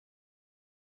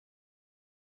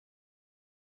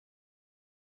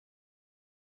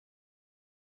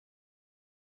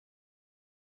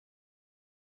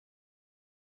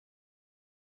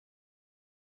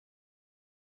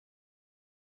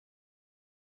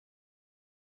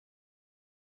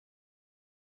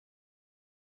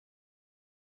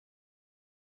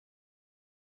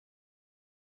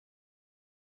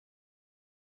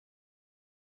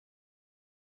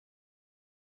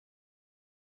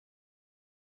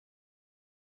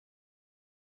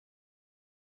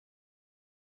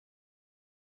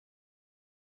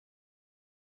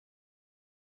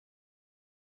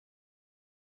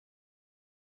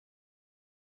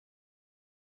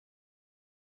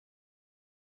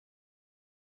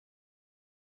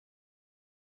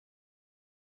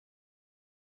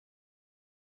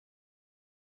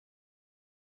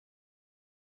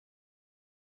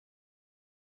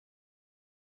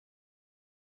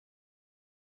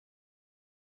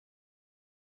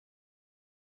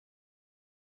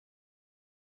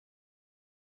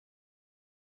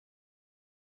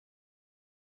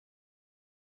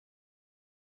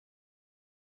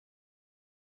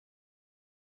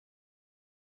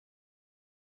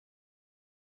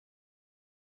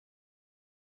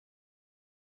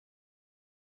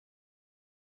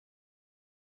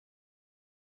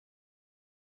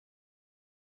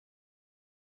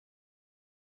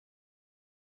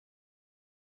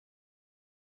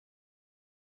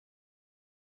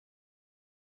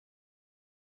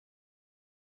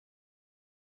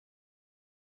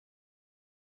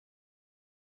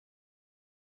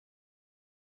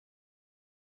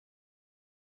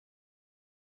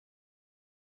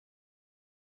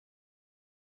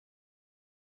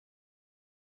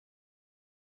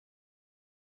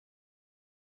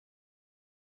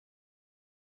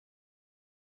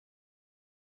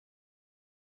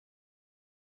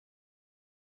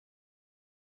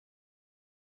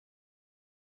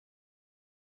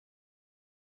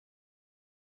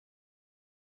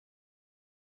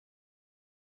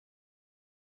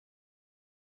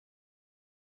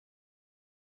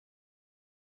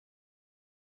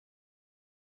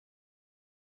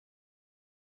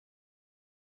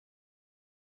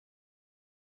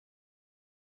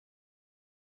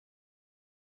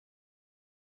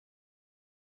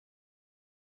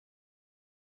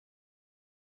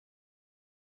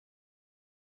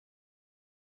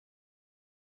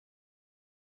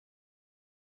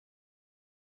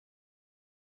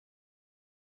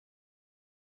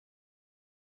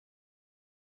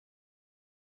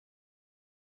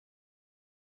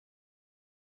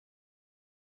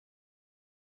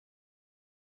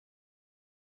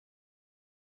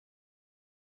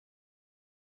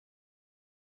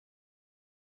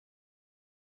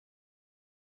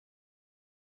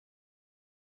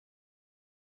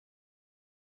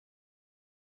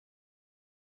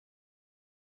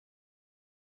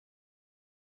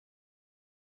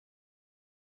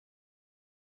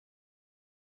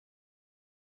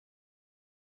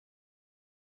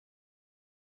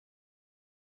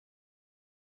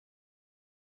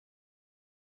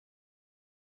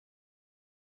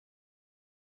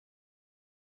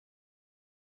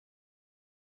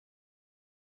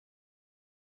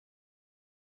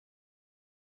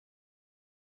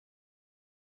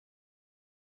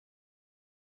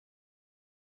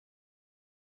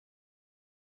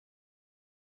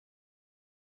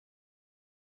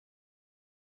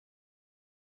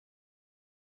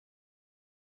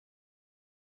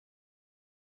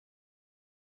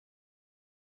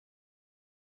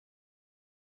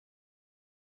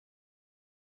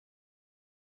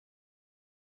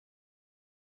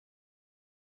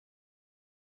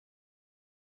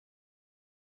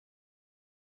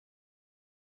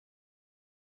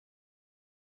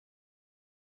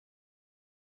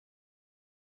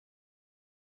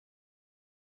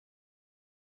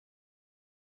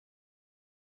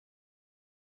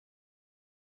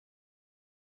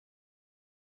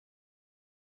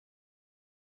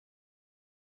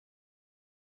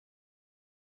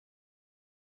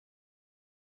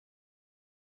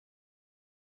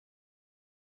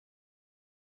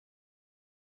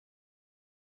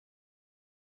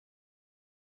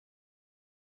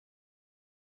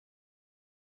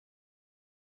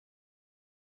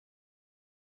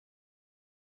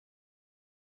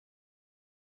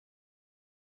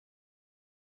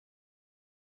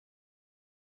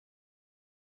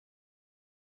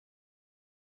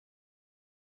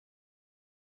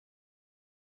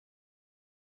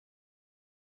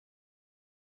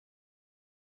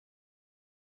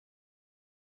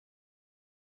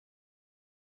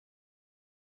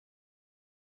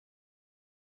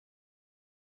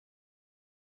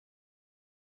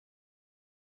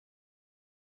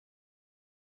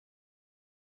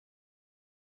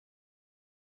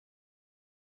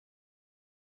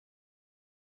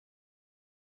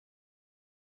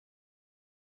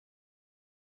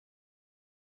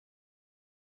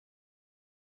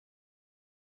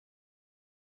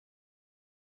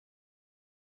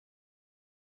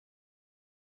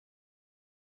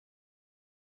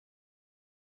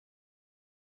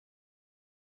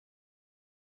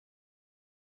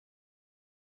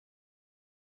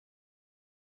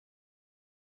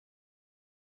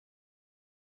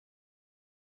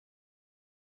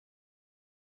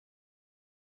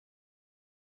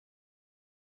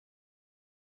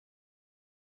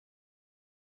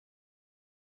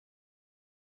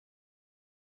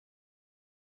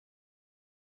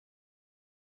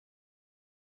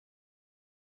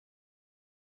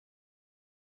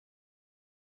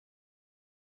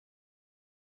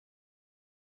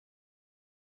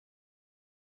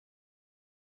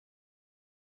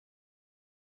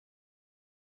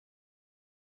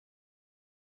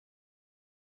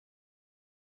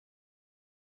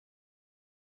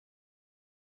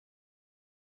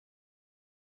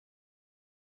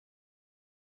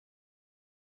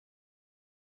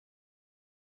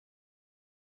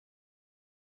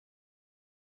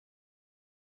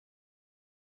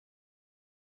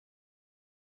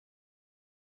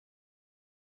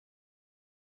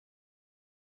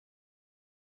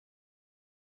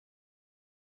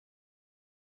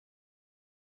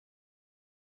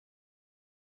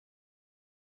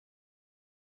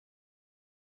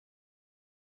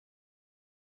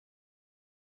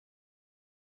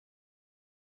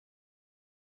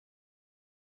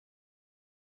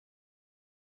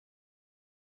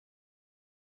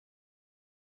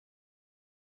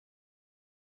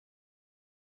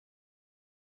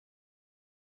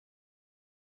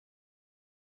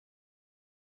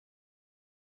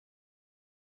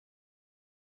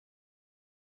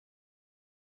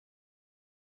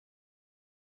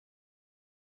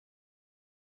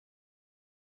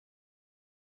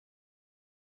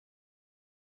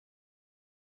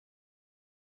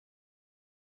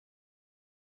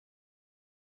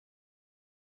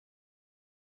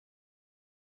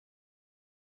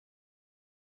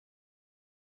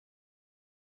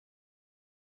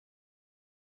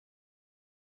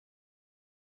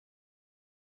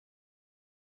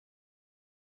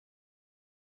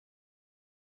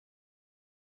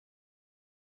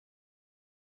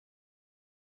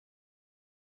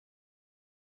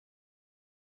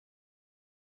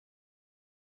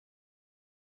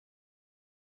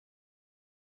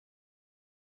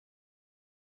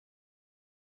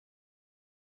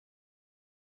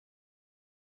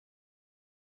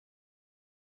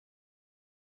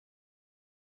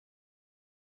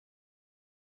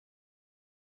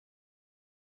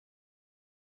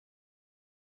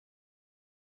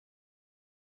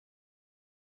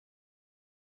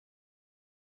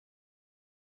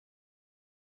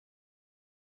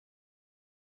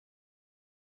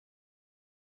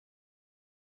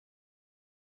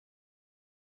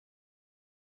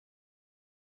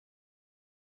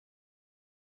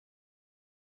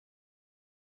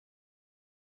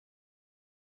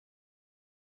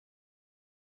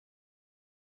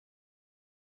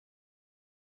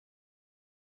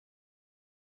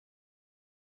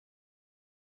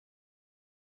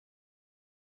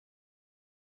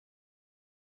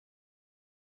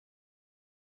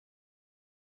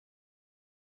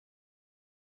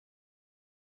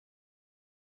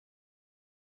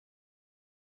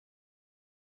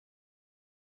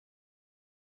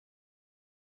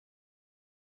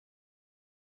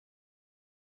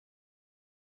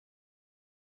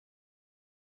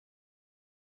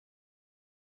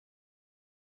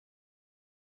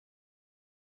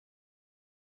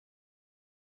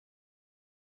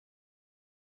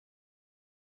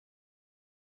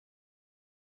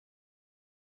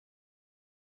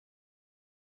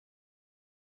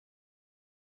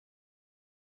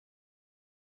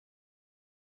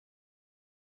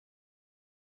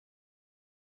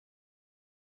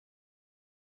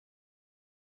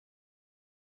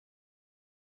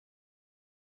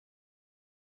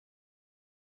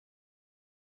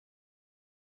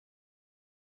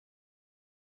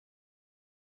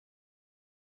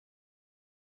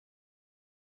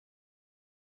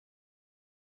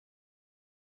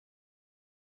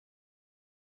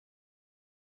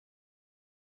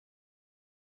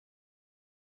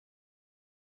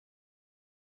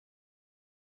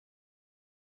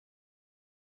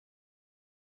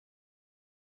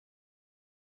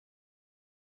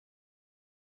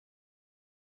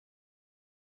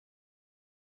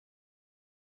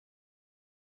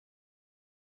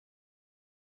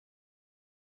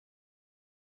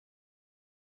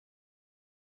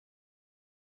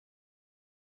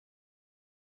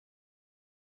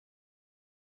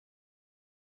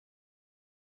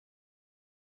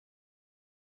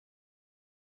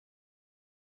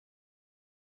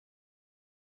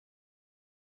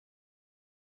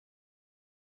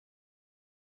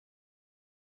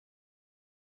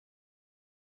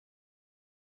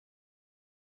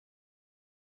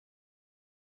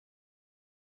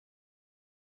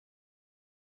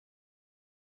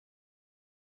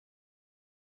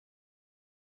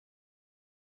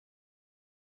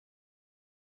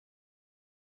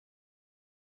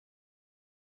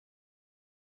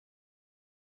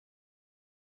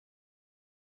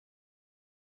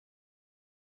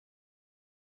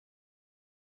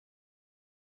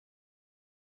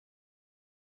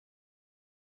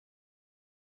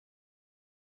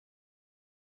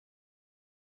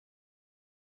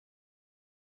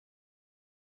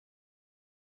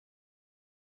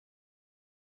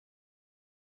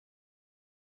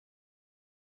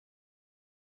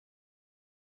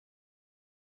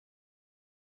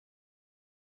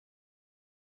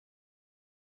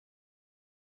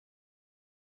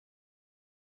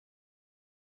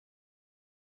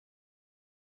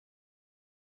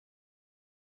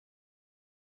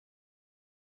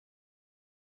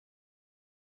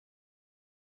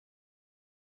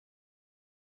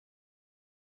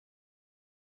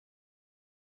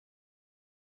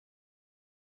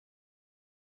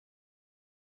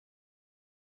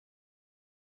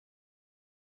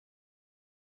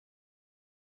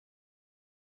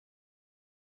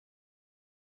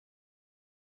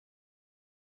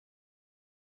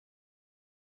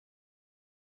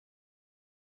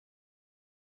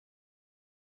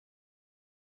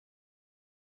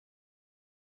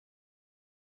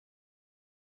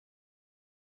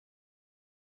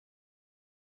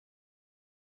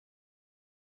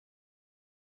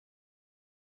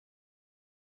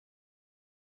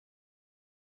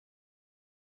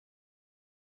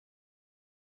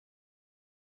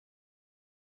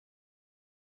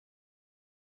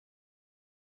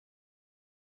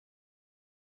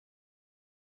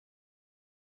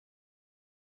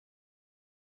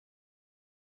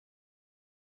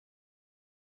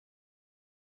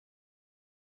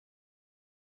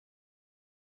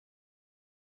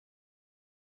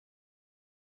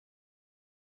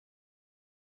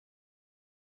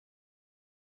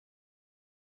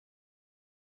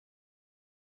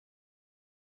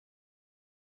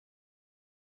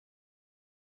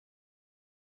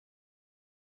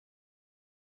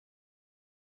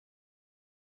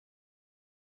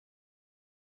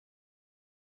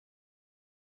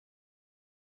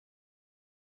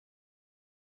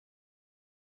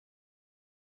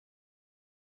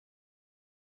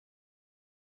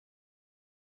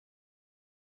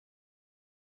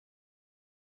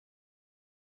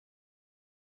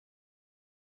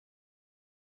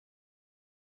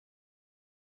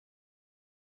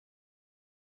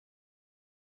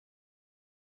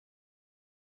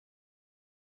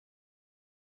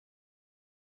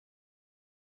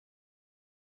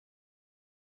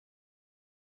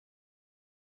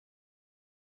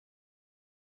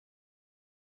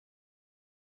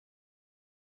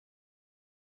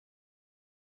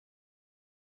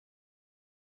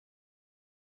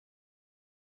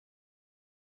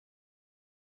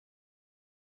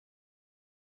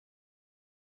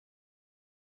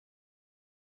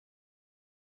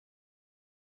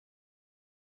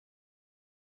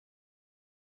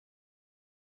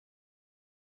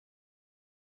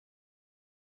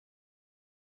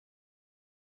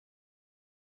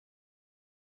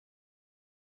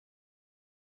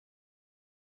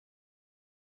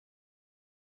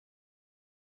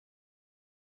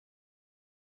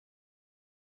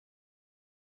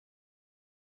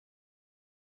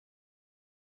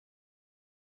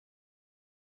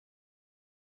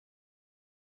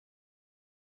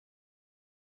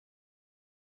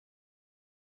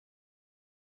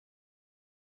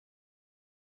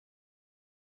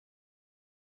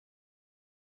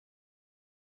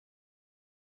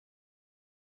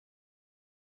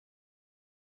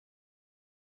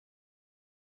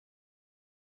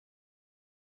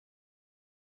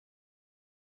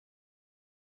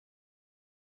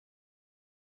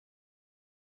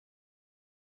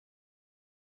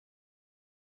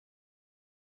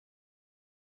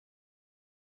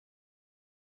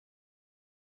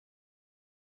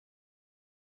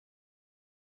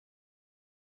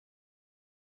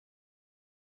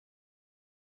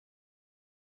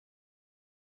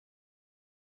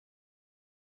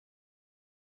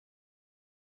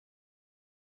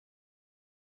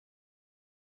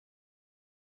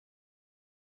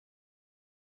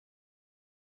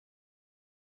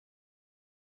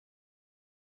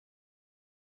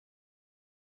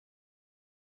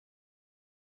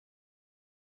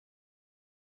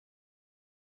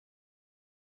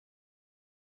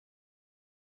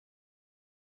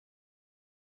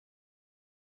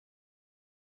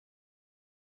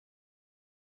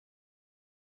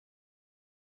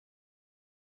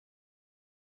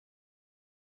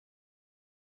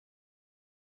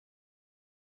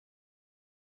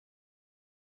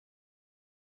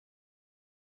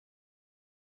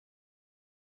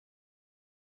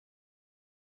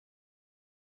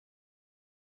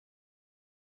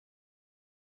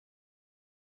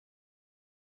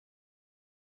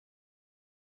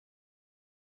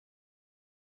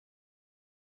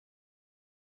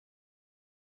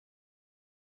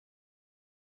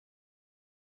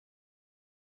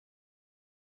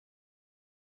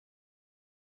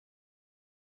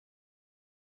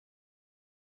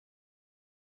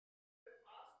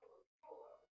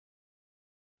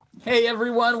 Hey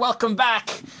everyone, welcome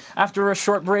back. After a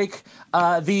short break,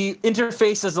 the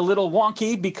interface is a little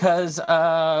wonky because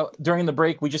during the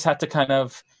break we just had to kind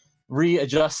of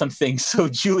readjust some things. So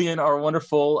Julian, our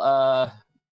wonderful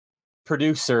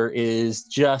producer, is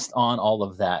just on all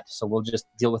of that. So we'll just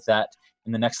deal with that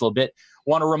in the next little bit.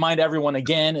 Want to remind everyone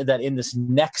again that in this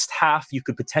next half, you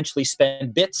could potentially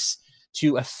spend bits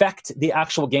to affect the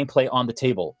actual gameplay on the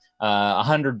table.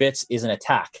 100 bits is an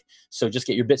attack. So just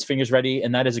get your bits fingers ready,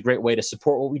 and that is a great way to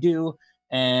support what we do.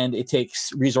 And it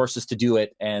takes resources to do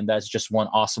it, and that's just one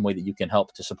awesome way that you can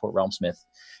help to support Realmsmith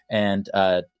and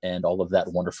all of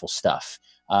that wonderful stuff.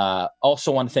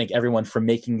 Also want to thank everyone for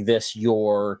making this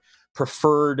your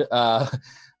preferred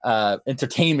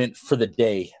entertainment for the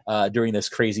day during this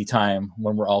crazy time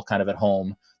when we're all kind of at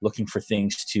home looking for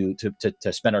things to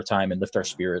spend our time and lift our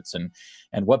spirits. And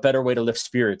what better way to lift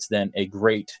spirits than a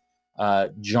great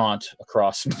jaunt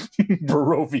across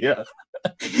Barovia.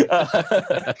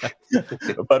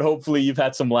 But hopefully you've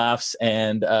had some laughs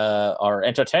and are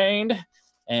entertained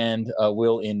and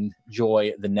will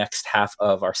enjoy the next half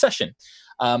of our session.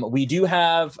 We do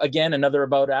have, again, another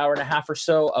about an hour and a half or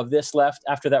so of this left.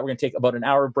 After that, we're going to take about an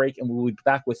hour break, and we'll be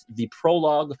back with the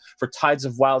prologue for Tides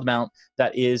of Wildmount.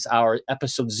 That is our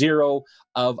episode 0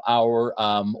 of our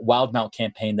Wildmount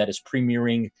campaign that is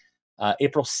premiering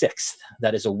April 6th.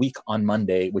 That is a week on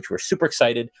Monday, which we're super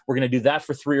excited. We're going to do that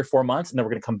for 3 or 4 months, and then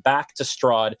we're going to come back to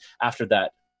Strahd after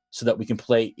that so that we can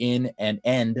play in and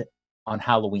end on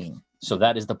Halloween. So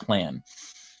that is the plan.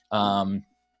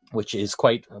 Which is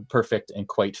quite perfect and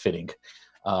quite fitting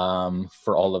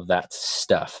for all of that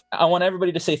stuff. I want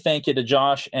everybody to say thank you to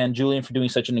Josh and Julian for doing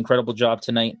such an incredible job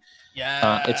tonight.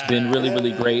 Yeah, it's been really,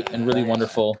 really great and really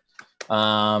wonderful. We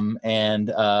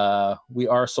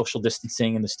are social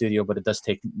distancing in the studio, but it does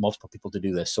take multiple people to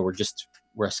do this. So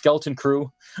we're a skeleton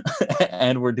crew,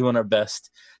 and we're doing our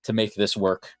best to make this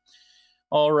work.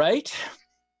 All right,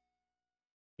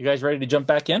 you guys ready to jump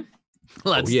back in?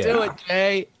 Let's do it,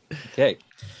 Jay. Okay.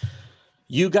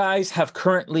 You guys have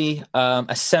currently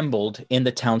assembled in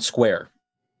the town square.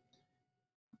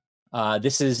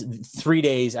 This is 3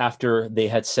 days after they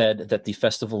had said that the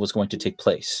festival was going to take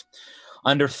place.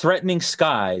 Under threatening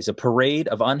skies, a parade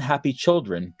of unhappy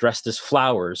children dressed as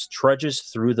flowers trudges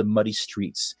through the muddy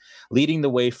streets, leading the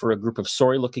way for a group of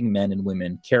sorry-looking men and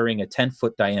women carrying a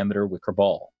 10-foot diameter wicker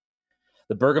ball.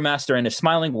 The burgomaster and his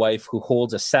smiling wife, who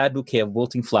holds a sad bouquet of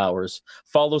wilting flowers,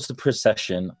 follows the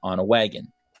procession on on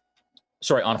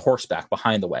horseback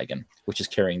behind the wagon, which is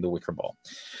carrying the wicker ball.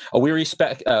 Weary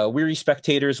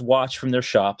spectators watch from their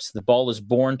shops. The ball is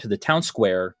borne to the town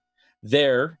square.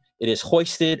 There, it is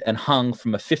hoisted and hung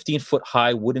from a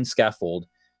 15-foot-high wooden scaffold,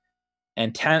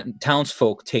 and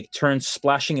townsfolk take turns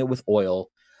splashing it with oil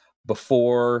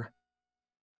before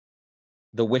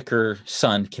the wicker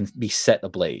sun can be set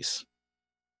ablaze.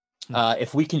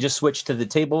 If we can just switch to the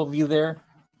table view there.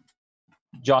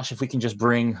 Josh, if we can just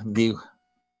bring the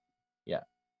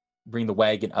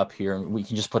wagon up here, and we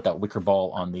can just put that wicker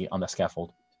ball on the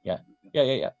scaffold. Yeah.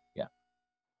 Can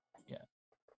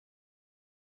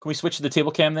we switch to the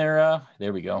table cam there?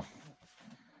 There we go.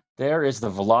 There is the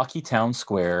Vallaki town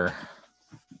square.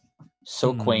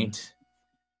 So quaint.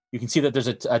 You can see that there's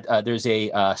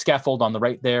a scaffold on the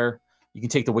right there. You can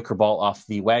take the wicker ball off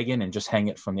the wagon and just hang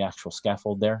it from the actual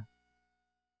scaffold there.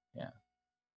 Yeah.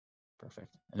 Perfect.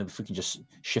 And then if we can just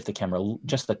shift the camera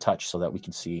just a touch so that we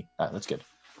can see. That's good.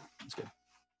 That's good.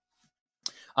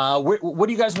 What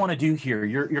do you guys want to do here?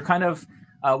 You're kind of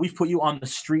we've put you on the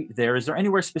street there. Is there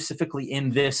anywhere specifically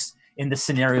in this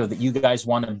scenario that you guys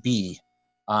want to be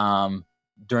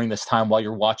during this time while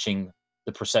you're watching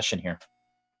the procession here?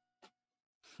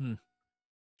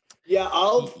 Yeah,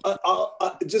 I'll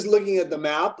just looking at the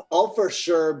map, I'll for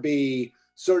sure be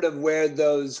sort of where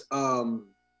those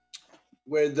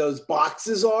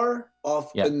boxes are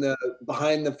off in the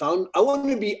behind the fountain. I want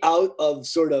to be out of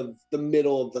sort of the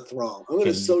middle of the throng. I'm going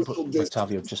to social distance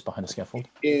Octavio just behind the scaffold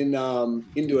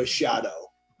into a shadow.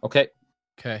 Okay.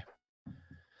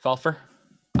 Falfer?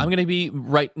 I'm going to be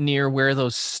right near where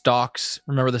those stalks,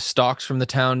 remember the stalks from the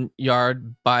town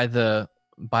yard by those,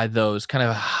 kind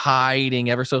of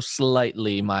hiding ever so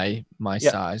slightly my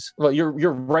size. Well, you're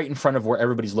right in front of where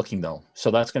everybody's looking, though. So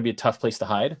that's going to be a tough place to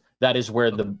hide. That is where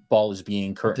the ball is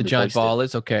being currently The giant placed ball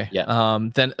is? Okay. Yeah.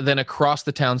 Then across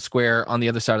the town square on the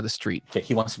other side of the street. Okay,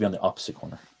 he wants to be on the opposite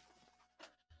corner.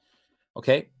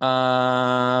 Okay.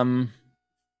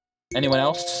 Anyone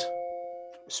else?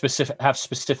 Have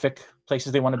specific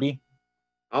places they want to be?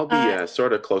 I'll be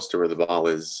sort of close to where the ball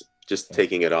is, just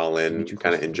taking it all in,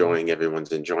 kind of enjoying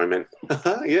everyone's enjoyment.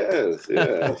 Yes.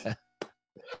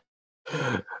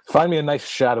 Find me a nice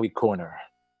shadowy corner.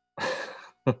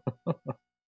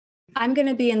 I'm going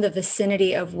to be in the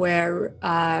vicinity of where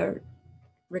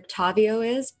Rictavio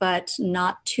is, but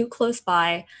not too close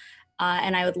by.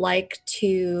 And I would like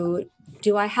to.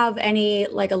 Do I have any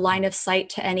like a line of sight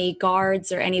to any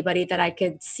guards or anybody that I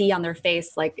could see on their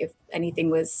face, like if anything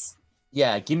was?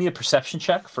 Yeah, give me a perception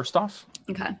check first off.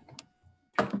 Okay.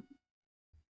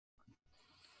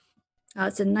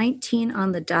 It's a 19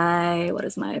 on the die. What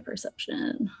is my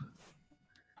perception?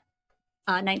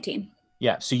 19.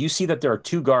 Yeah, so you see that there are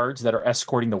 2 guards that are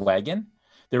escorting the wagon.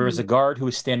 There is a guard who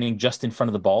is standing just in front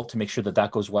of the ball to make sure that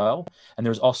that goes well. And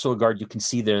there's also a guard you can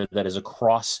see there that is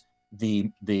across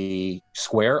the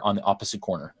square on the opposite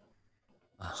corner.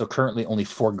 So currently only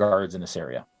 4 guards in this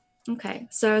area. Okay,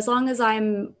 so as long as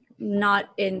I'm not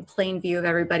in plain view of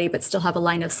everybody, but still have a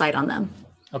line of sight on them.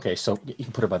 Okay, so you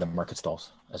can put her by the market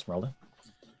stalls, Esmeralda.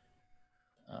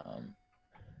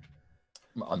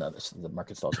 On the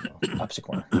market stalls in the opposite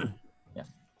corner. Yeah.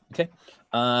 Okay.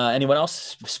 Anyone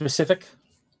else specific?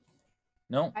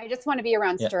 No? I just want to be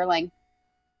around Sterling.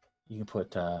 You can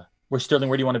put, where Sterling,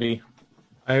 where do you want to be?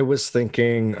 I was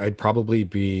thinking I'd probably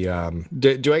be,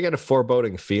 do I get a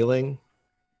foreboding feeling?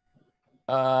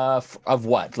 Of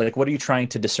what? Like, what are you trying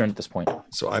to discern at this point?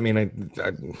 So, I mean,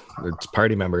 its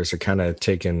party members are kind of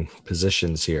taking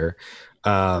positions here.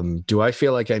 Do I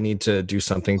feel like I need to do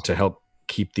something to help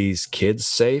keep these kids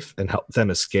safe and help them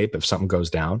escape if something goes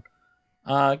down?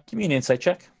 Give me an insight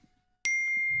check.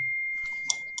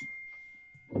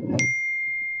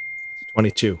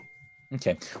 22.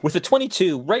 Okay. With the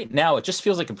 22, right now, it just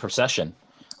feels like a procession.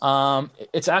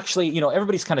 It's actually,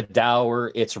 everybody's kind of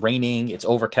dour. It's raining. It's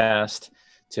overcast.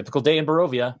 Typical day in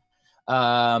Barovia.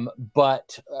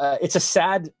 But it's a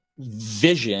sad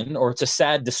vision, or it's a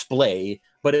sad display,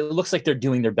 but it looks like they're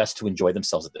doing their best to enjoy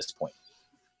themselves at this point.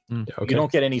 Okay. You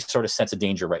don't get any sort of sense of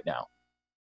danger right now.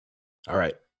 All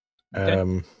right.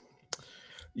 Okay.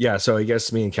 Yeah, so I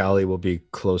guess me and Callie will be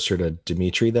closer to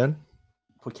Dimitri then.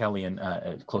 Put Callie in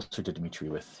closer to Dimitri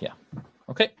with, yeah.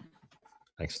 Okay.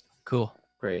 Thanks. Cool.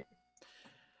 Great.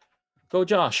 Go,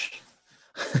 Josh.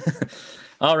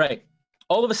 All right.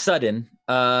 All of a sudden,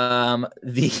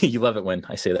 you love it when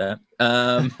I say that.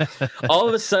 All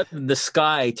of a sudden, the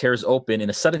sky tears open in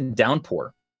a sudden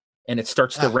downpour, and it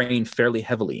starts to rain fairly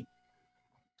heavily.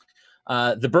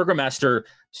 The burgomaster,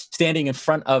 standing in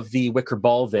front of the wicker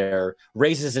ball there,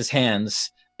 raises his hands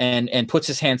and puts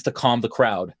his hands to calm the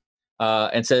crowd,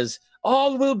 and says,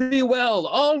 "All will be well,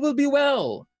 all will be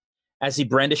well," as he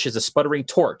brandishes a sputtering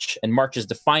torch and marches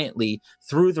defiantly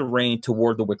through the rain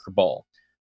toward the wicker ball.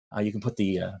 You can put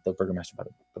the burgomaster by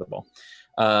the ball.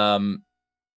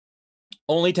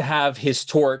 Only to have his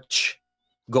torch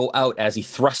go out as he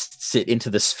thrusts it into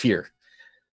the sphere.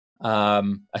 A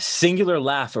singular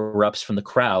laugh erupts from the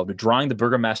crowd, drawing the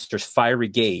burgomaster's fiery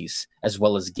gaze, as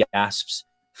well as gasps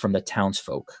from the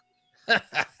townsfolk.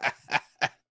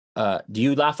 Do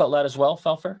you laugh out loud as well,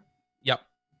 Falfer? Yep.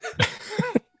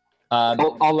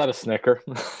 I'll let a snicker.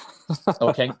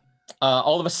 Okay.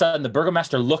 All of a sudden, the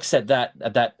burgomaster looks at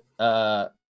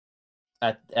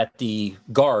at the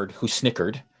guard who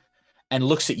snickered, and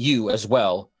looks at you as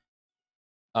well.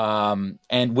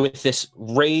 And with this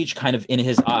rage kind of in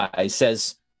his eyes,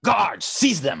 says, "Guards,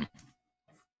 seize them!"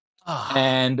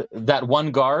 And that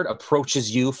one guard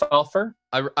approaches you, Falfer.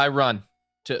 I run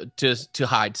to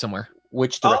hide somewhere.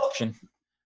 Which direction?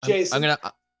 Jason. I'm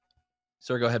gonna.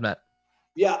 Sorry, go ahead, Matt.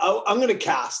 Yeah, I'm gonna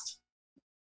cast.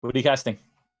 What are you casting?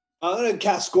 I'm gonna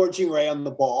cast Scorching Ray on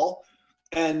the ball,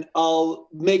 and I'll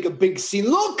make a big scene.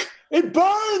 Look, it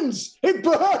burns! It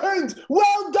burns!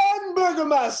 Well done,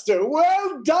 Burgomaster!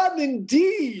 Well done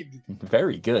indeed!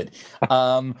 Very good.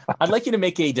 I'd like you to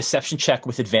make a deception check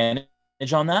with advantage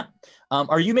on that.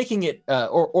 Are you making it,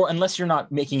 or unless you're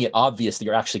not making it obvious that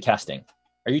you're actually casting?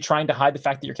 Are you trying to hide the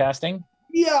fact that you're casting?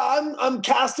 Yeah, I'm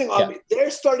casting on. They're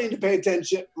starting to pay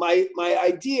attention. My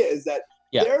idea is that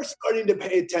they're starting to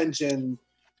pay attention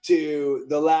to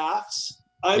the laughs.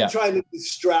 I'm trying to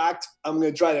distract. I'm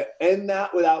going to try to end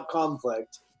that without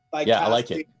conflict by casting I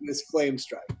like it. this flame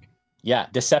strike. Yeah,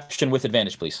 deception with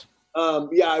advantage, please.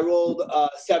 I rolled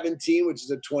 17, which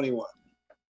is a 21.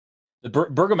 The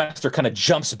burgomaster kind of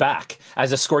jumps back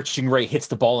as a scorching ray hits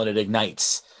the ball and it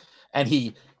ignites, and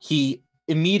he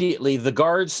immediately, the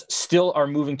guards still are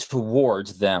moving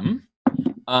towards them,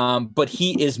 but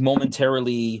he is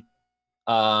momentarily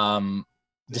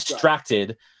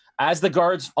distracted. As the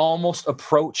guards almost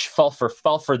approach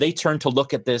Falfer, they turn to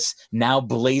look at this now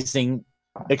blazing,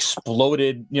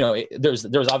 exploded. There's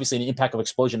obviously an impact of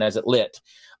explosion as it lit.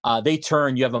 They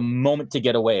turn. You have a moment to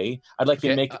get away. I'd like you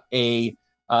to make a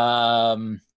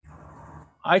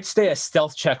I'd stay a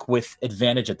stealth check with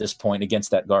advantage at this point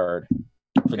against that guard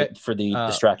for the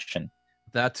distraction.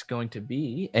 That's going to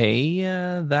be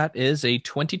that is a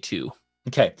 22.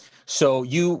 Okay, so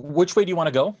which way do you want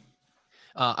to go?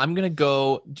 I'm gonna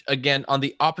go again on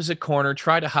the opposite corner.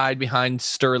 Try to hide behind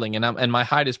Sterling, and my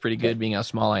hide is pretty good, being how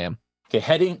small I am. Okay,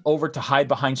 heading over to hide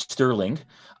behind Sterling.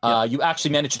 You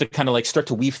actually manage to kind of like start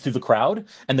to weave through the crowd,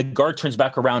 and the guard turns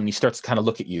back around and he starts to kind of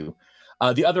look at you.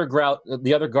 The other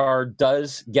guard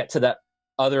does get to that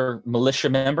other militia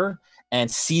member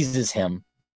and seizes him.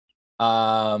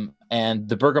 And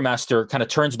the burgomaster kind of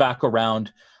turns back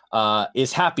around,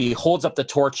 is happy, holds up the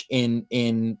torch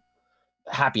in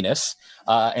happiness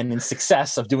and in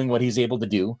success of doing what he's able to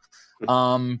do,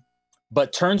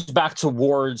 but turns back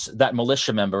towards that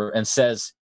militia member and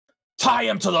says, "Tie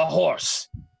him to the horse."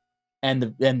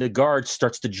 And the guard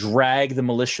starts to drag the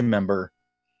militia member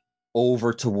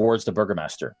over towards the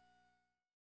burgomaster.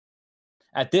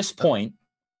 At this point,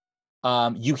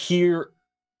 you hear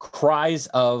cries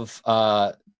of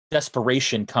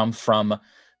desperation come from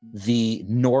the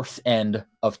north end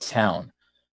of town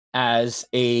as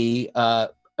a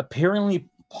apparently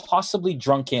possibly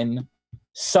drunken,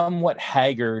 somewhat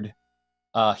haggard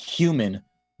human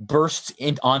bursts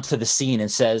onto the scene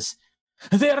and says,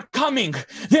 they're coming,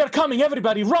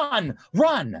 everybody run.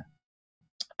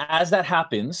 As that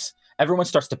happens, everyone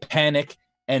starts to panic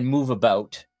and move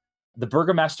about. The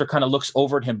burgomaster kind of looks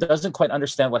over at him, doesn't quite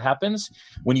understand what happens,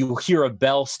 when you hear a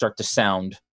bell start to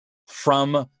sound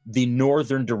from the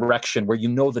northern direction, where you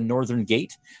know the northern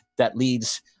gate that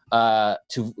leads to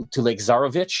Lake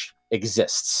Zarovich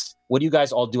exists. What do you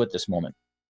guys all do at this moment?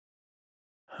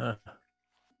 I'm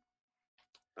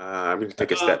going to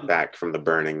take a step back from the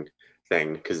burning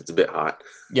thing because it's a bit hot.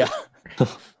 Yeah.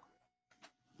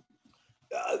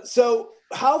 So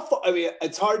how far? I mean,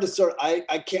 it's hard to sort. I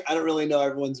don't really know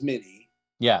everyone's mini.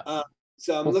 Yeah.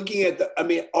 So I'm looking at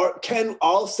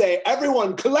I'll say,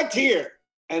 everyone collect here,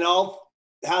 and I'll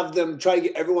have them try to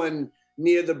get everyone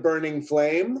near the burning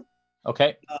flame.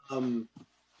 Okay.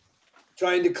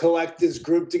 Trying to collect this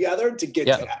group together to get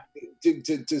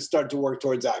to start to work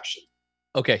towards action.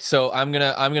 Okay, so I'm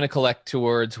gonna collect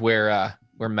towards where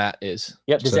Matt is.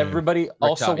 Yep. Does everybody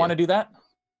also want to do that?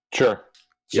 Sure.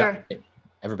 Sure. Yep.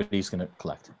 Everybody's going to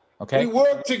collect. Okay. We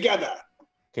work together.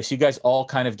 Okay, so you guys all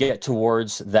kind of get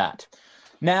towards that.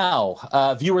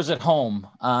 Now, viewers at home,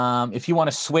 if you want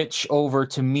to switch over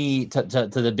to me, to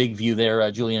the big view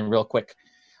there, Julian, real quick.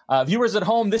 Viewers at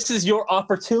home, this is your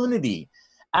opportunity.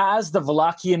 As the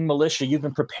Wallachian militia, you've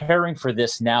been preparing for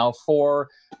this now for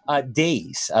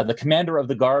days. The commander of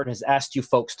the guard has asked you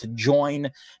folks to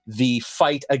join the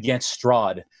fight against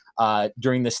Strahd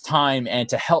during this time and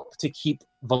to help to keep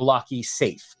Vallaki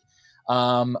safe.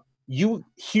 You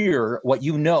hear what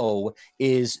you know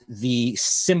is the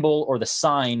symbol or the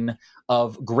sign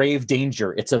of grave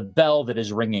danger. It's a bell that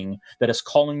is ringing that is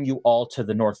calling you all to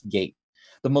the north gate.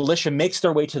 The militia makes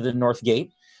their way to the north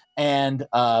gate and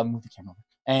move the camera.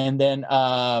 And then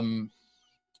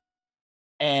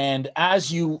and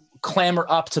as you clamber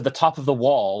up to the top of the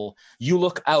wall, you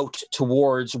look out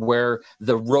towards where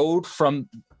the road from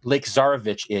Lake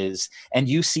Zarovich is, and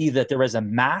you see that there is a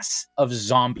mass of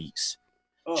zombies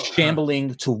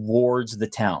shambling towards the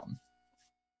town.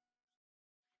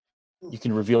 You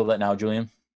can reveal that now,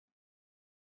 Julian.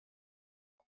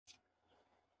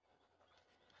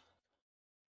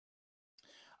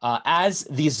 As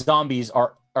these zombies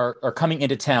are coming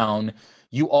into town,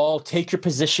 you all take your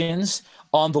positions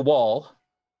on the wall.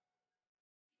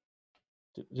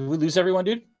 Did we lose everyone,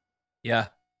 dude? Yeah.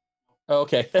 Oh,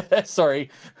 okay. Sorry.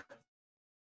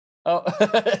 Oh,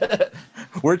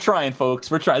 we're trying, folks.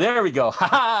 We're trying. There we go.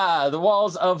 Ha! The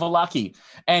walls of Vallaki.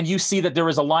 And you see that there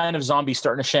is a line of zombies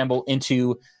starting to shamble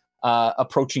into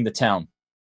approaching the town.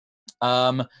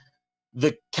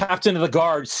 The captain of the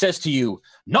guard says to you,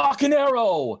 "Knock an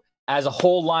arrow!" as a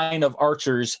whole line of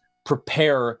archers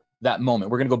prepare that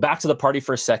moment. We're going to go back to the party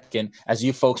for a second as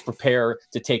you folks prepare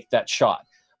to take that shot.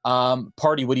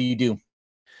 Party, what do you do?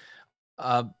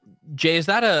 Jay, is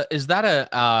that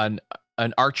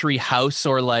an archery house,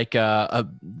 or like a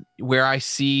where I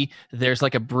see there's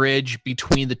like a bridge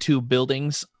between the two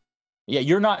buildings? Yeah,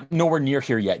 you're not nowhere near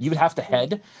here yet. You would have to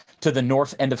head to the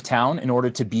north end of town in order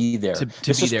to be there.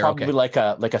 This is probably like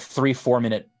a 3-4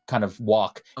 minute kind of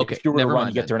walk. Okay, if you were to run,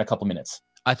 you get there in a couple minutes.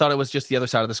 I thought it was just the other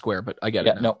side of the square, but I get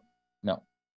it. No.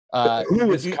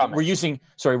 Who is coming? We're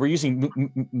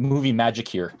using movie magic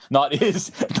here. Not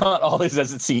all is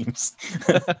as it seems.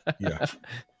 Yeah.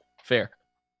 Fair.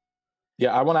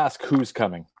 Yeah, I want to ask who's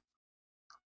coming,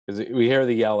 because we hear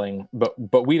the yelling,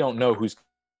 but we don't know who's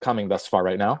coming thus far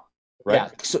right now.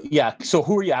 right? So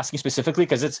who are you asking specifically?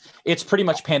 Because it's pretty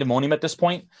much pandemonium at this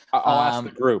point. I'll ask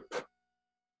the group.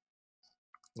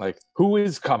 Like, who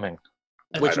is coming?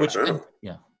 I don't know.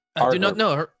 Yeah. I do not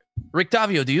know.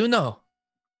 Rictavio, do you know?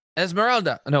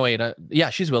 Esmeralda. No, wait. Yeah,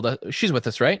 she's with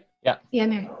us, right? Yeah,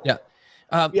 Mary. Yeah.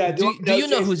 Do you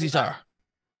know who these are?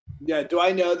 Yeah. Do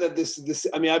I know that this?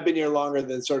 I mean, I've been here longer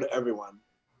than sort of everyone.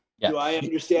 Yeah. Do I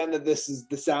understand that this is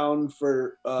the sound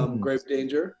for grave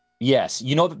danger? Yes,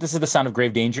 you know that this is the sound of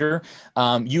grave danger.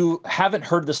 You haven't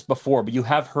heard this before, but you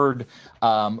have heard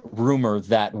rumor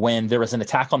that when there is an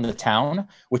attack on the town,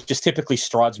 which is typically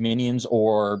Strahd's minions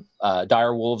or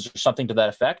dire wolves or something to that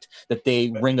effect, that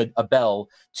they ring a bell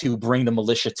to bring the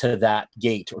militia to that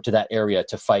gate or to that area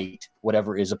to fight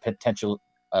whatever is a potential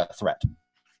threat.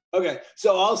 Okay,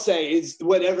 so I'll say is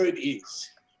whatever it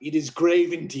is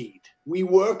grave indeed. We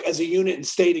work as a unit and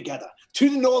stay together.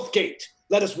 To the North Gate.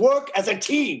 Let us work as a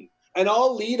team. And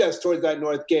I'll lead us towards that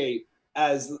North Gate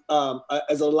as a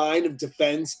line of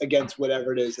defense against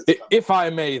whatever it is. If I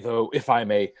may,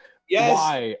 Yes.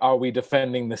 Why are we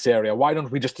defending this area? Why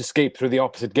don't we just escape through the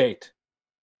opposite gate?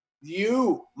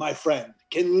 You, my friend,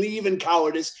 can leave in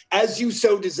cowardice as you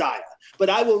so desire, but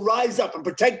I will rise up and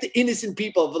protect the innocent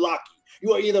people of Vallaki.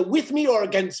 You are either with me or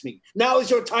against me. Now is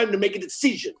your time to make a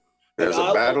decision. There's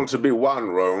a battle to be won,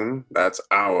 Roan. That's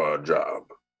our job.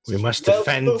 We must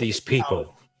defend these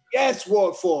people. Yes,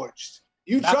 Warforged.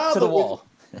 You Back to the travel wall.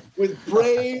 with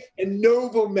brave and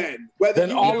noble men.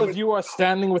 Then all of you are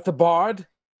standing with the bard?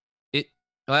 It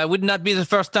would not be the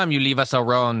first time you leave us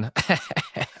alone.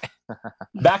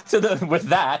 Back to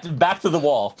the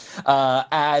wall.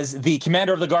 As the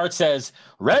commander of the guard says,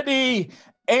 "Ready,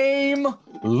 aim,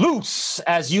 loose."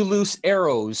 As you loose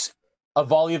arrows, a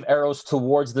volley of arrows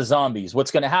towards the zombies.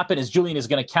 What's going to happen is Julian is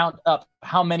going to count up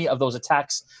how many of those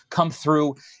attacks come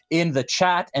through in the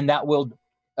chat, and that will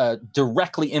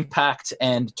directly impact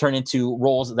and turn into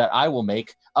rolls that I will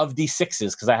make of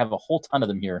D6s, because I have a whole ton of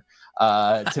them here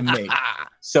to make.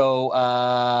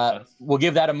 So we'll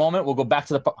give that a moment. We'll go back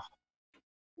to the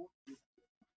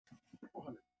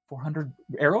 400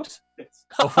 arrows?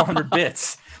 Oh, 400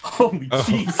 bits. Holy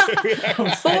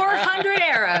jeez. 400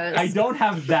 arrows. I don't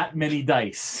have that many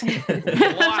dice.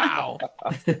 Wow.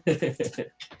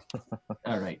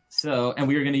 All right. So, and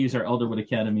we are going to use our Elderwood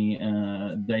Academy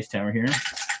dice tower here.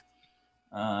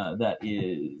 That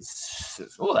is,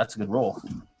 that's a good roll.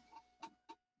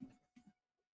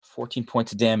 14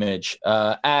 points of damage.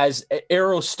 As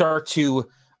arrows start to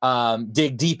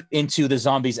dig deep into the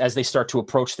zombies as they start to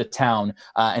approach the town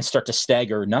and start to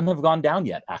stagger. None have gone down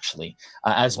yet, actually,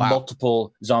 as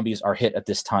multiple zombies are hit at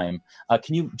this time.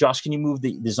 Josh, can you move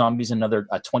the zombies another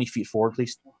 20 feet forward,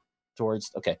 please? Towards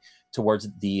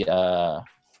the,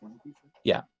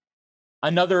 yeah.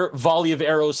 Another volley of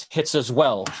arrows hits as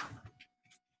well.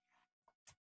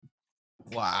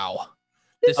 Wow.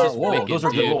 This is wicked, those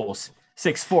are good rolls.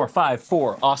 6, 4, 5,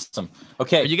 4. Awesome.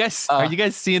 Okay. Are you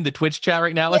guys seeing the Twitch chat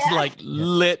right now? It's like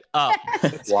lit up.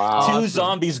 Wow. 2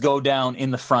 zombies go down in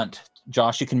the front.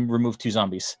 Josh, you can remove 2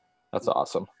 zombies. That's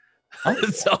awesome.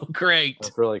 That's so great.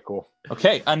 That's really cool.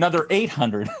 Okay, another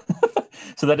 800.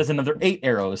 So that is another 8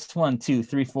 arrows. 1, 2,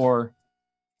 3, 4.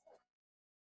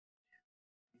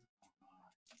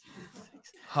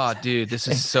 Oh, dude, this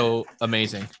is so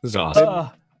amazing. This is awesome.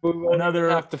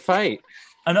 Another have to fight.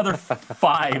 Another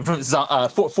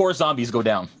 4 zombies go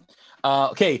down.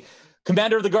 Okay,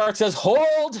 commander of the guard says,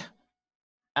 "Hold!"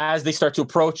 As they start to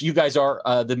approach, you guys are,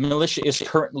 the militia is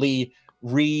currently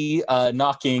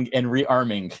knocking and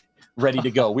rearming, ready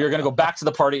to go. We are going to go back to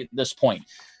the party at this point.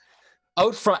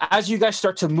 As you guys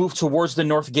start to move towards the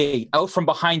North Gate, out from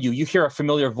behind you, you hear a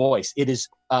familiar voice. It is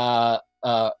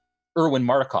Erwin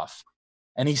Markov.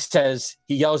 And he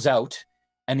yells out,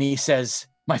 and he says,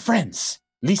 "My friends,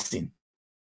 listen.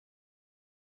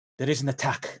 There is an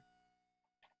attack.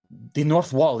 The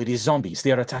north wall, it is zombies.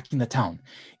 They are attacking the town.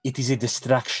 It is a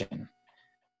distraction.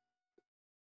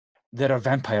 There are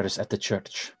vampires at the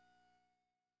church."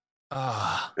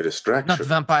 A distraction. Not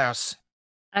vampires.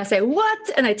 I say, "What?"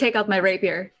 And I take out my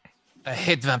rapier. I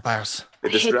hate vampires. A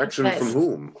distraction from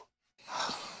whom?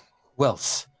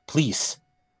 Wells, please.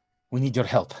 We need your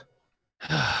help.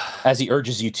 As he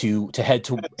urges you to head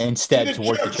towards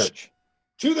the church.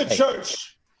 To the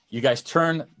church. You guys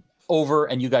turn over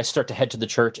and you guys start to head to the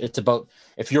church. It's about,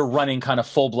 if you're running kind of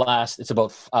full blast, it's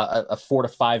about a 4 to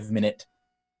 5 minute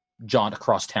jaunt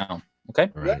across town.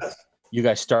 Okay? Right. You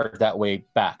guys start that way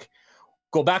back.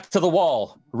 Go back to the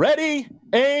wall. Ready,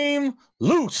 aim,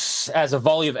 loose. As a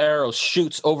volley of arrows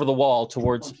shoots over the wall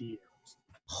towards.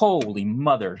 Holy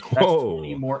mother! That's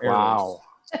 20 more arrows. Wow.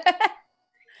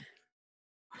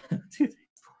 2, 3, 4,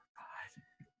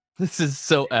 This is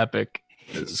so epic.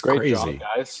 This is Great crazy. job,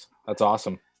 guys. That's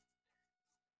awesome.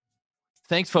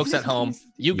 Thanks, folks at home.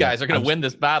 You guys are going to win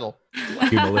this battle.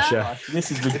 You, Militia. Gosh,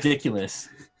 this is ridiculous.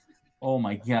 Oh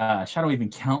my gosh. How do I even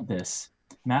count this?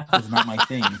 Math is not my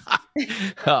thing.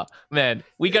 Oh, man,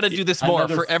 we got to do this more.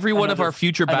 For every one of our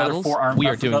future battles, we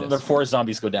are doing another this. 4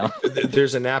 zombies go down.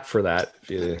 There's an app for that. If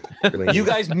you really You need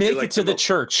guys it. make it to the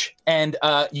church, and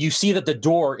you see that the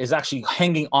door is actually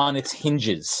hanging on its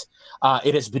hinges.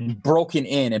 It has been broken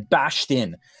in and bashed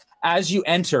in. As you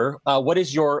enter, what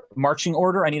is your marching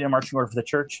order? I need a marching order for the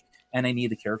church, and I need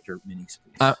the character minis,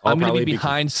 please. I'm going to probably be be-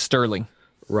 behind Sterling.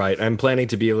 Right. I'm planning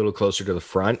to be a little closer to the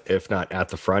front, if not at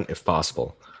the front, if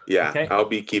possible. Yeah, Okay. I'll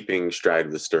be keeping stride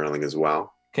with Sterling as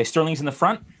well. Okay, Sterling's in the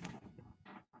front.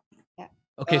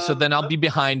 Okay, so then I'll be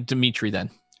behind Dimitri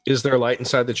then. Is there a light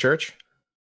inside the church?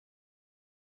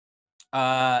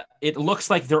 It looks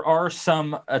like there are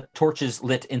some torches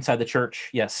lit inside the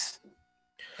church. Yes.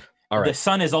 All right. The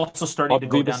sun is also starting I'll to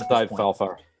go be down. At beside this point.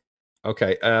 Falfar.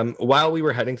 Okay. While we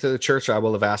were heading to the church, I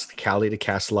will have asked Callie to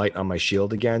cast light on my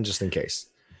shield again, just in case.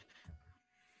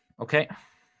 Okay.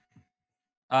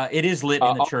 It is lit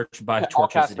in the church by I'll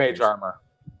torches. cast it mage appears. armor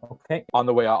Okay. on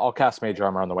the way. I'll cast mage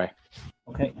armor on the way.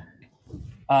 Okay.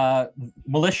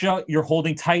 Militia, you're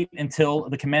holding tight until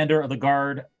the commander of the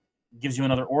guard gives you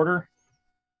another order.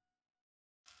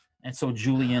 And so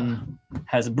Julian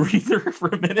has a breather for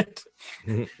a minute.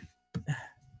 Okay.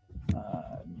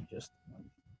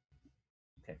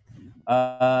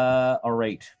 All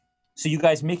right. So you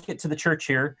guys make it to the church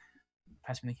here.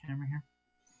 Pass me the camera here.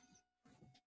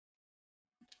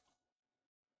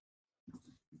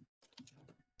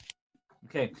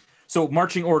 Okay. So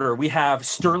marching order. We have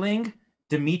Sterling,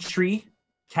 Dimitri,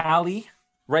 Callie,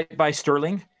 right by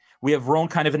Sterling. We have Roan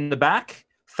kind of in the back.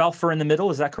 Falfer in the middle.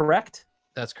 Is that correct?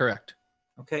 That's correct.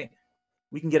 Okay.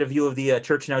 We can get a view of the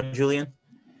church now, Julian.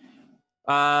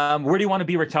 Where do you want to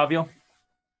be, Rictavio?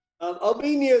 I'll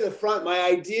be near the front. My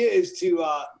idea is to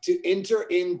enter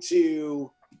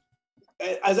into.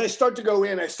 As I start to go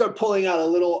in, I start pulling out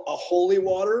a holy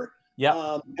water.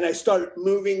 Yeah. And I start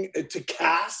moving to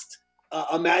cast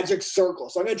a magic circle.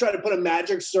 So I'm going to try to put a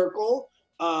magic circle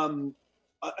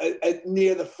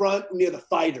near the front, near the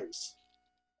fighters.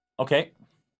 Okay.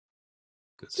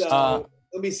 So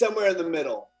it'll be somewhere in the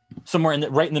middle. Somewhere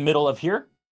right in the middle of here?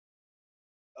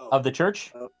 Of the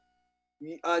church?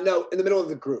 No, in the middle of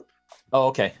the group. Oh,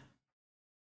 okay.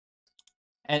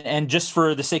 And just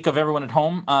for the sake of everyone at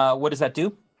home, what does that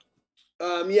do?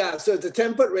 Yeah, so it's a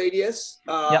 10-foot radius,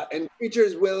 and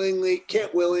creatures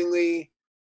can't willingly,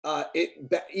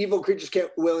 evil creatures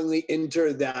can't willingly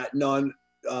enter that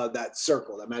that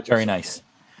circle, that magic. Very circle. nice.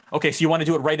 Okay, so you want to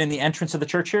do it right in the entrance of the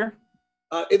church here?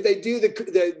 If they do,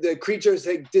 the creatures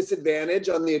take disadvantage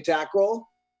on the attack roll.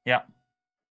 Yeah.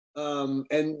 And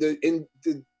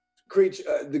the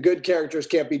good characters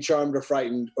can't be charmed or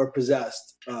frightened or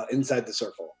possessed inside the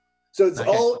circle. So it's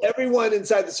everyone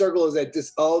inside the circle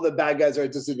is all the bad guys are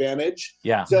at disadvantage.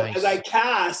 Yeah. So as I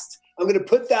cast, I'm going to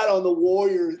put that on the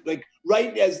warriors, like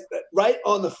right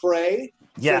on the fray.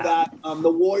 Yeah. So that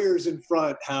the warriors in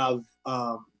front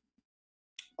are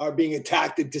being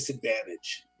attacked at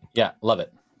disadvantage. Yeah, love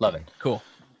it. Love it. Cool.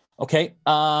 Okay.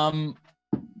 All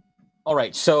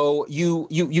right. So you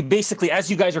basically, as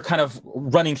you guys are kind of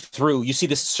running through, you see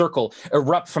this circle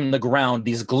erupt from the ground,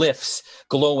 these glyphs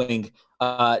glowing,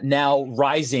 now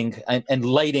rising and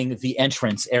lighting the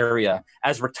entrance area.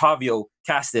 As Rictavio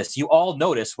cast this, you all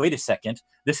notice, wait a second,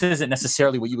 this isn't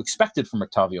necessarily what you expected from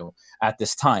Rictavio at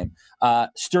this time.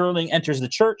 Sterling enters the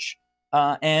church,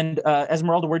 and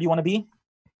Esmeralda, where do you want to be?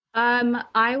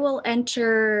 I will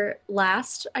enter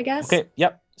last, I guess. Okay,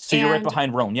 yep. So you're right And-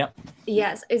 behind Roan, yep.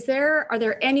 Yes. Are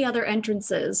there any other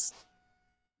entrances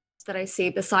that I see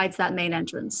besides that main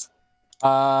entrance?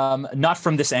 Not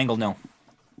from this angle, no.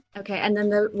 Okay. And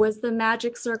then was the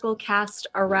magic circle cast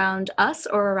around us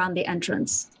or around the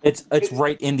entrance? It's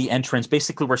right in the entrance,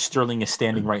 basically where Sterling is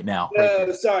standing right now.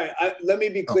 No, sorry. Let me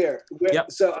be clear.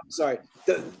 Yep. So I'm sorry.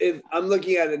 I'm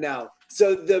looking at it now.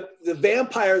 So the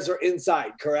vampires are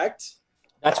inside, correct?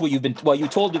 That's what you've been. Well, you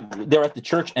told they're at the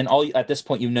church, and all at this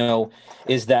point you know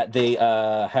is that they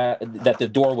that the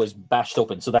door was bashed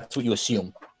open. So that's what you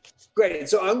assume. Great.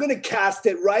 So I'm going to cast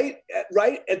it right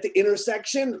at the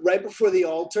intersection, right before the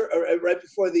altar, or right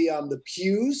before the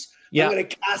pews. Yeah. I'm going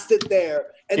to cast it there,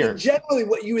 and then generally,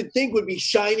 what you would think would be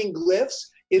shining glyphs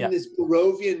in this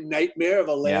Barovian nightmare of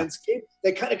a landscape,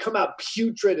 they kind of come out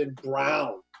putrid and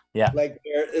brown. Yeah.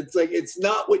 It's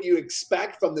not what you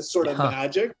expect from this sort of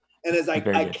magic. And as I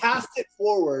cast it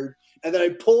forward, and then I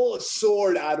pull a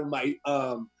sword out of my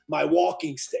my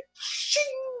walking stick. Shing!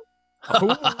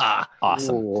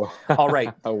 Awesome. Ooh. All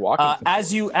right. A walking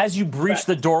As you breach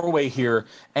the doorway here,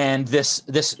 and this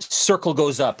circle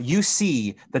goes up, you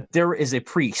see that there is a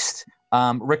priest.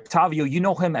 Rictavio, you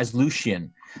know him as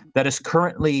Lucian, that is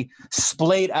currently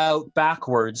splayed out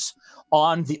backwards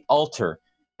on the altar,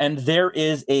 and there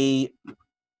is a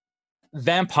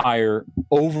vampire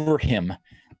over him,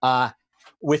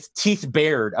 with teeth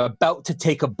bared, about to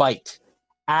take a bite.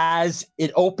 As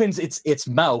it opens its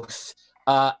mouth,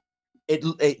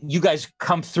 you guys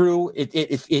come through.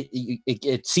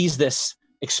 It sees this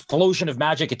explosion of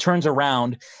magic. It turns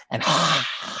around and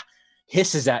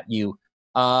hisses at you,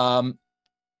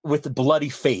 with a bloody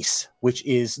face, which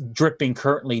is dripping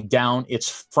currently down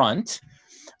its front.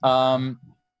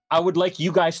 I would like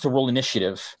you guys to roll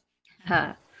initiative.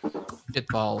 It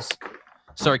balls.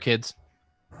 Sorry, kids.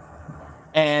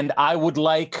 And I would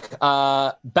like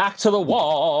back to the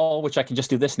wall, which I can just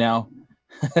do this now.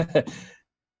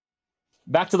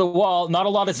 Back to the wall. Not a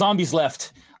lot of zombies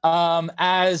left.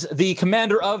 As the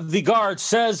commander of the guard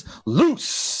says,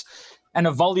 "Loose!" and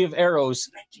a volley of arrows.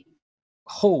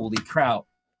 Holy crap.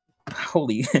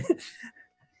 Holy.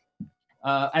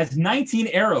 As 19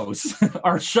 arrows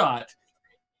are shot.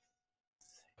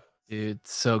 Dude,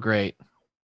 so great.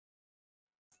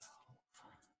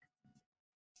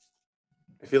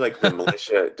 I feel like the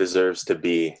militia deserves to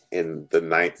be in the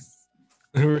 9th.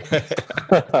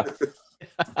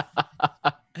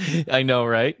 I know,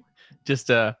 right? Just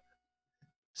a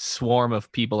swarm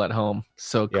of people at home.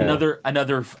 So cool.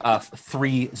 Another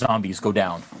 3 zombies go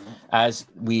down as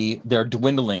they're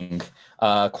dwindling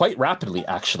quite rapidly,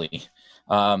 actually,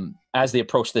 as they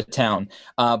approach the town.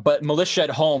 But militia at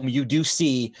home, you do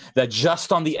see that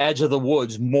just on the edge of the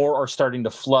woods, more are starting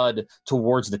to flood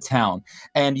towards the town.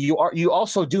 And you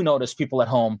also do notice, people at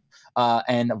home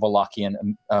and Wallachian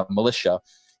militia,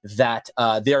 that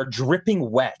they're dripping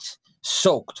wet,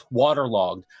 soaked,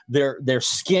 waterlogged. Their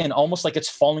skin almost like it's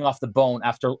falling off the bone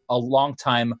after a long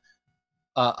time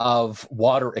of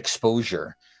water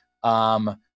exposure.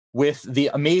 With the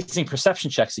amazing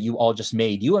perception checks that you all just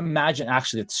made, you imagine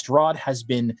actually that Strahd has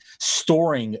been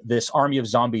storing this army of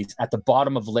zombies at the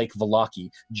bottom of Lake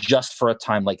Vallaki just for a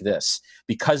time like this,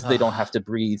 because they don't have to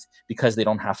breathe, because they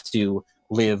don't have to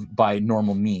live by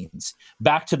normal means.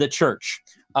 Back to the church.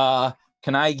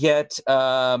 Can I get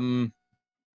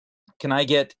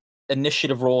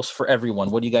initiative rolls for everyone?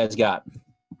 What do you guys got?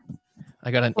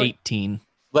 I got an 18.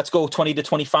 Let's go 20 to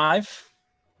 25.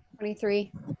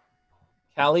 23.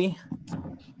 Callie,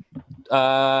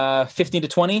 15 to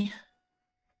 20.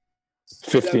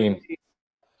 15.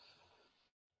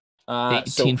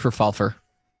 18 for Falfer.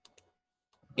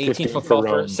 18 for for Falfer.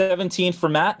 Roan. 17 for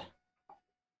Matt.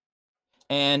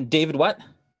 And David, what?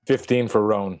 15 for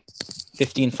Roan.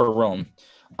 15 for Roan.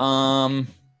 5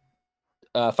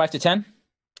 to 10.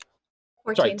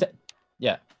 14. Sorry,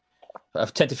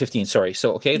 10 to 15. Sorry.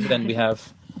 So okay, then we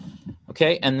have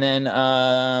and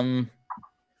then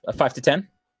 5 to 10.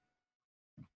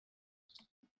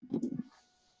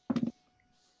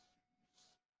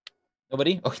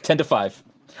 Nobody? Okay, 10 to 5.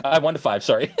 1 to 5,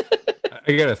 sorry.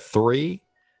 I got a 3.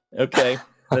 Okay.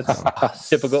 That's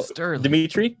typical. Sterling.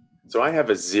 Dimitri? So I have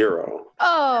a 0.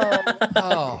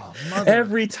 Oh.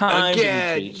 Every time.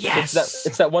 Again, Dimitri. yes.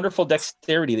 It's that wonderful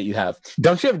dexterity that you have.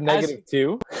 Don't you have negative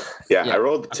 2? Yeah, Yeah. I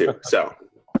rolled a 2. So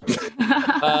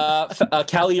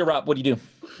Callie, you're up. What do you do?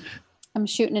 I'm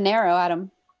shooting an arrow at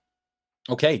him.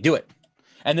 Okay, do it.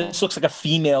 And this looks like a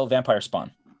female vampire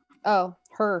spawn. Oh,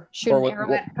 her. Shoot Or an what- arrow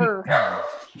what- at her.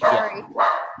 Sorry.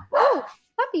 Oh,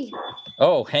 puppy.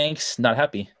 Oh, Hank's not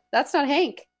happy. That's not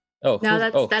Hank. Oh, No,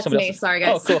 that's somebody me. else. Sorry,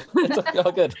 Oh, guys. cool. It's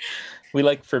all good. We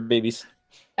like for babies.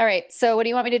 All right. So what do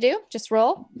you want me to do? Just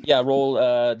roll? Yeah, roll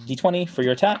d20 for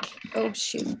your attack. Oh,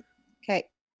 shoot. Okay.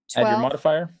 Add your 12.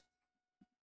 modifier.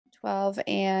 12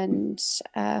 and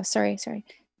sorry.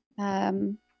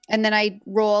 And then I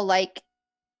roll like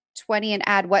 20 and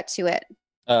add what to it?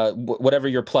 Whatever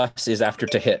your plus is after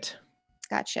to hit.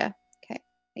 Gotcha. Okay.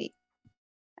 Wait.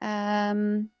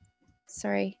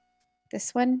 Sorry.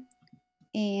 This one.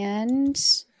 And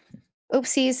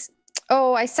oopsies.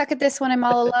 Oh, I suck at this one. I'm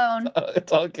all alone.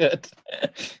 It's all good.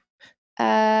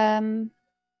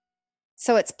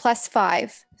 So it's plus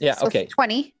 5. Yeah, So okay.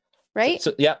 20, right?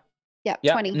 So yeah, Yeah,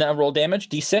 yeah. 20. Now roll damage,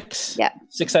 d6. Yeah.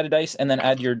 6-sided dice, and then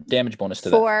add your damage bonus to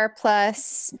that. 4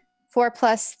 plus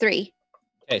 3.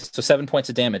 Okay, so 7 points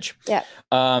of damage. Yeah.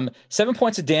 7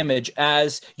 points of damage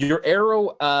as your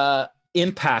arrow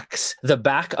impacts the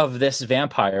back of this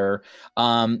vampire.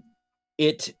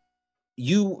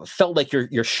 You felt like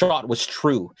your shot was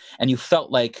true, and you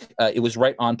felt like it was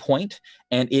right on point,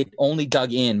 and it only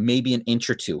dug in maybe an inch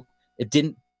or two. It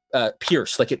didn't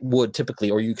pierce like it would typically,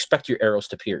 or you expect your arrows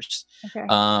to pierce Okay.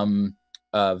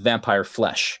 vampire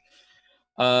flesh.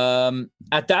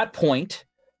 At that point,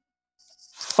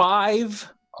 5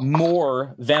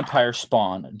 more vampire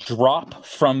spawn drop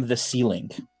from the ceiling.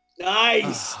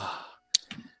 Nice.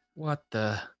 What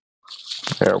the?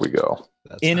 There we go.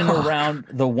 In and around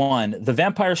the one. The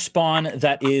vampire spawn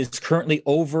that is currently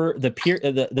over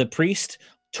the priest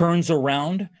turns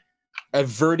around,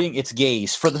 averting its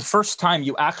gaze. For the first time,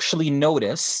 you actually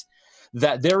notice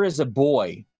that there is a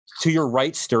boy to your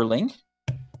right, Sterling,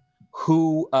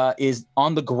 who is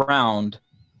on the ground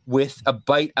with a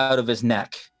bite out of his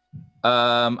neck.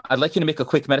 I'd like you to make a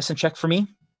quick medicine check for me.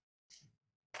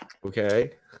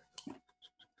 Okay.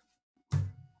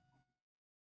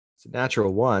 It's a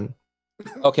natural 1.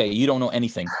 Okay, you don't know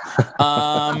anything.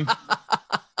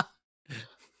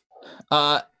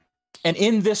 And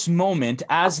in this moment,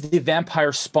 as the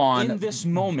vampire spawn burst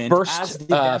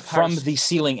from the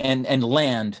ceiling and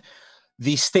land,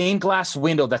 the stained glass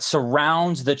window that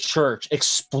surrounds the church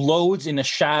explodes in a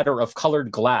shatter of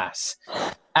colored glass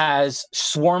as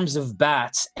swarms of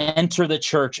bats enter the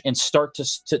church and start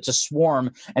to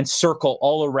swarm and circle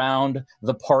all around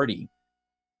the party.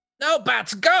 No,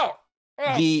 bats, go!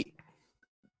 The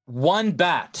one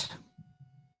bat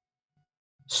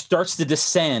starts to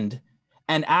descend,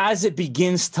 and as it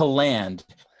begins to land,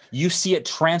 you see it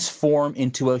transform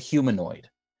into a humanoid.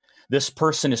 This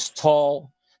person is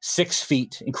tall, 6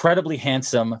 feet, incredibly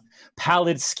handsome,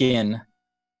 pallid skin,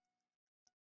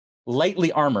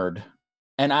 lightly armored.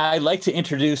 And I'd like to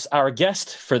introduce our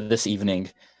guest for this evening,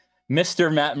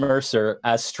 Mr. Matt Mercer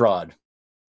as Strahd.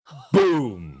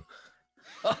 Boom!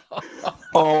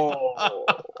 Oh!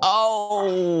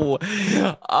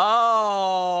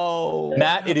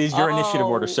 Matt, it is your initiative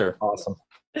order, sir. Awesome.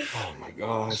 Oh my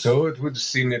gosh. So it would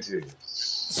seem it is.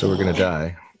 So we're going to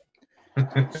die.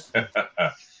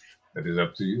 That is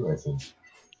up to you, I think.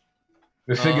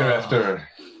 The figure, after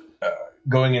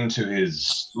going into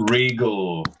his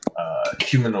regal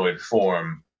humanoid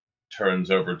form,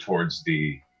 turns over towards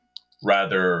the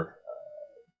rather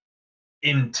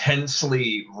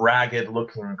intensely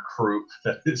ragged-looking group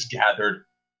that is gathered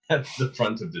at the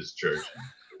front of this church.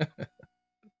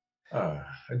 I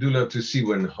do love to see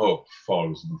when hope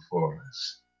falls before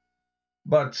us.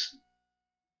 But,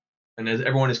 and as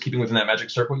everyone is keeping within that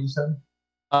magic circle, you said?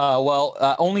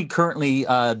 Only currently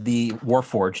the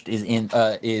Warforged is in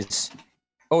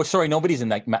oh, sorry, nobody's in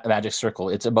that magic circle.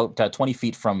 It's about 20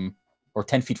 feet from, or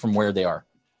 10 feet from where they are.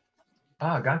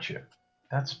 Ah, gotcha.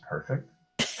 That's perfect.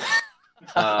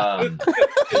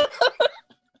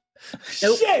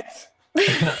 Shit!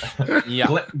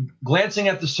 Yeah. Glancing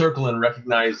at the circle and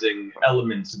recognizing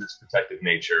elements of its protective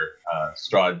nature,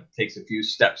 Strahd takes a few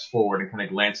steps forward and kind of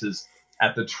glances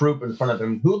at the troop in front of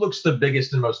him. Who looks the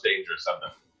biggest and most dangerous of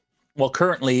them? Well,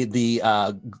 currently the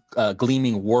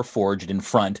gleaming Warforged in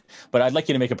front, but I'd like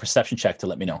you to make a perception check to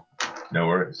let me know. No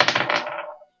worries.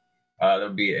 That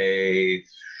would be a...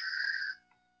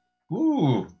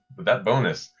 Ooh, with that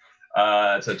bonus.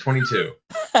 It's a 22.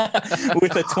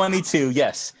 With a 22,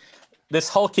 yes. This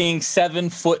hulking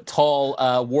 7-foot-tall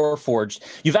Warforged.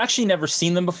 You've actually never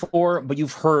seen them before, but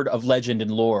you've heard of legend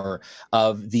and lore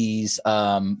of these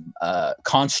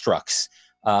constructs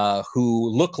who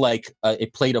look like a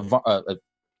plate of a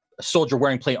soldier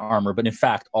wearing plate armor, but in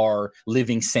fact are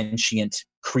living sentient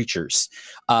creatures.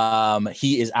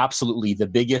 He is absolutely the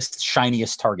biggest,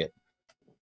 shiniest target.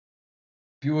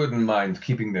 If you wouldn't mind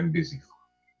keeping them busy,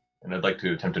 and I'd like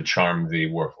to attempt to charm the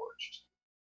Warforged.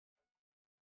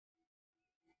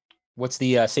 What's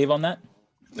the save on that?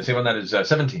 The save on that is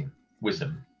 17.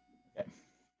 Wisdom. I'm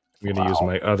going to use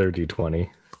my other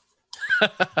d20.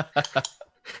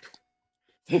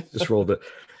 Just rolled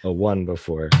a 1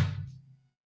 before.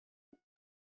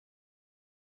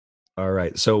 All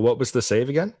right. So what was the save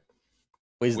again?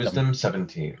 Wisdom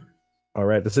 17. All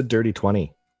right. That's a dirty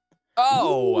 20.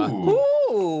 Oh!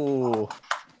 Ooh.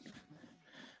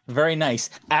 Very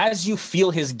nice. As you feel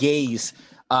his gaze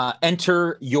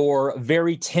enter your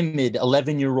very timid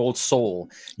 11-year-old soul,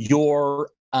 your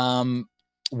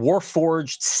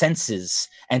Warforged senses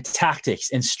and tactics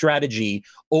and strategy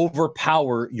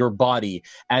overpower your body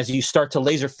as you start to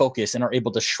laser focus and are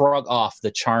able to shrug off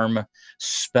the charm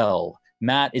spell.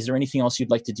 Matt, is there anything else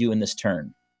you'd like to do in this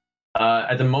turn?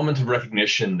 At the moment of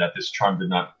recognition that this charm did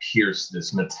not pierce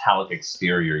this metallic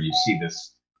exterior, you see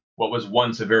this, what was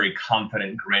once a very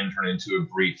confident grin turn into a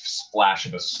brief splash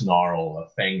of a snarl, a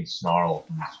fanged snarl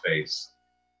from his face.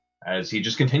 As he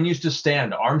just continues to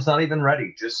stand, arms not even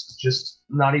ready, just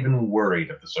not even worried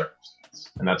of the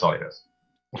circumstance. And that's all he does.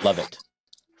 Love it.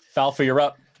 Falfa, you're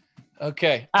up.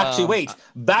 Okay. Actually, wait.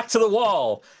 Back to the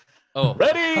wall. Oh.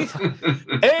 Ready,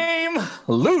 aim,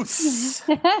 loose.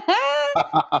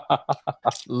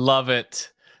 Love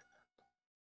it.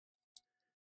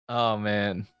 Oh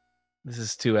man, this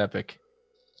is too epic.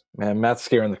 Man, Matt's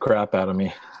scaring the crap out of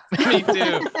me. Me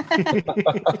too.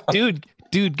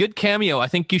 Dude, good cameo. I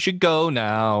think you should go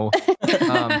now.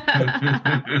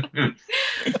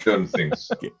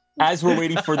 As we're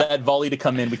waiting for that volley to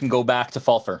come in, we can go back to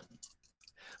Falfer.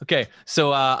 Okay,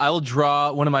 so I will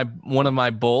draw one of my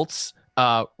bolts.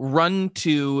 Run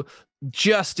to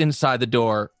just inside the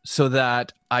door so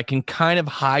that I can kind of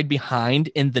hide behind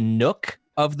in the nook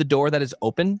of the door that is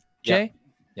open. Jay.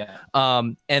 Yeah.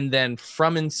 And then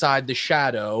from inside the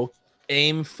shadow,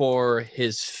 aim for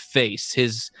his face,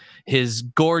 his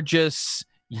gorgeous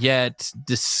yet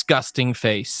disgusting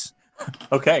face.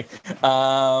 Okay.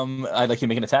 I'd like you to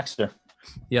make an attack, sir.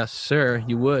 Yes, sir.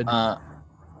 You would.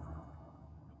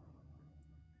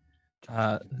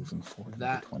 That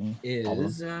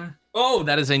is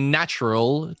that is a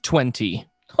natural 20.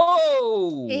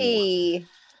 Oh, Hey.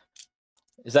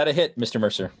 Is that a hit, Mr.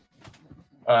 Mercer?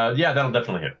 Yeah, that'll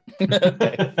definitely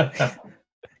hit.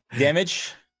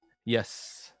 Damage?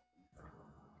 Yes.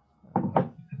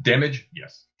 Damage?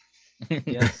 Yes.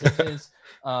 Yes, it is.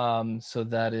 So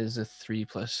that is a 3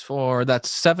 + 4.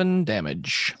 That's 7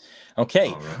 damage.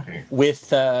 Okay. With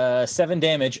 7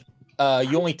 damage,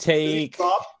 you only take.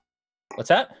 What's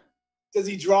that? Does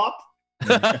he drop?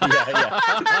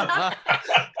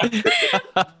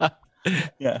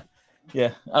 Yeah.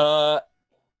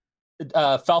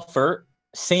 Falfer,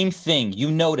 same thing.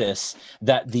 You notice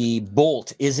that the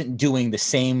bolt isn't doing the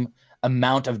same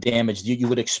amount of damage you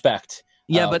would expect.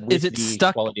 Yeah, but is it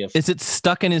stuck? Is it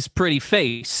stuck in his pretty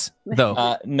face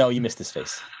though? No, you missed his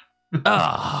face.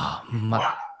 Oh,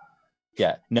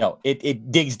 yeah, no,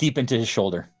 it digs deep into his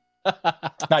shoulder.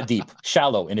 Not deep,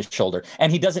 shallow in his shoulder,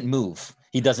 and he doesn't move.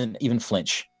 He doesn't even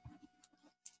flinch.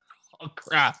 Oh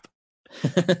crap!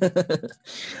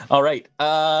 All right,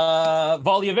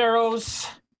 volley of arrows.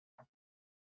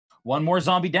 One more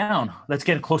zombie down. Let's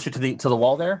get closer to the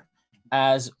wall there.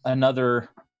 As another,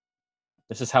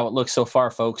 this is how it looks so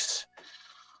far, folks.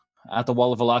 At the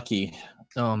wall of Valaki.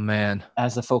 Oh man!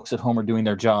 As the folks at home are doing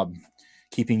their job,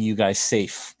 keeping you guys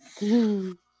safe.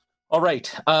 All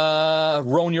right,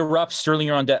 Roan, you're up. Sterling,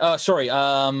 you're on deck. Sorry,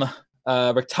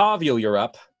 Rictavio, you're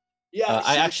up. Yeah,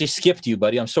 I actually skipped you,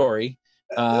 buddy. I'm sorry.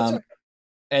 And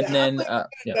then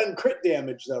done crit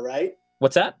damage though, right?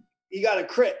 What's that? You got a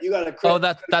crit. You got a crit. Oh,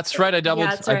 that's right. I doubled.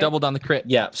 that's I right. doubled on the crit.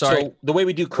 Yeah. Sorry. So the way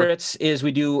we do crits is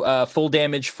we do full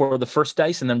damage for the first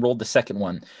dice and then roll the second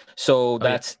one. So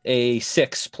that's a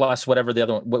 6 plus whatever the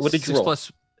other one. What did you 6 roll?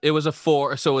 plus. It was a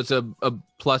 4, so it's a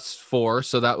 +4,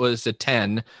 so that was a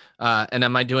 10. And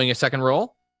am I doing a second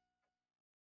roll?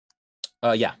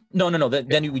 Yeah. No.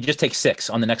 Then we just take 6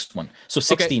 on the next one. So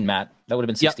 16, Matt. That would have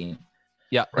been 16.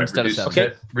 Yeah. Right, Instead of 7.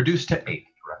 Okay. Reduced to 8.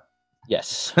 Correct.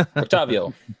 Yes.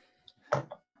 Octavio.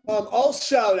 I'll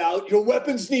shout out. Your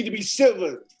weapons need to be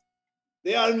silvered.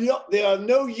 They are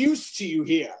no use to you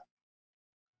here.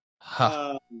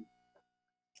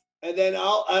 And then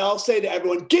I'll say to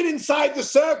everyone, get inside the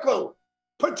circle.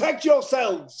 Protect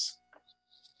yourselves.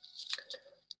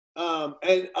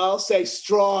 And I'll say,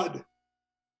 Strahd,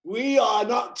 we are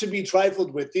not to be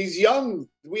trifled with. These young,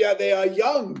 they are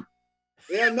young.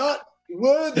 They are not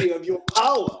worthy of your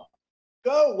power.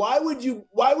 Go. Why would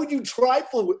you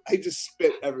trifle with? I just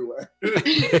spit everywhere.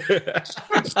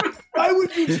 Why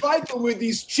would you trifle with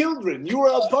these children? You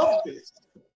are above this.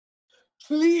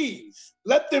 Please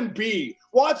let them be.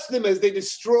 Watch them as they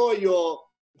destroy your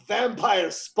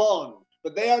vampire spawn.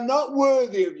 But they are not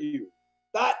worthy of you.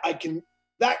 That I can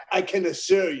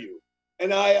assure you.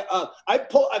 And I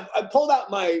pulled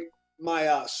out my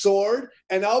sword,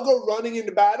 and I'll go running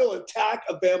into battle, attack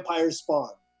a vampire spawn.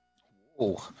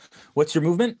 Oh, what's your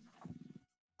movement?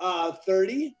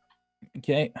 30.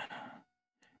 Okay.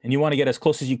 And you want to get as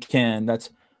close as you can.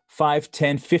 That's 5,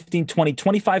 10, 15, 20.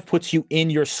 25 puts you in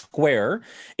your square.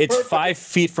 It's Perfect. 5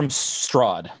 feet from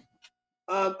Strahd.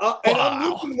 And I'm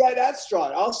looking right at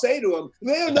Strahd. I'll say to him,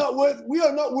 we are not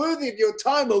worthy of your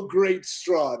time, O great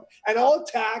Strahd. And I'll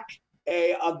attack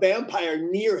a vampire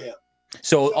near him.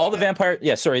 So all the vampire,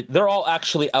 they're all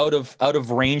actually out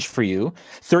of range for you.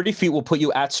 30 feet will put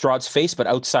you at Strahd's face, but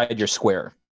outside your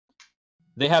square.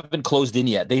 They haven't closed in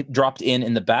yet. They dropped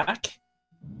in the back.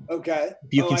 Okay.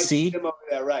 You can I see him over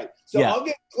there, right? So Yeah. I'll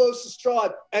get close to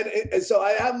Strahd, and so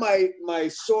I have my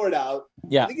sword out.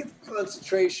 Yeah. I think it's a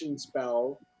concentration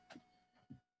spell.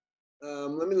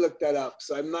 Let me look that up.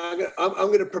 So I'm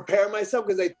gonna prepare myself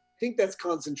because I think that's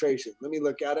concentration. Let me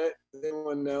look at it. Does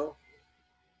anyone know?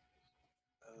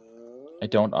 I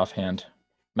don't offhand.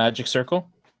 Magic circle?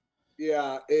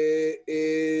 Yeah, it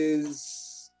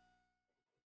is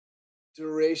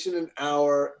duration an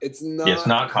hour. It's not. Yeah, it's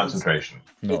not concentration.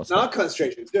 No, it's not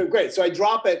concentration. It's good. Great. So I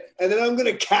drop it, and then I'm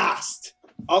gonna cast.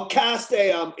 I'll cast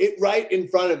it right in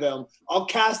front of him. I'll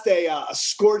cast a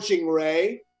scorching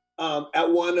ray at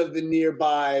one of the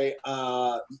nearby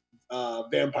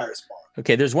vampire spawn.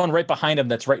 Okay, there's one right behind him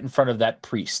that's right in front of that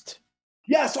priest.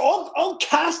 Yeah, so I'll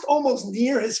cast almost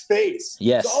near his face.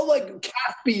 Yes. So I'll like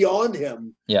cast beyond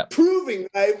him. Yeah. Proving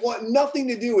I want nothing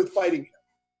to do with fighting him.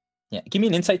 Yeah, give me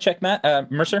an insight check,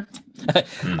 Matt. Mercer.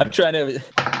 I'm trying to.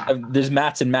 There's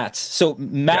Matts and Matts. So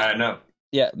Matt. Yeah, I know.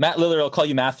 Yeah, Matt Lillard. I'll call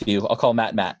you Matthew. I'll call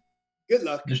Matt Matt. Good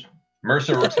luck.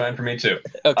 Mercer works fine for me too.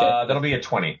 Okay. That'll be a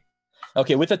 20.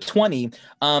 Okay, with a 20,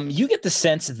 you get the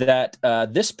sense that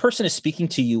this person is speaking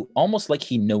to you almost like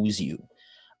he knows you.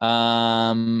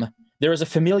 There is a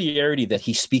familiarity that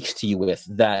he speaks to you with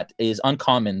that is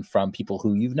uncommon from people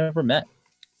who you've never met.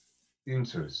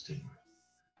 Interesting.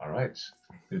 All right.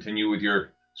 Continue with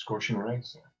your scorching ray,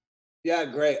 sir. Yeah,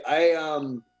 great.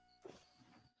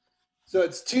 So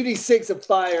it's 2d6 of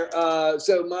fire.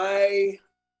 So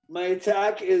my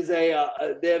attack is they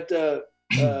have to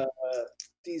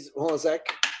hold on a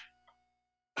sec.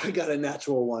 I got a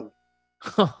natural one.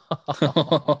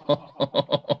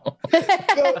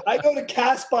 So I go to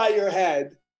cast by your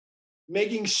head,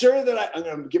 making sure that I'm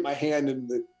going to get my hand in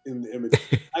the image.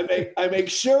 I make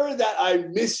sure that I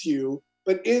miss you,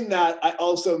 but in that I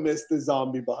also miss the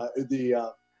zombie behind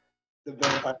the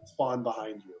vampire spawn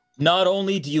behind you. Not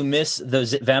only do you miss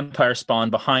the vampire spawn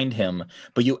behind him,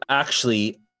 but you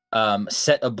actually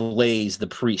set ablaze the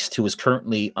priest who is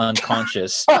currently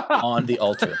unconscious on the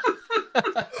altar.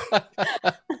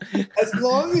 As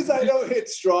long as I don't hit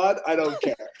Strahd, I don't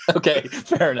care. Okay,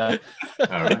 fair enough.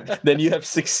 All right. Then you have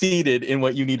succeeded in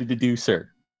what you needed to do, sir.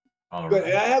 All Good.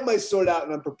 right. And I have my sword out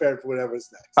and I'm prepared for whatever's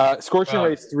next. Scorching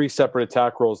Ray is 3 separate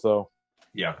attack rolls, though.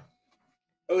 Yeah.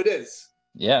 Oh, it is.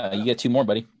 Yeah, you get 2 more,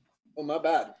 buddy. Oh, my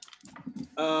bad.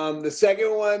 The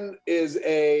second one is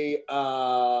a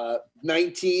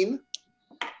 19.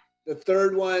 The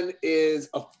third one is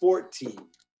a 14.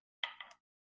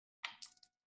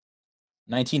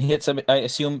 19 hits, I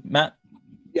assume, Matt?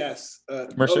 Yes.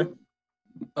 Mercer?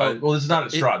 Well, this is not a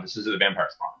Strahd. This is a vampire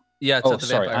spawn. Yeah, it's Oh, not the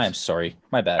sorry. vampires. I am sorry.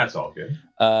 My bad. That's all good.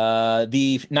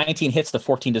 The 19 hits, the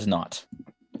 14 does not.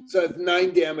 So it's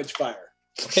 9 damage fire.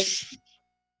 Okay.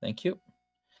 Thank you.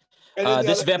 And then the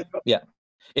This other-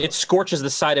 it scorches the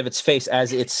side of its face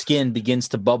as its skin begins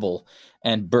to bubble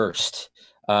and burst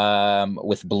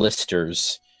with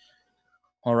blisters.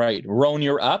 All right, Roan,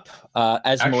 you're up.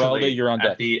 Esmeralda, Actually, you're on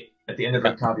deck. At the end of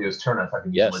Octavio's turn, if I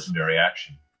can use Yes. a legendary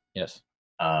action. Yes.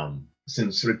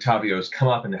 Since Octavio's come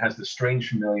up and has this strange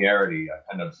familiarity,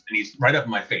 and he's right up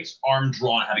in my face, arm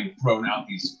drawn, having thrown out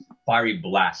these fiery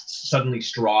blasts. Suddenly,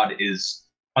 Strahd is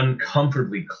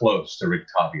uncomfortably close to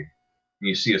Octavio. And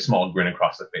you see a small grin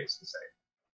across the face to say,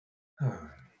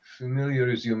 familiar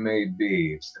as you may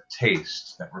be, it's the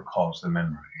taste that recalls the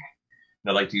memory. And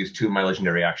I'd like to use 2 of my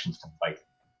legendary actions to bite.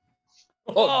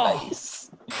 Oh, nice.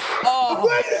 Oh,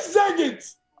 Wait a second!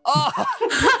 oh,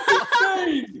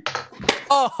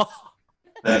 oh.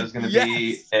 That is going to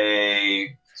be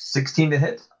a 16 to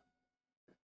hit.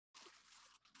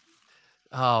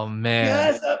 Oh man.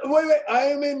 Yes. Wait. I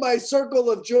am in my circle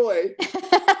of joy.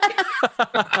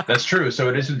 That's true. So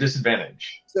it is a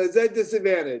disadvantage. So is that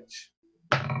disadvantage?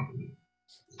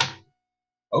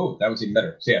 Oh, that was even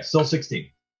better. So yeah, still 16.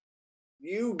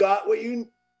 You got what you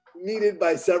needed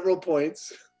by several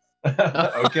points.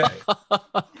 Okay.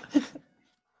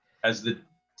 As the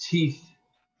teeth.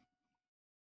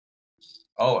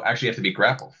 Oh, actually, you have to be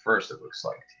grappled first, it looks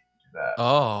like. To do that.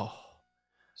 Oh.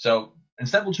 So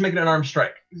instead, we'll just make it an arm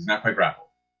strike. He's not quite grappled.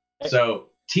 So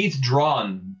teeth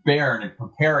drawn, bared, and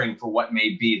preparing for what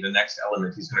may be the next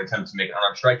element. He's going to attempt to make an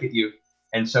arm strike at you.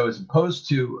 And so as opposed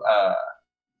to...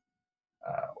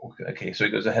 okay, so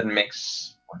he goes ahead and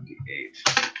makes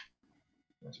 1d8.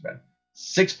 That's bad.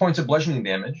 6 points of bludgeoning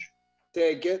damage.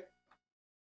 Take it.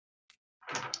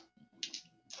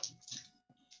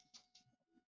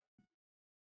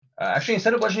 Actually,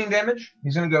 instead of bludgeoning damage,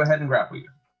 he's going to go ahead and grapple you.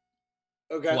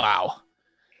 Okay. Wow.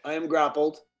 I am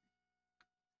grappled.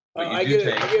 But you I do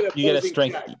get take- You get a opposing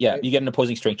strength. check, Yeah, right? you get an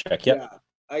opposing strength check. Yep. Yeah.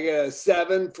 I get a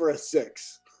 7 for a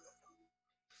 6.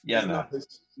 Yeah, It's no, not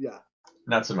this- yeah.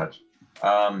 not so much.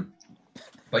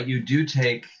 But you do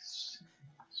take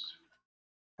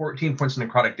 14 points of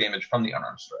necrotic damage from the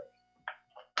unarmed strike.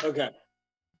 Okay.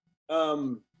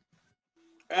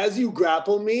 As you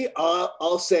grapple me,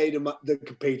 I'll say to the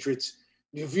compatriots,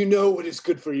 if you know what is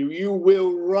good for you, you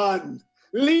will run.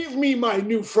 Leave me, my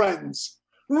new friends.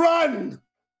 Run!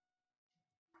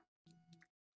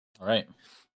 All right.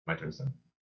 My turn, son.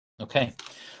 Okay.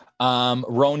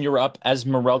 Roan, you're up.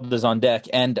 Esmeralda's on deck.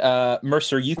 And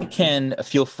Mercer, you can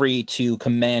feel free to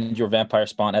command your vampire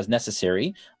spawn as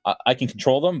necessary. I can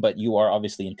control them, but you are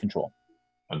obviously in control.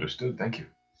 Understood. Thank you.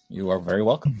 You are very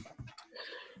welcome.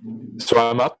 So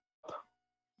I'm up?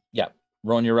 Yeah.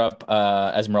 Roan, you're up.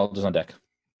 Esmeralda's on deck.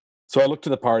 So I look to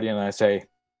the party and I say,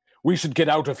 we should get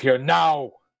out of here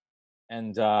now.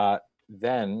 And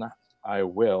then I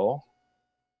will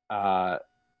I'll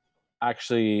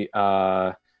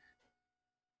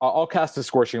cast a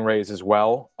Scorching Rays as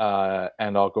well,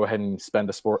 and I'll go ahead and spend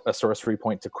a sorcery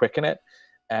point to quicken it,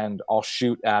 and I'll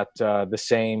shoot at the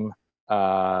same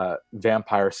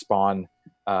vampire spawn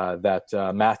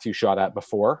that Matthew shot at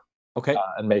before. Okay.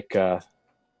 And make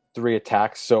 3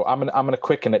 attacks. So I'm gonna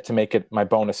quicken it to make it my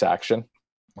bonus action.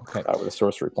 Okay. With a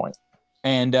sorcery point.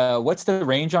 And what's the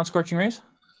range on Scorching Rays?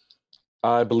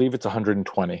 I believe it's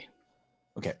 120.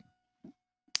 Okay.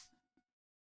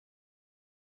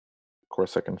 Of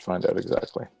course, I can find out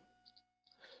exactly.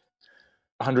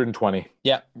 120.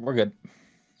 Yeah, we're good.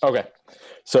 Okay.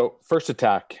 So first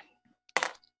attack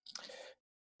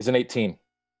is an 18.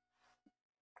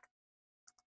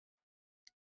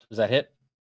 Does that hit?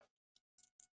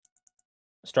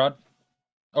 Strahd?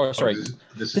 Oh, sorry.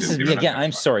 This is again.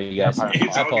 I'm sorry, you guys. I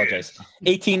apologize.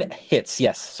 18 hits.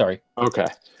 Yes. Sorry. Okay.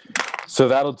 So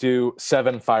that'll do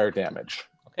 7 fire damage.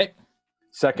 Okay.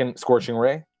 Second Scorching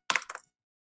Ray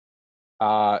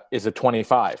is a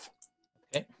 25.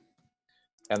 Okay.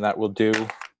 And that will do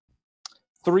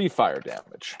 3 fire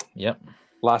damage. Yep.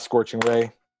 Last Scorching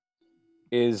Ray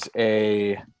is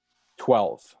a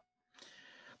 12.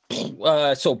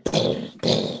 So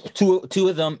two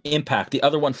of them impact. The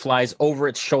other one flies over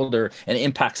its shoulder and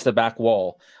impacts the back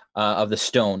wall of the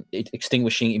stone,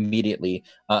 extinguishing immediately.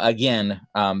 Again,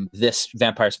 this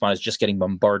vampire spawn is just getting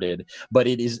bombarded, but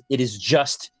it's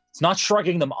not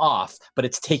shrugging them off, but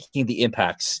it's taking the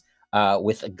impacts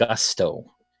with gusto.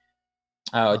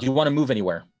 Do you want to move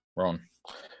anywhere, Roan?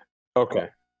 Okay.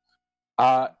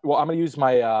 Well, I'm going to use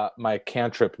my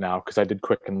cantrip now because I did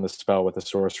quicken the spell with a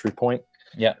sorcery point.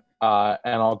 Yeah.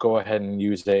 And I'll go ahead and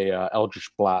use a Eldritch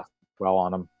Blast well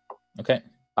on him. Okay.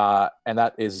 And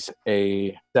that is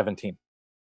a 17.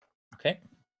 Okay.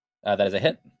 That is a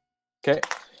hit. Okay.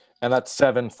 And that's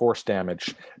 7 force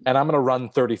damage. And I'm going to run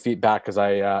 30 feet back as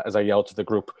I yell to the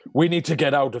group, "We need to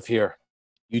get out of here."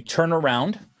 You turn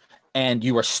around and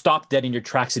you are stopped dead in your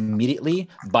tracks immediately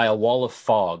by a wall of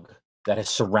fog that has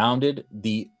surrounded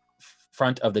the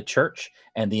front of the church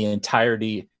and the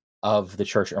entirety of the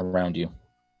church around you.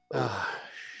 Shoot.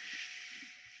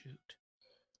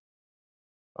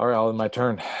 All right, I'll end my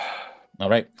turn. All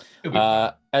right.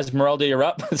 Esmeralda, you're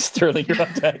up. Sterling, you're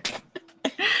on deck.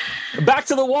 Back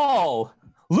to the wall.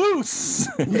 Loose.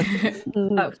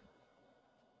 Oh.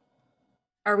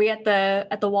 Are we at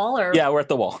the wall or? Yeah, we're at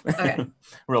the wall. Okay.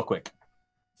 Real quick.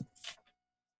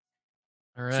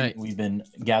 All right. So we've been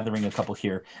gathering a couple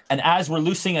here. And as we're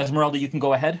loosing, Esmeralda, you can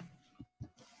go ahead.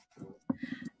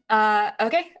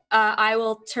 Okay. I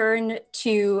will turn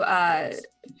to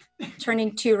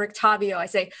turning to Rictavio. I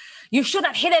say, "You should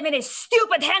have hit him in his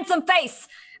stupid handsome face!"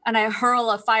 And I hurl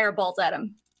a firebolt at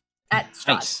him. At Strahd.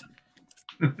 Nice.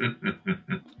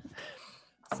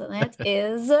 So that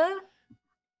is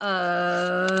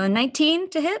 19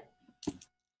 to hit.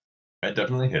 That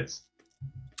definitely hits.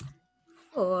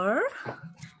 Or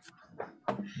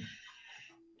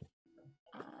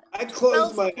I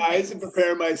close my eyes and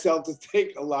prepare myself to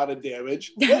take a lot of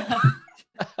damage.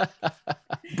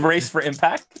 Brace for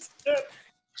impact.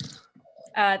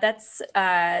 that's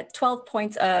 12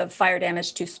 points of fire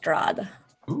damage to Strahd.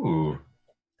 Ooh.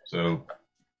 So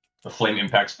the flame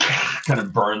impacts kind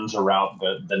of burns around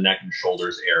the neck and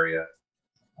shoulders area.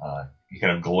 He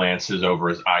kind of glances over,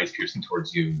 his eyes piercing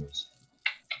towards you.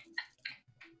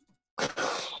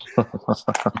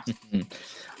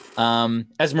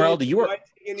 Esmeralda, you Do are. I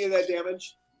take any of that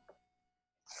damage?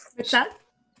 What's that?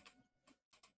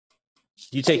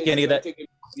 Do you take any of that?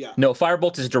 Yeah. No,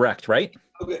 firebolt is direct, right?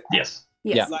 Okay. Yes.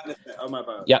 Yeah. Oh, my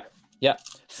bad. Yeah. Yeah.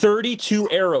 32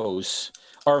 arrows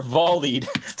are volleyed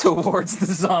towards the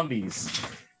zombies.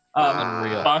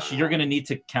 Unreal. Bosch, you're going to need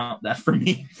to count that for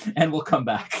me, and we'll come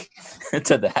back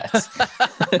to that.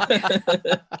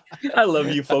 I love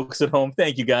you folks at home.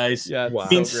 Thank you, guys. Yeah,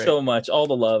 it means so much. All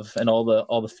the love and all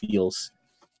the feels.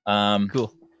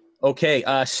 Cool.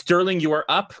 Okay, Sterling, you are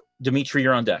up. Dimitri,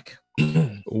 you're on deck.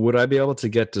 Would I be able to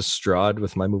get to Strahd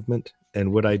with my movement?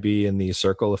 And would I be in the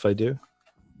circle if I do?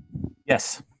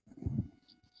 Yes.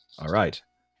 All right.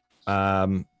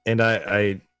 And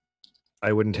I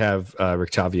wouldn't have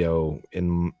Rictavio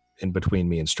in between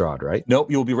me and Strahd, right?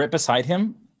 Nope, you'll be right beside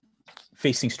him,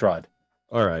 facing Strahd.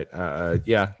 All right.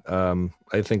 Yeah.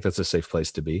 I think that's a safe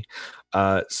place to be.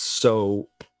 So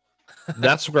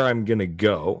that's where I'm gonna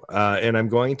go, and I'm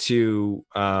going to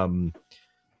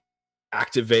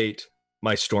activate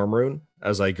my storm rune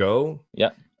as I go. Yeah.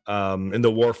 And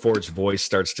the Warforged voice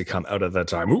starts to come out at that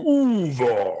time.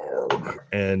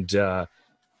 And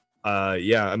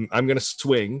yeah, I'm gonna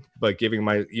swing, but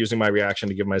using my reaction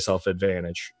to give myself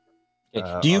advantage.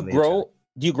 Do you grow?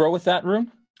 Do you grow with that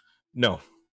rune? No.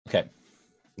 Okay.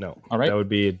 No. All right. That would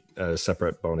be a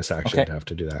separate bonus action Okay. to have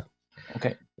to do that.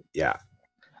 Okay. Yeah.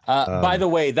 By the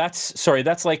way, that's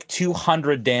like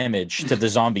 200 damage to the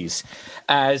zombies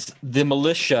as the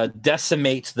militia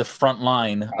decimates the front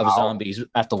line of zombies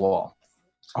at the wall.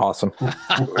 Awesome.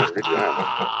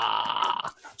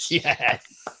 Yes.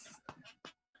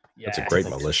 That's a great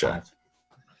militia.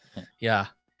 Yeah.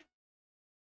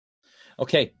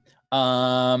 Okay.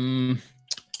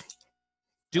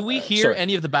 Do we hear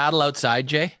any of the battle outside,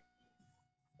 Jay?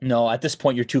 No, at this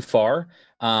point you're too far.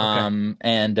 And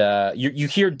you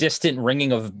hear distant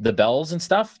ringing of the bells and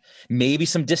stuff. Maybe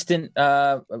some distant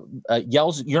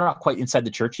yells. You're not quite inside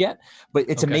the church yet, but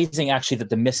it's amazing actually that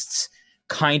the mists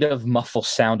kind of muffle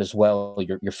sound as well.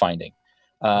 You're finding,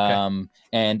 and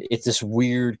it's this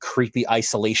weird, creepy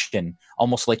isolation,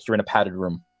 almost like you're in a padded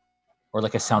room or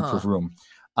like a soundproof room.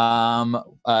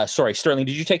 Sorry, Sterling,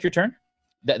 did you take your turn?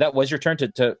 That was your turn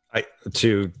to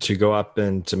go up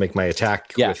and to make my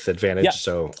attack with advantage. Yeah.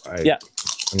 So I'm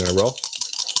gonna roll.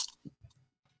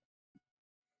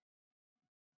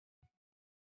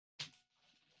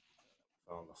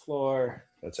 On the floor.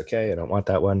 That's okay. I don't want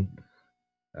that one.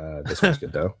 This one's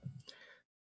good though.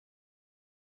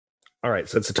 All right,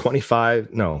 so it's a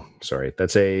 25. No, sorry,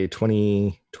 that's a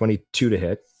 22 to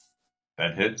hit.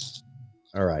 That hits.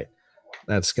 All right,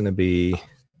 that's gonna be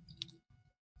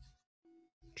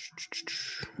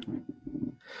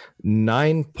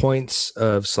 9 points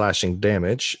of slashing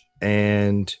damage,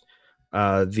 and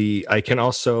I can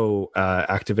also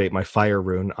activate my fire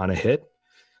rune on a hit.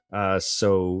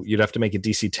 So you'd have to make a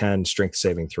DC 10 strength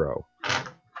saving throw.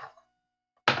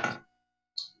 That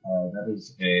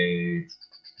is a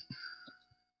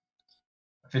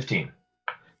 15.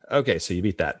 Okay, so you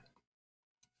beat that.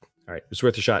 All right, it's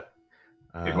worth a shot.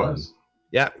 It was.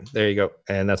 Yeah, there you go,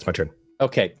 and that's my turn.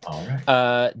 Okay. All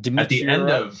right. Dimitri,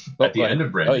 At the end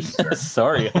of Brandon's turn.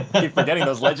 Sorry, I keep forgetting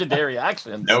those legendary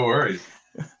actions. No worries.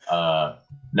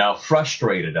 Now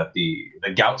frustrated at the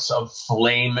gouts of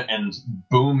flame and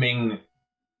booming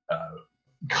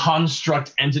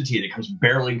construct entity that comes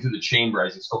barreling through the chamber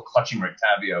as he's still clutching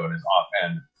Rictavio in his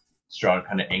offhand, Strahd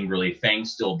kind of angrily, fang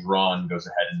still drawn, goes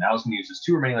ahead and now is going to use his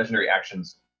 2 remaining legendary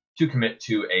actions to commit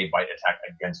to a bite attack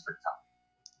against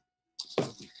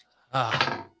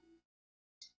Rictavio.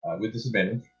 With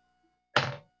disadvantage.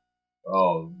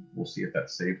 Oh, we'll see if that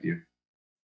saved you.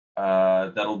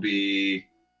 That'll be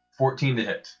 14 to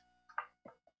hit.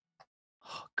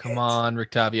 Oh, come on,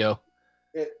 Rictavio.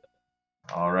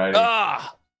 All right.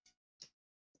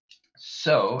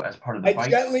 So, as part of the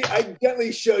bite, I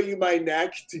gently show you my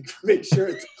neck to make sure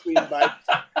it's a clean bite.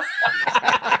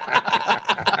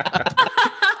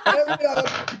 Every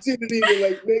opportunity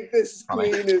to make this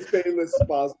clean as painless as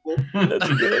possible. That's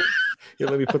good. Here,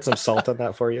 let me put some salt on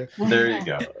that for you. There you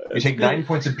go. You take 9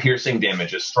 points of piercing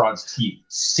damage as Strahd's teeth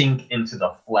sink into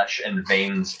the flesh and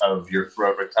veins of your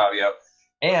throat, Rictavio,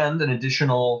 and an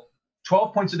additional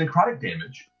 12 points of necrotic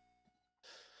damage,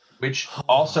 which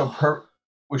also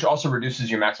reduces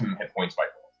your maximum hit points by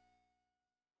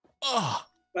 12.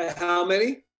 By how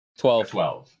many? 12.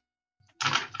 12.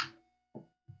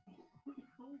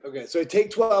 Okay, so I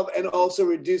take 12 and also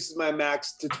reduces my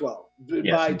max to 12.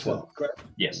 Yes, by 12, correct?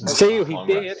 Yes. See, he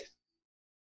did.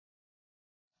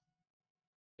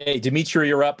 Hey, Dimitri,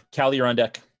 you're up. Callie, you're on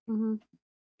deck.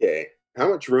 Okay. How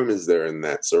much room is there in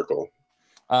that circle?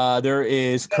 There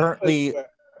is currently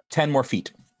 10 more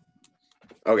feet.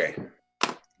 Okay.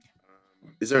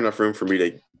 Is there enough room for me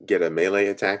to get a melee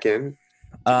attack in?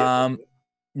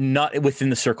 Not within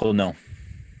the circle, no.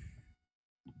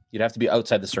 You'd have to be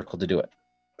outside the circle to do it.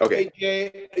 Okay.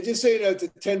 Hey, Jay, just so you know, it's a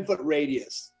 10-foot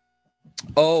radius.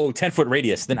 Oh, 10-foot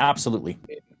radius. Then absolutely.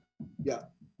 Yeah.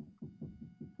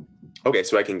 Okay,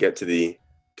 so I can get to the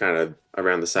kind of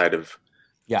around the side of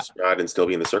Strahd and still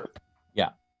be in the circle. Yeah.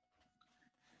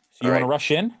 So you want to rush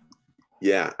in?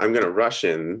 Yeah, I'm going to rush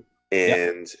in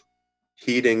and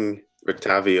heeding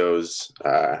Rictavio's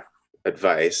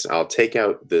advice, I'll take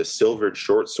out the silvered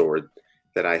short sword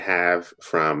that I have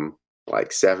from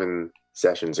like 7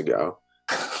 sessions ago.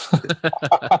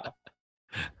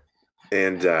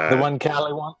 And the one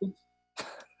Callie wanted.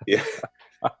 Yeah.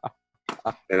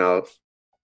 And I'll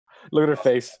look at her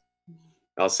face.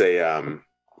 I'll say,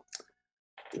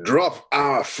 drop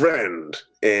our friend.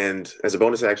 And as a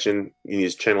bonus action, you can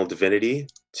use Channel Divinity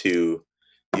to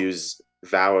use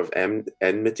Vow of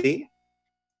Enmity.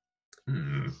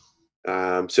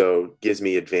 So gives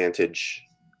me advantage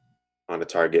on a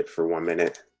target for 1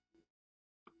 minute.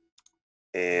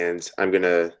 And I'm going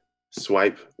to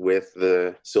swipe with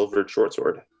the silver short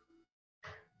sword.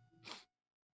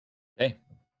 Okay.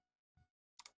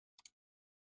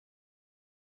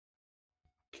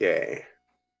 Okay.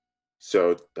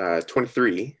 So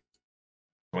 23.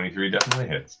 23 definitely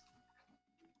hits.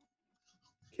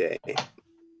 Okay.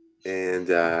 And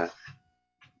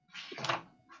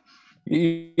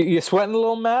you sweating a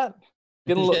little, Matt?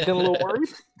 Getting a little worried?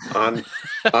 On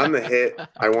the hit,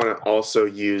 I want to also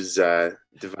use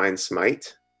Divine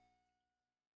Smite,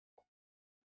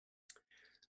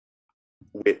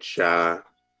 which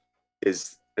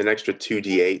is an extra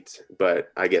 2d8,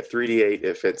 but I get 3d8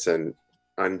 if it's an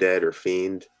undead or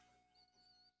fiend.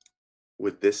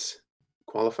 Would this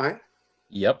qualify?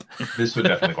 Yep. This would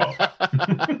definitely qualify.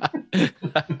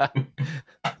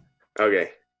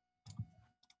 Okay.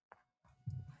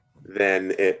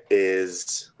 Then it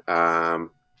is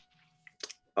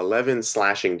 11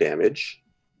 slashing damage.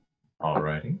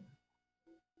 Alrighty.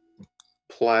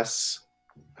 Plus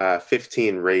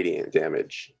 15 radiant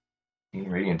damage.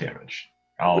 Radiant damage.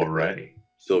 Alrighty.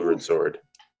 Silvered sword.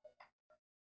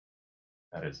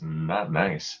 That is not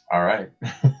nice. All right.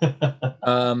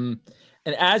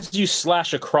 And as you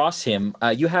slash across him,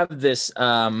 you have this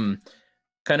kind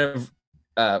of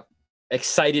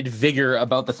excited vigor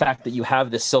about the fact that you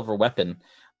have this silver weapon,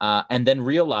 and then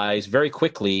realize very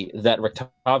quickly that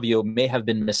Rictavio may have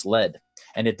been misled,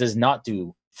 and it does not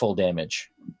do full damage.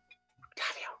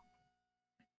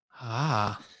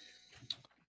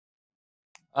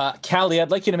 Callie,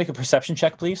 I'd like you to make a perception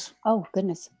check, please. Oh,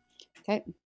 goodness. Okay.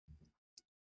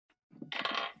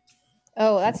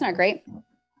 Oh, that's not great.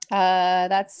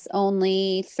 That's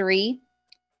only 3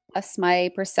 plus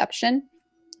my perception.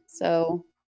 So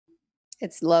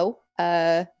it's low.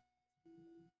 7.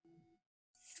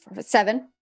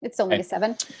 It's only a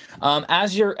 7.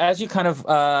 As you kind of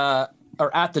are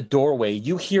at the doorway,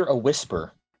 you hear a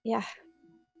whisper. Yeah.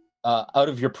 Out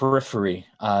of your periphery,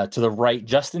 to the right,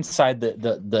 just inside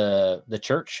the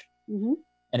church, Mm-hmm.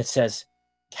 and it says,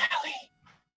 "Callie."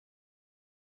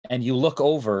 And you look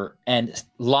over, and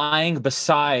lying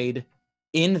beside,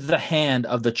 in the hand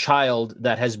of the child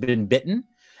that has been bitten,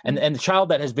 and the child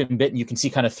that has been bitten, you can see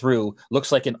kind of through,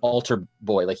 looks like an altar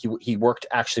boy, like he worked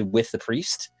actually with the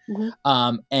priest.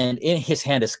 Mm-hmm. And in his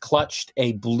hand is clutched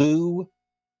a blue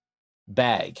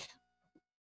bag,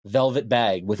 velvet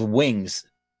bag with wings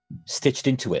stitched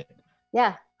into it.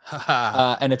 Yeah.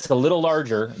 And it's a little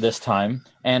larger this time.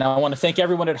 And I want to thank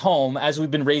everyone at home. As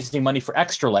we've been raising money for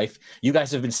Extra Life, you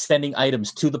guys have been sending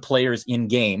items to the players in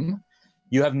game.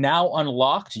 You have now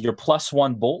unlocked your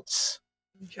 +1 bolts.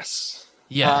 Yes.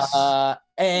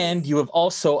 And you have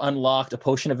also unlocked a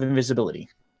potion of invisibility,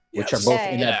 which are both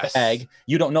in that bag.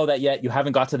 You don't know that yet. You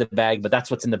haven't got to the bag, but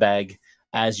that's what's in the bag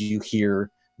as you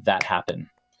hear that happen.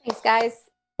 Thanks, guys.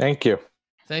 Thank you.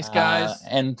 Thanks, guys.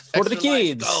 And for the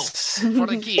kids. For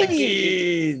the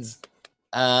kids.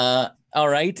 All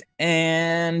right.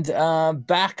 And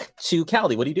back to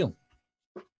Callie. What do you do?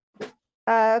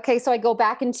 Okay, so I go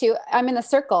back into. I'm in the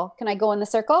circle. Can I go in the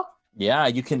circle? Yeah,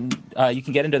 you can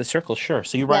get into the circle, sure.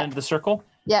 So you run into the circle?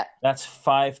 Yeah. That's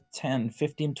 5, 10,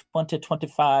 15, 20,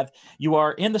 25. You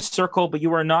are in the circle, but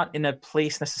you are not in a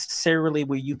place necessarily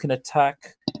where you can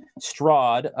attack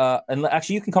Strahd. And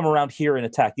actually, you can come around here and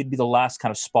attack. You'd be the last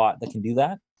kind of spot that can do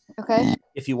that. Okay.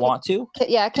 If you want to.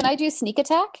 Yeah, can I do sneak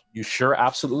attack? You sure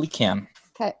absolutely can.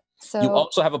 Okay, so. You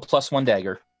also have a +1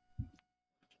 dagger.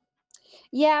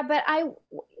 Yeah, but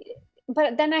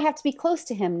then I have to be close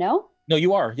to him, no? No,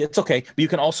 you are. It's okay. But you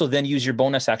can also then use your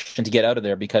bonus action to get out of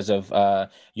there because of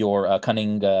your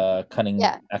cunning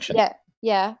action.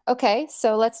 Yeah. Okay,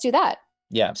 so let's do that.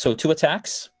 Yeah. So 2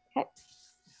 attacks. Okay.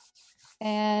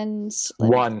 And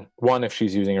one if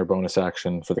she's using her bonus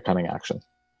action for the cunning action.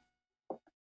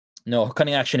 No, her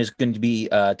cunning action is going to be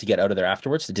to get out of there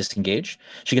afterwards, to disengage.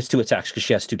 She gets 2 attacks because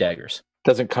she has 2 daggers.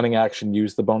 Doesn't cunning action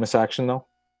use the bonus action though?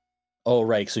 Oh,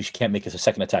 right. So she can't make it a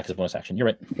second attack as a bonus action. You're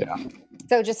right. Yeah.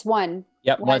 So just one.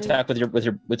 Yep, one attack with your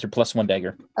 +1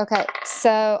 dagger. Okay,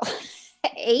 so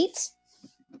 8.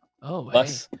 Oh,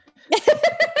 plus.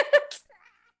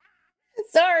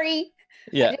 Sorry.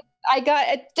 Yeah.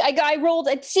 I rolled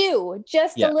a 2,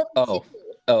 just a little. Oh.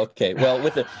 Okay. Well,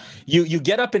 with the you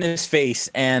get up in his face,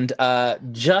 and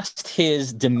just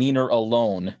his demeanor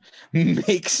alone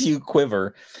makes you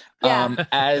quiver.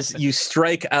 As you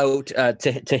strike out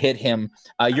to hit him,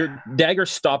 your dagger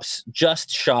stops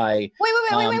just shy.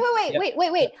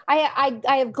 Wait. I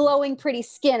have glowing pretty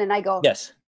skin, and I go,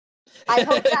 yes. I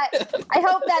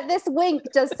hope that this wink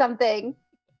does something.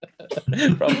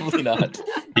 Probably not.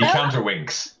 He counter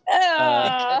winks.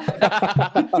 Not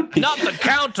the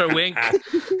counter wink.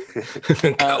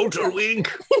 Counter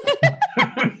wink.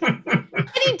 And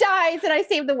he dies, and I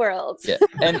save the world. Yeah,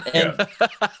 and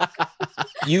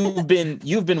you've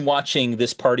been watching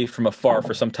this party from afar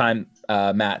for some time,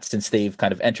 Matt, since they've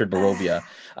kind of entered Barovia,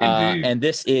 and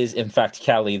this is in fact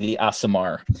Callie, the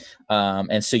Aasimar,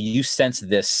 and so you sense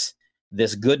this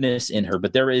goodness in her,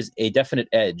 but there is a definite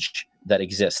edge that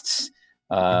exists.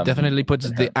 Definitely puts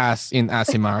the ass in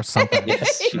Aasimar something.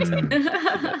 Yes, she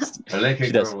does. I like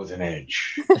a girl with an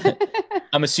edge.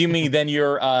 I'm assuming then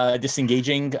you're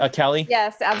disengaging, Callie?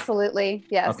 Yes, absolutely.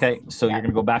 Yes. Okay, so you're going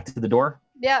to go back to the door?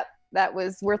 Yep, that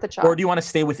was worth a shot. Or do you want to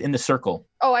stay within the circle?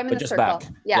 Oh, I'm in the circle. Back?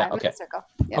 Yeah, I'm okay. in the circle.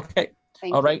 Yeah. Okay.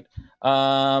 Thank All you. right.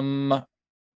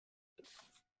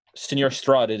 Senor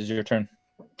Strahd, it is your turn.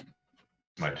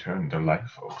 My turn,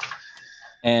 delightful.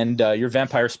 And your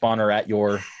vampire spawn are at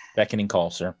your beckoning call,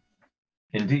 sir.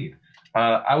 Indeed.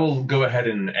 I will go ahead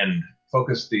and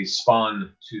focus the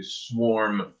spawn to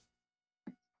swarm,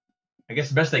 I guess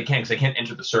the best they can, because they can't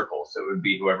enter the circle, so it would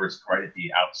be whoever's right at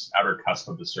the outer cusp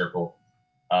of the circle.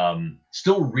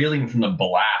 Still reeling from the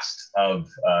blast of,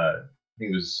 I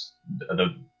think it was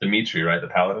the Dimitri, right? The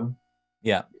paladin?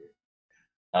 Yeah.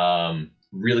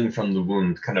 Reeling from the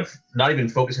wound, kind of not even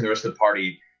focusing the rest of the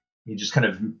party. He just kind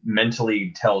of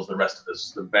mentally tells the rest of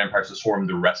the vampires to swarm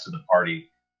the rest of the party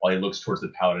while he looks towards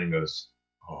the paladin and goes,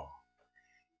 "Oh,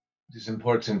 it is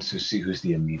important to see who's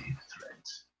the immediate threat."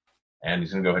 And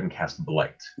he's going to go ahead and cast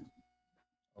Blight.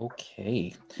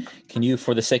 Okay. Can you,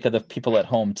 for the sake of the people at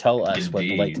home, tell us what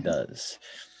Blight does?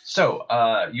 So,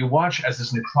 you watch as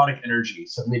this necrotic energy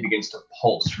suddenly begins to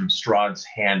pulse from Strahd's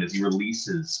hand as he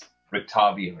releases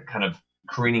Rictavio, kind of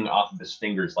careening off of his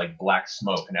fingers like black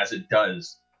smoke. And as it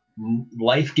does,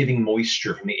 life-giving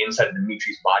moisture from the inside of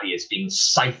Dimitri's body is being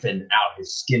siphoned out.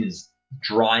 His skin is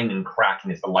drying and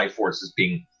cracking as the life force is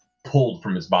being pulled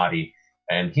from his body.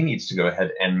 And he needs to go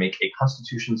ahead and make a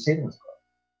Constitution saving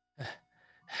throw.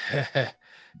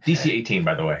 DC 18,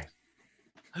 by the way.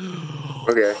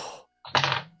 Okay.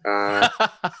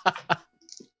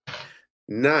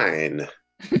 9.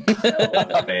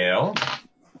 Fail.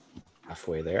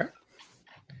 Halfway there.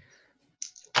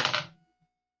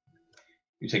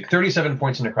 You take 37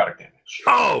 points of necrotic damage.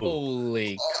 Oh!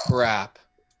 Holy crap.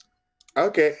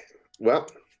 Okay. Well,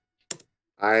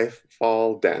 I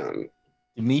fall down.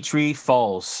 Dimitri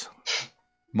falls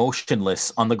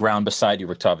motionless on the ground beside you,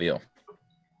 Rictavio.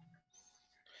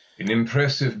 An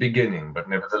impressive beginning, but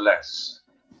nevertheless,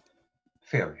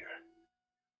 failure.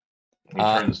 He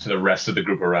turns to the rest of the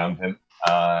group around him.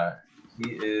 That's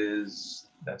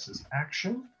his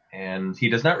action. And he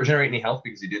does not regenerate any health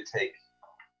because he did take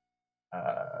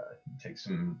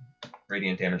some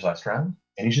radiant damage last round.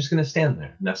 And he's just going to stand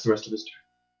there. And that's the rest of his turn.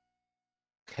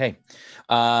 Okay.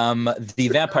 The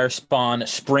vampire spawn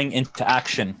spring into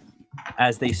action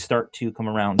as they start to come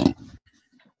around.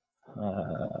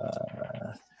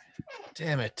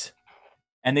 Damn it.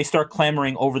 And they start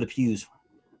clamoring over the pews.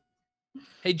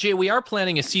 Hey, Jay, we are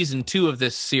planning a season 2 of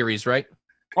this series, right?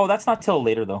 Oh, that's not till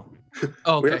later, though.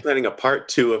 Oh, okay. We're planning a part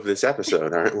 2 of this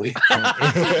episode, aren't we?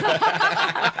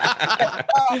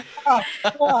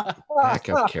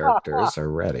 Backup characters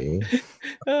are ready.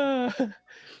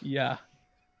 Yeah.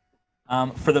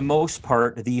 For the most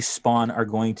part, these spawn are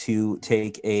going to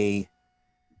take a...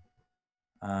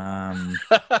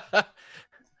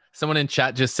 Someone in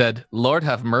chat just said, Lord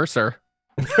have Mercer.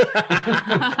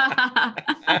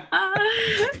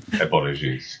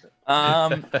 Apologies.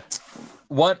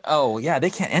 What? Oh, yeah,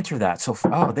 they can't enter that. So,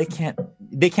 they can't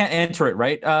enter it,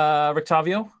 right,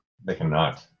 Rictavio? They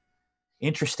cannot.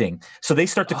 Interesting. So they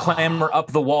start to clamber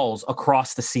up the walls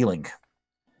across the ceiling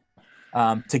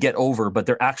to get over, but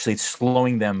they're actually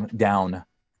slowing them down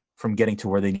from getting to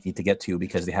where they need to get to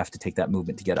because they have to take that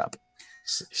movement to get up.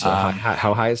 So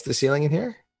how high is the ceiling in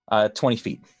here? 20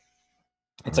 feet.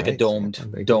 It's like a domed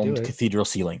cathedral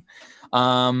ceiling.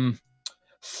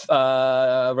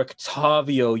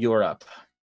 Rictavio, you're up.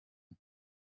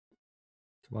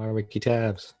 Come on, Ricky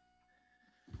Tabs.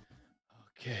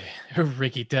 Okay,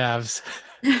 Ricky Tabs.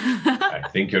 I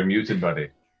think you're muted, buddy.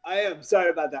 I am sorry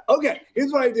about that. Okay,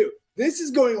 here's what I do. This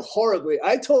is going horribly.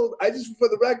 I just, for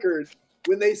the record,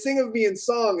 when they sing of me in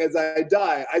song as I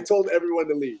die, I told everyone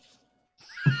to leave.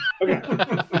 Okay.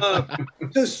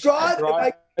 So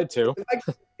Strahd,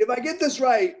 if I get this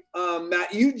right,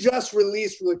 Matt, you just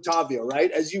released Octavio,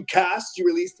 right? As you cast, you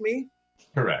released me?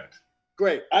 Correct.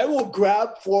 Great. I will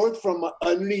grab forth from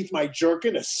underneath my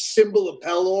jerkin a symbol of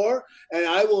Pelor, and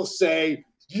I will say,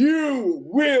 "You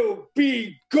will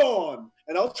be gone."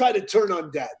 And I'll try to turn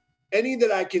undead. Any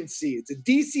that I can see. It's a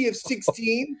DC of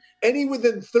 16, any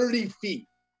within 30 feet.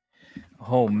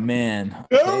 Oh, man.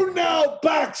 Go now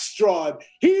back, Strahd.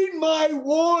 Heed my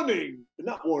warning.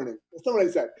 Not warning. That's not what I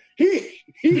said. Heed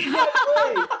my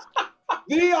words.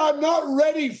 They are not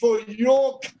ready for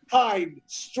your kind,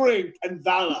 strength, and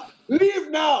valor. Leave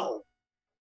now.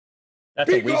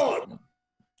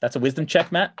 That's a wisdom check,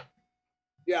 Matt?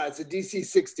 Yeah, it's a DC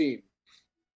 16.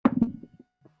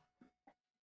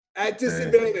 At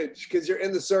disadvantage, because you're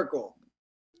in the circle.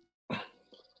 Are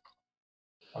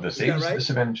the saves right?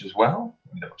 disadvantage as well?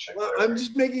 Let me double check. Well, I'm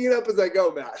just making it up as I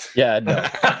go, Matt. Yeah, no.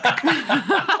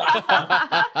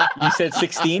 You said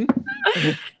 16?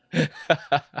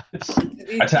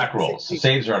 Attack rolls.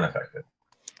 Saves are unaffected.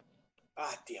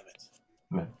 Ah, damn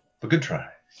it. But good try.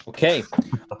 Okay.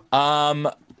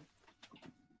 But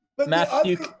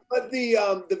Matthew,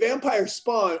 the vampire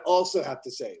spawn also have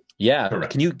to save. yeah.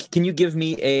 Correct. Can you give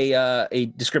me a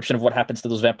description of what happens to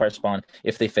those vampire spawn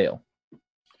if they fail?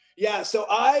 Yeah, so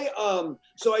I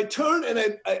turn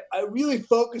and I really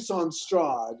focus on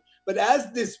Strahd, but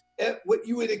as this what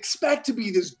you would expect to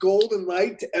be this golden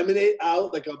light to emanate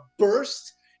out like a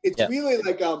burst, it's really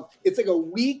like it's like a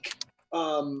weak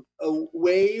a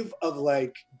wave of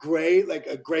like gray, like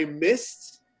a gray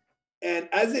mist. And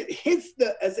as it hits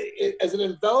as it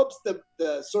envelops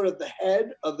the sort of the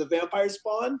head of the vampire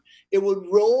spawn, it would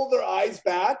roll their eyes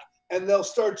back and they'll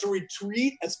start to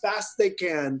retreat as fast as they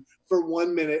can for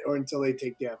 1 minute or until they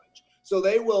take damage. So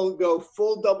they will go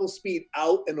full double speed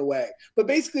out and away. But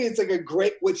basically it's like a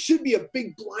great, what should be a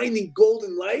big blinding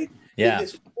golden light in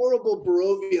this horrible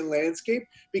Barovian landscape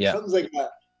becomes like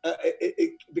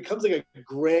it becomes like a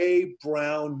gray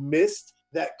brown mist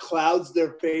that clouds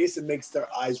their face and makes their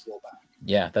eyes roll back.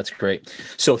 Yeah, that's great.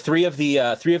 So three of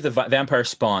the vampire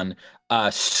spawn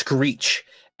screech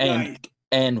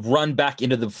and run back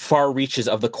into the far reaches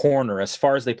of the corner as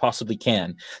far as they possibly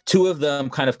can. Two of them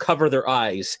kind of cover their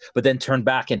eyes, but then turn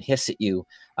back and hiss at you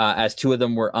as two of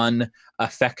them were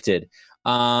unaffected.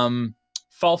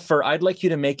 Falfer, I'd like you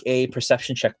to make a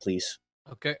perception check, please.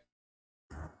 Okay.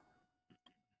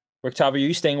 Octavio, are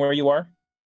you staying where you are?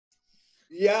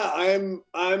 Yeah,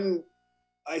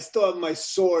 I still have my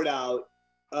sword out.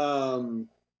 And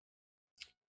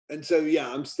so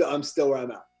yeah, I'm still where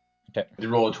I'm at. Okay. You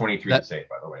roll a 23 to save,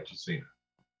 by the way, just so you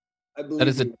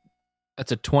know.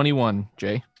 That's a 21,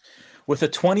 Jay. With a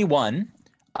 21,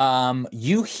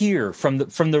 you hear from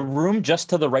the room just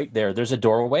to the right there's a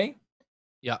doorway.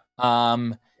 Yeah.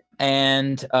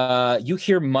 And you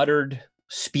hear muttered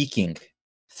speaking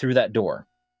through that door.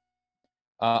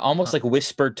 Almost like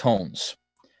whispered tones.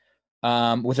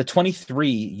 With a 23,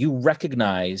 you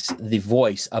recognize the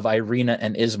voice of Irina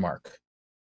and Ismark,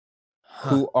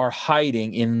 who are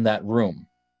hiding in that room.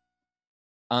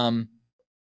 And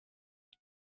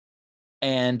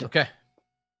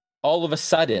all of a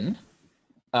sudden,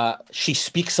 she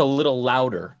speaks a little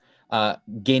louder,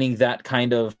 gaining that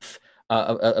kind of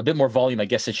a bit more volume, I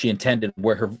guess, than she intended,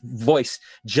 where her voice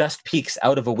just peaks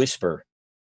out of a whisper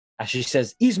as she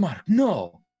says, "Ismark,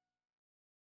 no."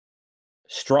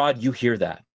 Strahd, you hear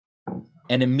that.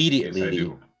 And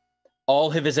immediately,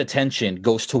 all of his attention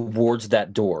goes towards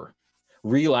that door,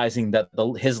 realizing that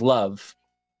his love,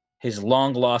 his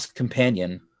long-lost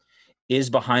companion,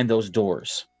 is behind those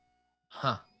doors.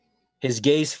 His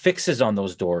gaze fixes on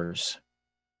those doors.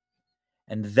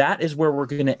 And that is where we're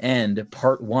going to end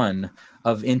part 1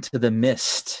 of Into the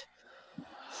Mist,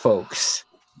 folks.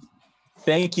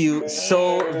 Thank you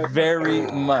so very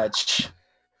much.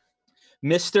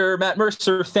 Mr. Matt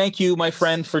Mercer, thank you, my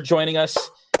friend, for joining us.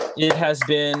 It has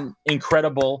been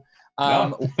incredible.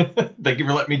 Thank you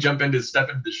for letting me jump into step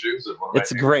into the shoes of one of my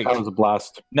It's great. That was a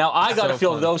blast. Now I got to So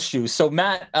feel fun. those shoes. So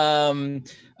Matt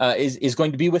is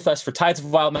going to be with us for Tides of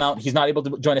Wildmount. He's not able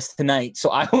to join us tonight,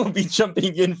 so I will be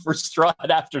jumping in for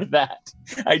Strahd after that.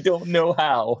 I don't know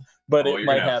how, but it you're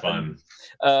might gonna have happen.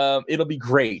 fun. It'll be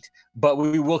great. But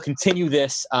we will continue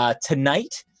this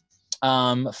tonight.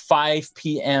 5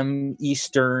 p.m.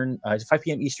 Eastern, 5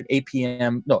 p.m. Eastern, 8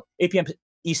 p.m.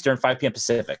 Eastern, 5 p.m.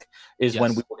 Pacific is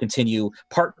when we will continue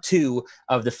part 2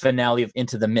 of the finale of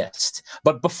Into the Mist.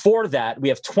 But before that, we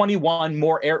have 21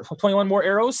 more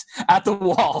arrows at the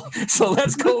wall. So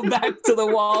let's go back to the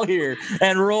wall here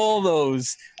and roll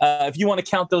those. If you want to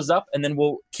count those up, and then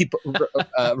we'll keep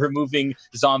removing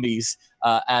zombies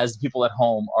as people at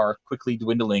home are quickly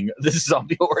dwindling this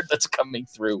zombie horde that's coming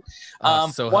through.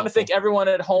 Want to thank everyone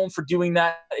at home for doing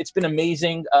that. It's been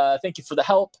amazing. Thank you for the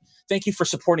help. Thank you for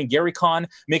supporting GaryCon.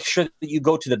 Make sure that you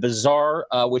go to the Bazaar,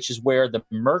 which is where the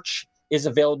merch is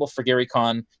available for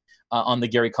GaryCon on the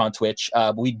GaryCon Twitch.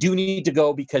 We do need to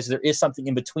go because there is something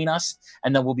in between us,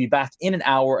 and then we'll be back in an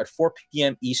hour at 4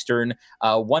 p.m. Eastern,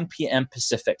 1 p.m.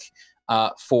 Pacific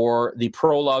for the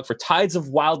prologue for Tides of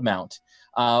Wildmount.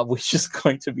 Which is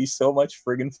going to be so much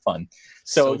friggin' fun.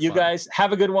 So you guys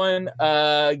have a good one.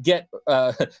 Get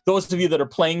those of you that are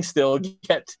playing still,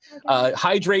 get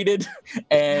hydrated,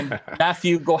 and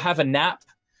Matthew, go have a nap,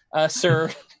 sir.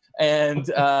 And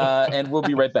we'll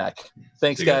be right back.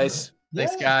 Thanks, guys.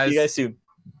 Thanks, guys. See you guys soon.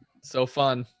 So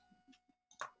fun.